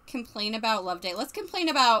complain about Love Day. Let's complain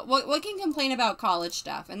about what can complain about college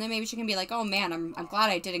stuff, and then maybe she can be like, "Oh man, I'm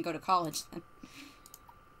glad I didn't go to college." Then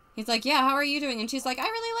he's like, "Yeah, how are you doing?" And she's like, "I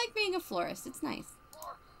really like being a florist. It's nice."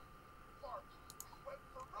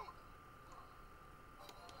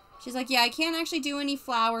 She's like, "Yeah, I can't actually do any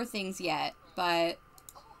flower things yet, but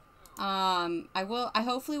I will. I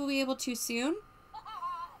hopefully will be able to soon."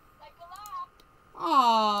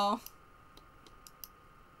 Aww.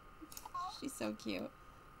 She's so cute.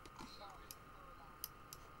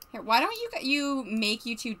 Here, why don't you make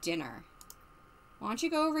you two dinner? Why don't you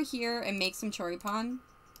go over here and make some choripan?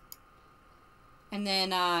 And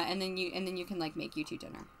then you can like make you two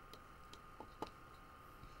dinner.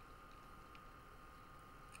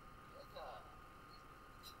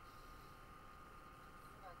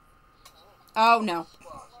 Oh no.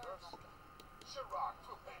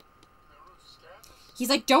 He's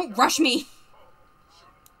like, "Don't rush me."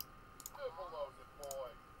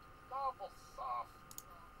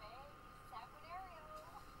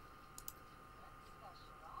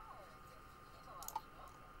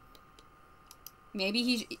 Maybe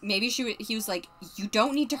he was like, "You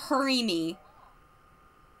don't need to hurry me."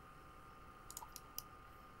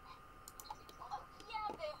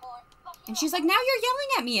 And she's like, "Now you're yelling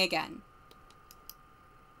at me again."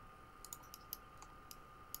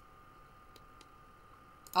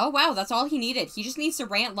 Oh wow, that's all he needed. He just needs to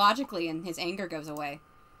rant logically and his anger goes away.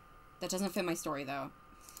 That doesn't fit my story, though.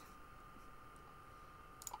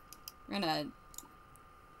 We're gonna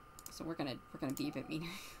be a bit meaner.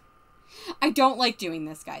 I don't like doing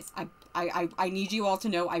this, guys. I need you all to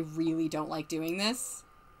know I really don't like doing this.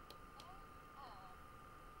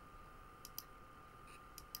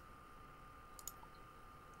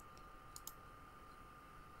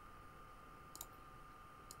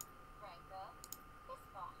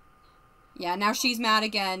 Yeah, now she's mad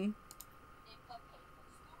again.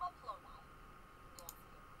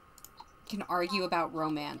 Can argue about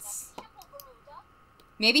romance.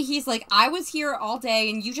 Maybe he's like, I was here all day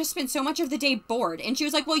and you just spent so much of the day bored. And she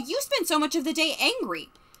was like, well, you spent so much of the day angry.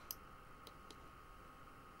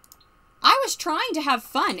 I was trying to have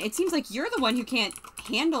fun. It seems like you're the one who can't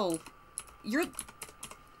handle...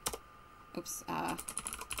 Oops,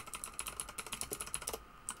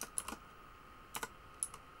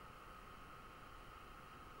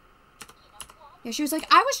 Yeah, she was like,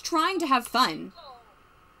 I was trying to have fun.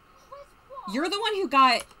 You're the one who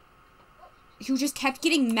just kept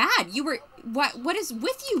getting mad. You were, what is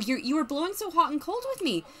with you? You were blowing so hot and cold with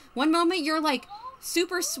me. One moment you're like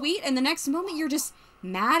super sweet and the next moment you're just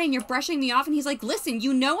mad and you're brushing me off. And he's like, listen,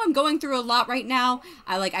 you know, I'm going through a lot right now.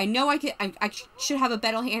 I know I should have a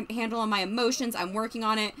better handle on my emotions. I'm working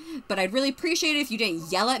on it, but I'd really appreciate it if you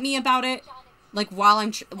didn't yell at me about it. Like, while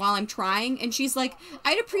I'm trying. And she's like,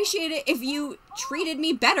 I'd appreciate it if you treated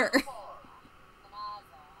me better.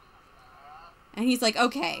 And he's like,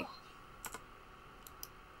 okay.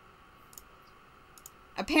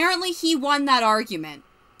 Apparently he won that argument.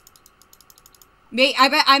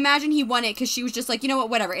 I imagine he won it because she was just like, you know what,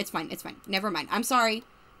 whatever, it's fine, never mind. I'm sorry,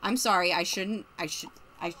 I shouldn't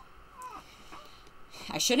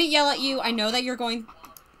yell at you. I know that you're going,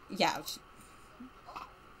 yeah.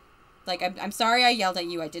 Like, I'm sorry I yelled at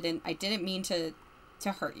you. I didn't mean to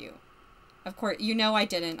hurt you. Of course, you know I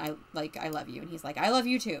didn't. I love you. And he's like, I love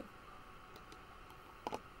you too.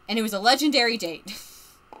 And it was a legendary date.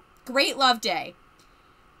 Great love day.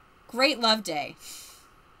 Great love day.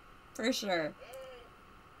 For sure.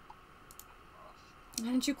 Why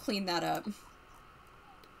don't you clean that up?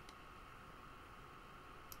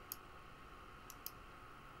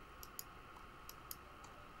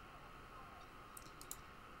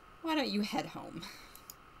 Why don't you head home?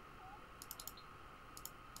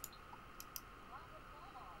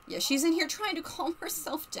 Yeah, she's in here trying to calm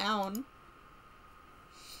herself down.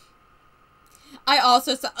 I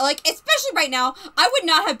also, like, especially right now, I would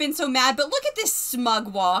not have been so mad, but look at this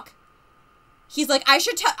smug walk. He's like, I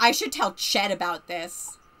should tell Chet about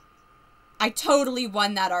this. I totally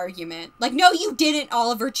won that argument. Like, no, you didn't,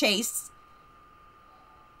 Oliver Chase.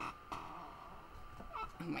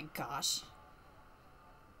 Oh my gosh.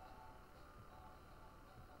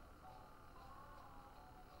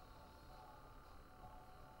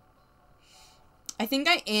 I think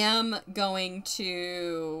I am going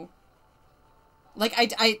to... Like,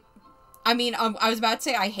 I mean, I was about to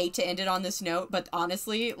say I hate to end it on this note, but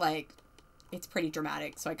honestly, like, it's pretty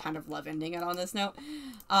dramatic, so I kind of love ending it on this note.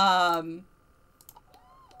 But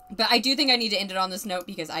I do think I need to end it on this note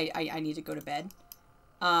because I need to go to bed.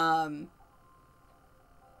 But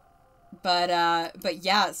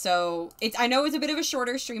yeah, so I know it's a bit of a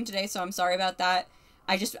shorter stream today, so I'm sorry about that.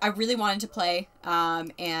 I really wanted to play,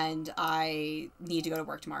 and I need to go to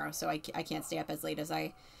work tomorrow, so I can't stay up as late as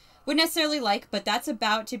I would necessarily like, but that's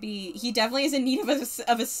about to be... He definitely is in need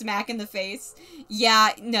of a smack in the face.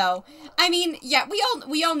 Yeah, no. I mean, yeah,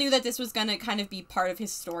 we all knew that this was gonna kind of be part of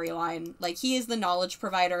his storyline. Like, he is the knowledge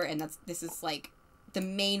provider, and this is, like, the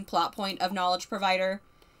main plot point of knowledge provider.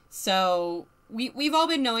 So, we've all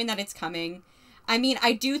been knowing that it's coming. I mean,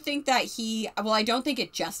 I do think that well, I don't think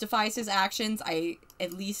it justifies his actions. I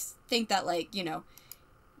at least think that, like, you know,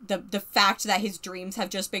 the fact that his dreams have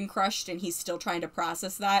just been crushed and he's still trying to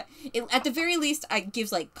process that, at the very least, it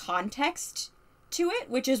gives, like, context to it,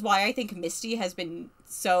 which is why I think Misty has been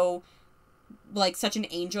so, like, such an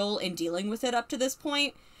angel in dealing with it up to this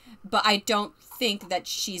point. But I don't think that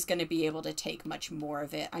she's going to be able to take much more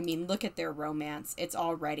of it. I mean, look at their romance. It's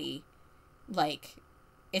already, like,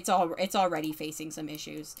 it's already facing some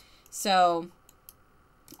issues. So,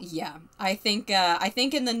 yeah, I think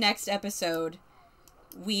in the next episode,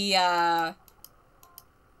 we're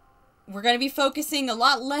going to be focusing a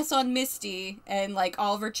lot less on Misty and, like,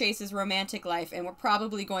 Oliver Chase's romantic life, and we're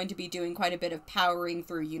probably going to be doing quite a bit of powering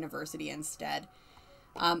through university instead.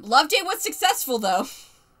 Love Day was successful, though.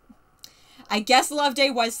 I guess Love Day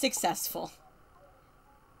was successful.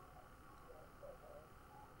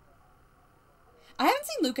 I haven't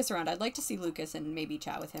seen Lucas around. I'd like to see Lucas and maybe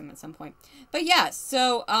chat with him at some point. But yeah,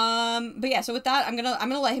 so with that, I'm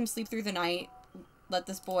gonna let him sleep through the night. Let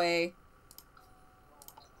this boy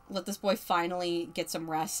finally get some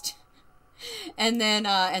rest. And then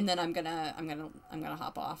I'm gonna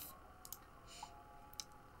hop off.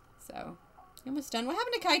 So, almost done. What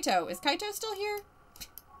happened to Kaito? Is Kaito still here?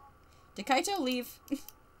 Did Kaito leave?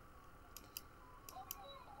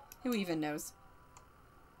 Who even knows?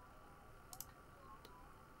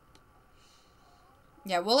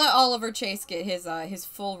 Yeah, we'll let Oliver Chase get his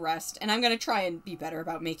full rest, and I'm gonna try and be better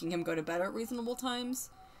about making him go to bed at reasonable times.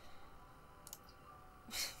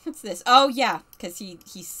 What's this? Oh yeah, because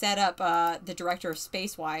he set up the director of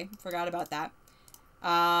Space Y. Forgot about that.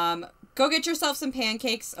 Go get yourself some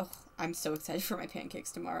pancakes. Oh, I'm so excited for my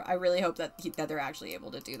pancakes tomorrow. I really hope that they're actually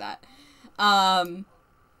able to do that.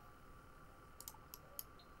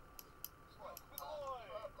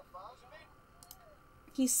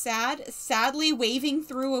 He's sadly waving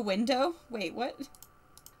through a window. Wait, what?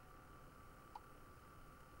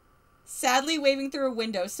 Sadly waving through a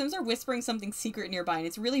window. Sims are whispering something secret nearby, and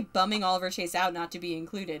it's really bumming Oliver Chase out not to be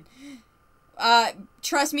included.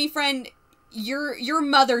 Trust me, friend, your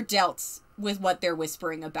mother dealt with what they're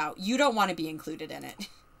whispering about. You don't want to be included in it.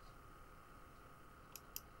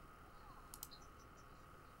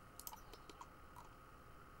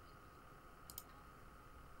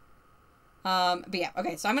 But yeah,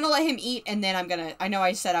 okay, so I'm gonna let him eat, and then I know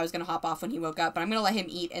I said I was gonna hop off when he woke up, but I'm gonna let him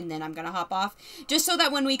eat, and then I'm gonna hop off, just so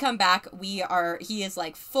that when we come back, he is,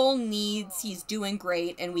 like, full needs, he's doing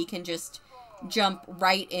great, and we can just jump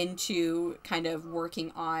right into kind of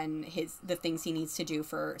working on the things he needs to do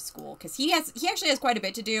for school, because he actually has quite a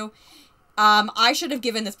bit to do. I should have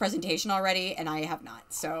given this presentation already, and I have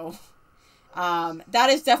not, so, that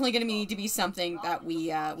is definitely gonna need to be something that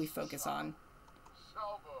we focus on.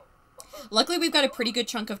 Luckily, we've got a pretty good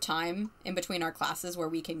chunk of time in between our classes where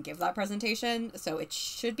we can give that presentation, so it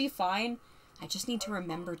should be fine. I just need to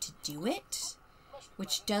remember to do it,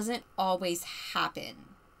 which doesn't always happen.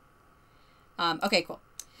 Okay, cool.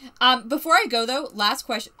 Before I go, though, last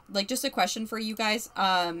question, like, just a question for you guys.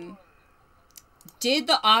 Did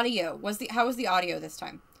the audio, how was the audio this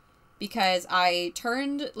time? Because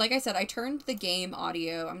like I said, I turned the game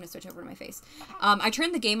audio, I'm gonna switch over to my face. I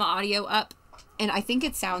turned the game audio up, and I think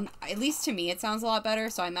it sounds, at least to me, it sounds a lot better.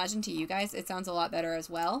 So I imagine to you guys, it sounds a lot better as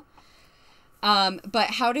well.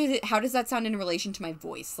 But how does that sound in relation to my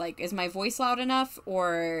voice? Like, is my voice loud enough,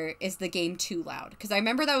 or is the game too loud? Because I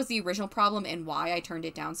remember that was the original problem, and why I turned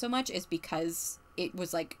it down so much is because it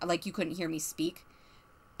was like you couldn't hear me speak.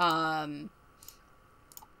 You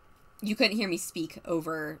couldn't hear me speak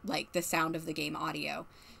over, like, the sound of the game audio.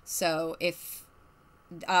 So if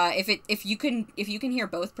you can hear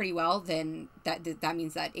both pretty well, then that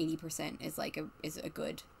means that 80% is like is a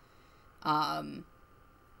good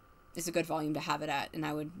volume to have it at, and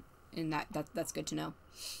that's good to know.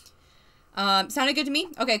 Sounded good to me.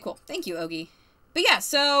 Okay, cool. Thank you, Ogie. But yeah,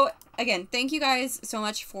 so again, thank you guys so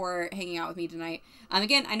much for hanging out with me tonight.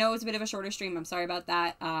 Again, I know it was a bit of a shorter stream. I'm sorry about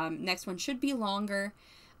that. Next one should be longer.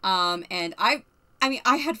 And I mean,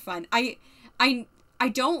 I had fun. I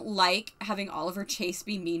don't like having Oliver Chase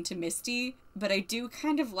be mean to Misty, but I do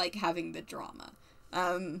kind of like having the drama.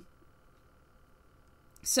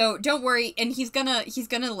 So don't worry, and he's gonna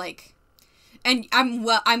like, and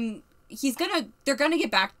they're gonna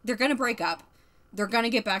get back, they're gonna break up, they're gonna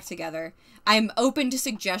get back together. I'm open to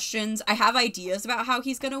suggestions. I have ideas about how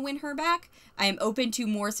he's gonna win her back. I am open to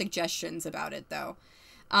more suggestions about it, though.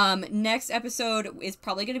 Next episode is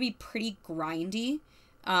probably gonna be pretty grindy.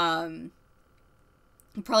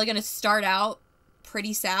 I'm probably going to start out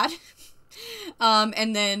pretty sad.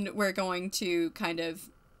 And then we're going to kind of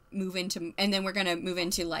move into,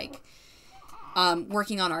 like,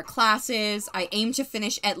 working on our classes. I aim to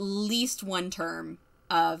finish at least one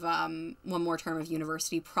more term of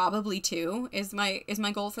university, probably 2 is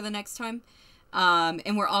my goal for the next time. And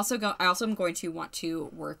I also am going to want to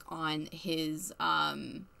work on his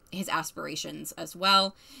aspirations as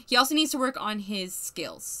well. He also needs to work on his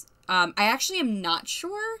skills. I actually am not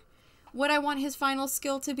sure what I want his final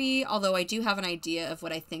skill to be, although I do have an idea of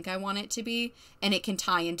what I think I want it to be, and it can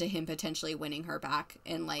tie into him potentially winning her back,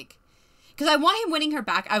 and, like, because I want him winning her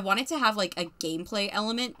back, I want it to have, like, a gameplay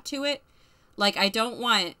element to it. Like, I don't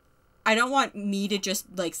want me to just,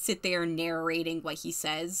 like, sit there narrating what he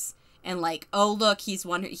says, and, like, oh, look, he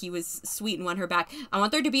was sweet and won her back. I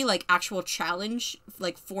want there to be, like, actual challenge,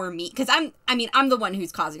 like, for me. Because I'm the one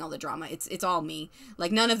who's causing all the drama. It's all me.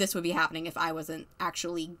 Like, none of this would be happening if I wasn't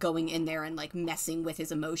actually going in there and, like, messing with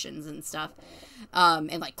his emotions and stuff.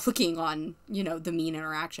 And, like, clicking on, you know, the mean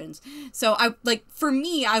interactions. So, for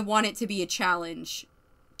me, I want it to be a challenge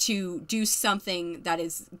to do something that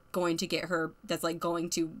is going to get her, that's like going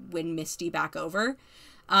to win Misty back over.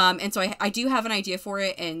 And so I do have an idea for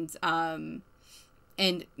it, and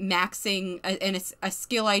maxing a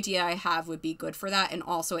skill idea I have would be good for that. And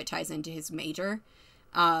also it ties into his major.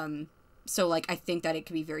 So like, I think that it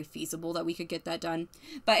could be very feasible that we could get that done.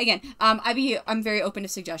 But again, I'm very open to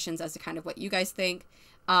suggestions as to kind of what you guys think.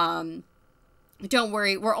 Don't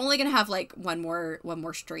worry, we're only gonna have like one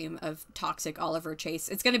more stream of toxic Oliver chase.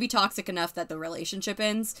 It's gonna be toxic enough that the relationship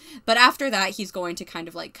ends, but after that he's going to kind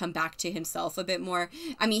of like come back to himself a bit more.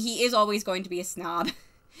 I mean, he is always going to be a snob.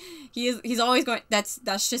 He's always going, that's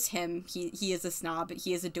just him. He is a snob,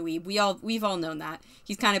 he is a dweeb. We've all known that.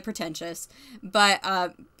 He's kind of pretentious, but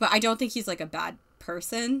I don't think he's like a bad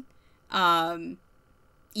person.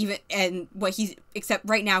 Even, and what he's, except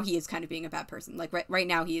right now he is kind of being a bad person. Like right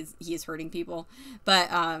now he is hurting people. But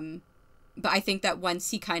I think that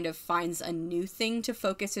once he kind of finds a new thing to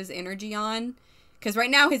focus his energy on, because right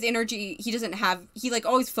now his energy, he like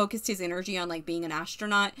always focused his energy on like being an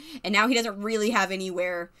astronaut, and now he doesn't really have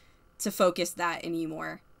anywhere to focus that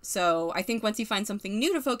anymore. So I think once he finds something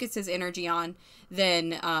new to focus his energy on,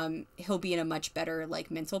 then he'll be in a much better like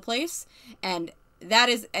mental place. And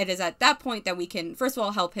it is at that point that we can, first of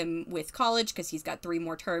all, help him with college, because he's got 3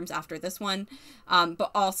 more terms after this one,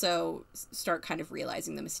 but also start kind of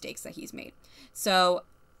realizing the mistakes that he's made. So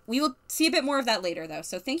we will see a bit more of that later, though.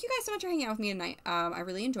 So thank you guys so much for hanging out with me tonight. I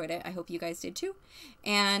really enjoyed it. I hope you guys did too.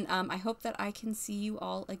 And I hope that I can see you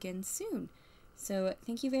all again soon. So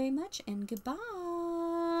thank you very much, and goodbye.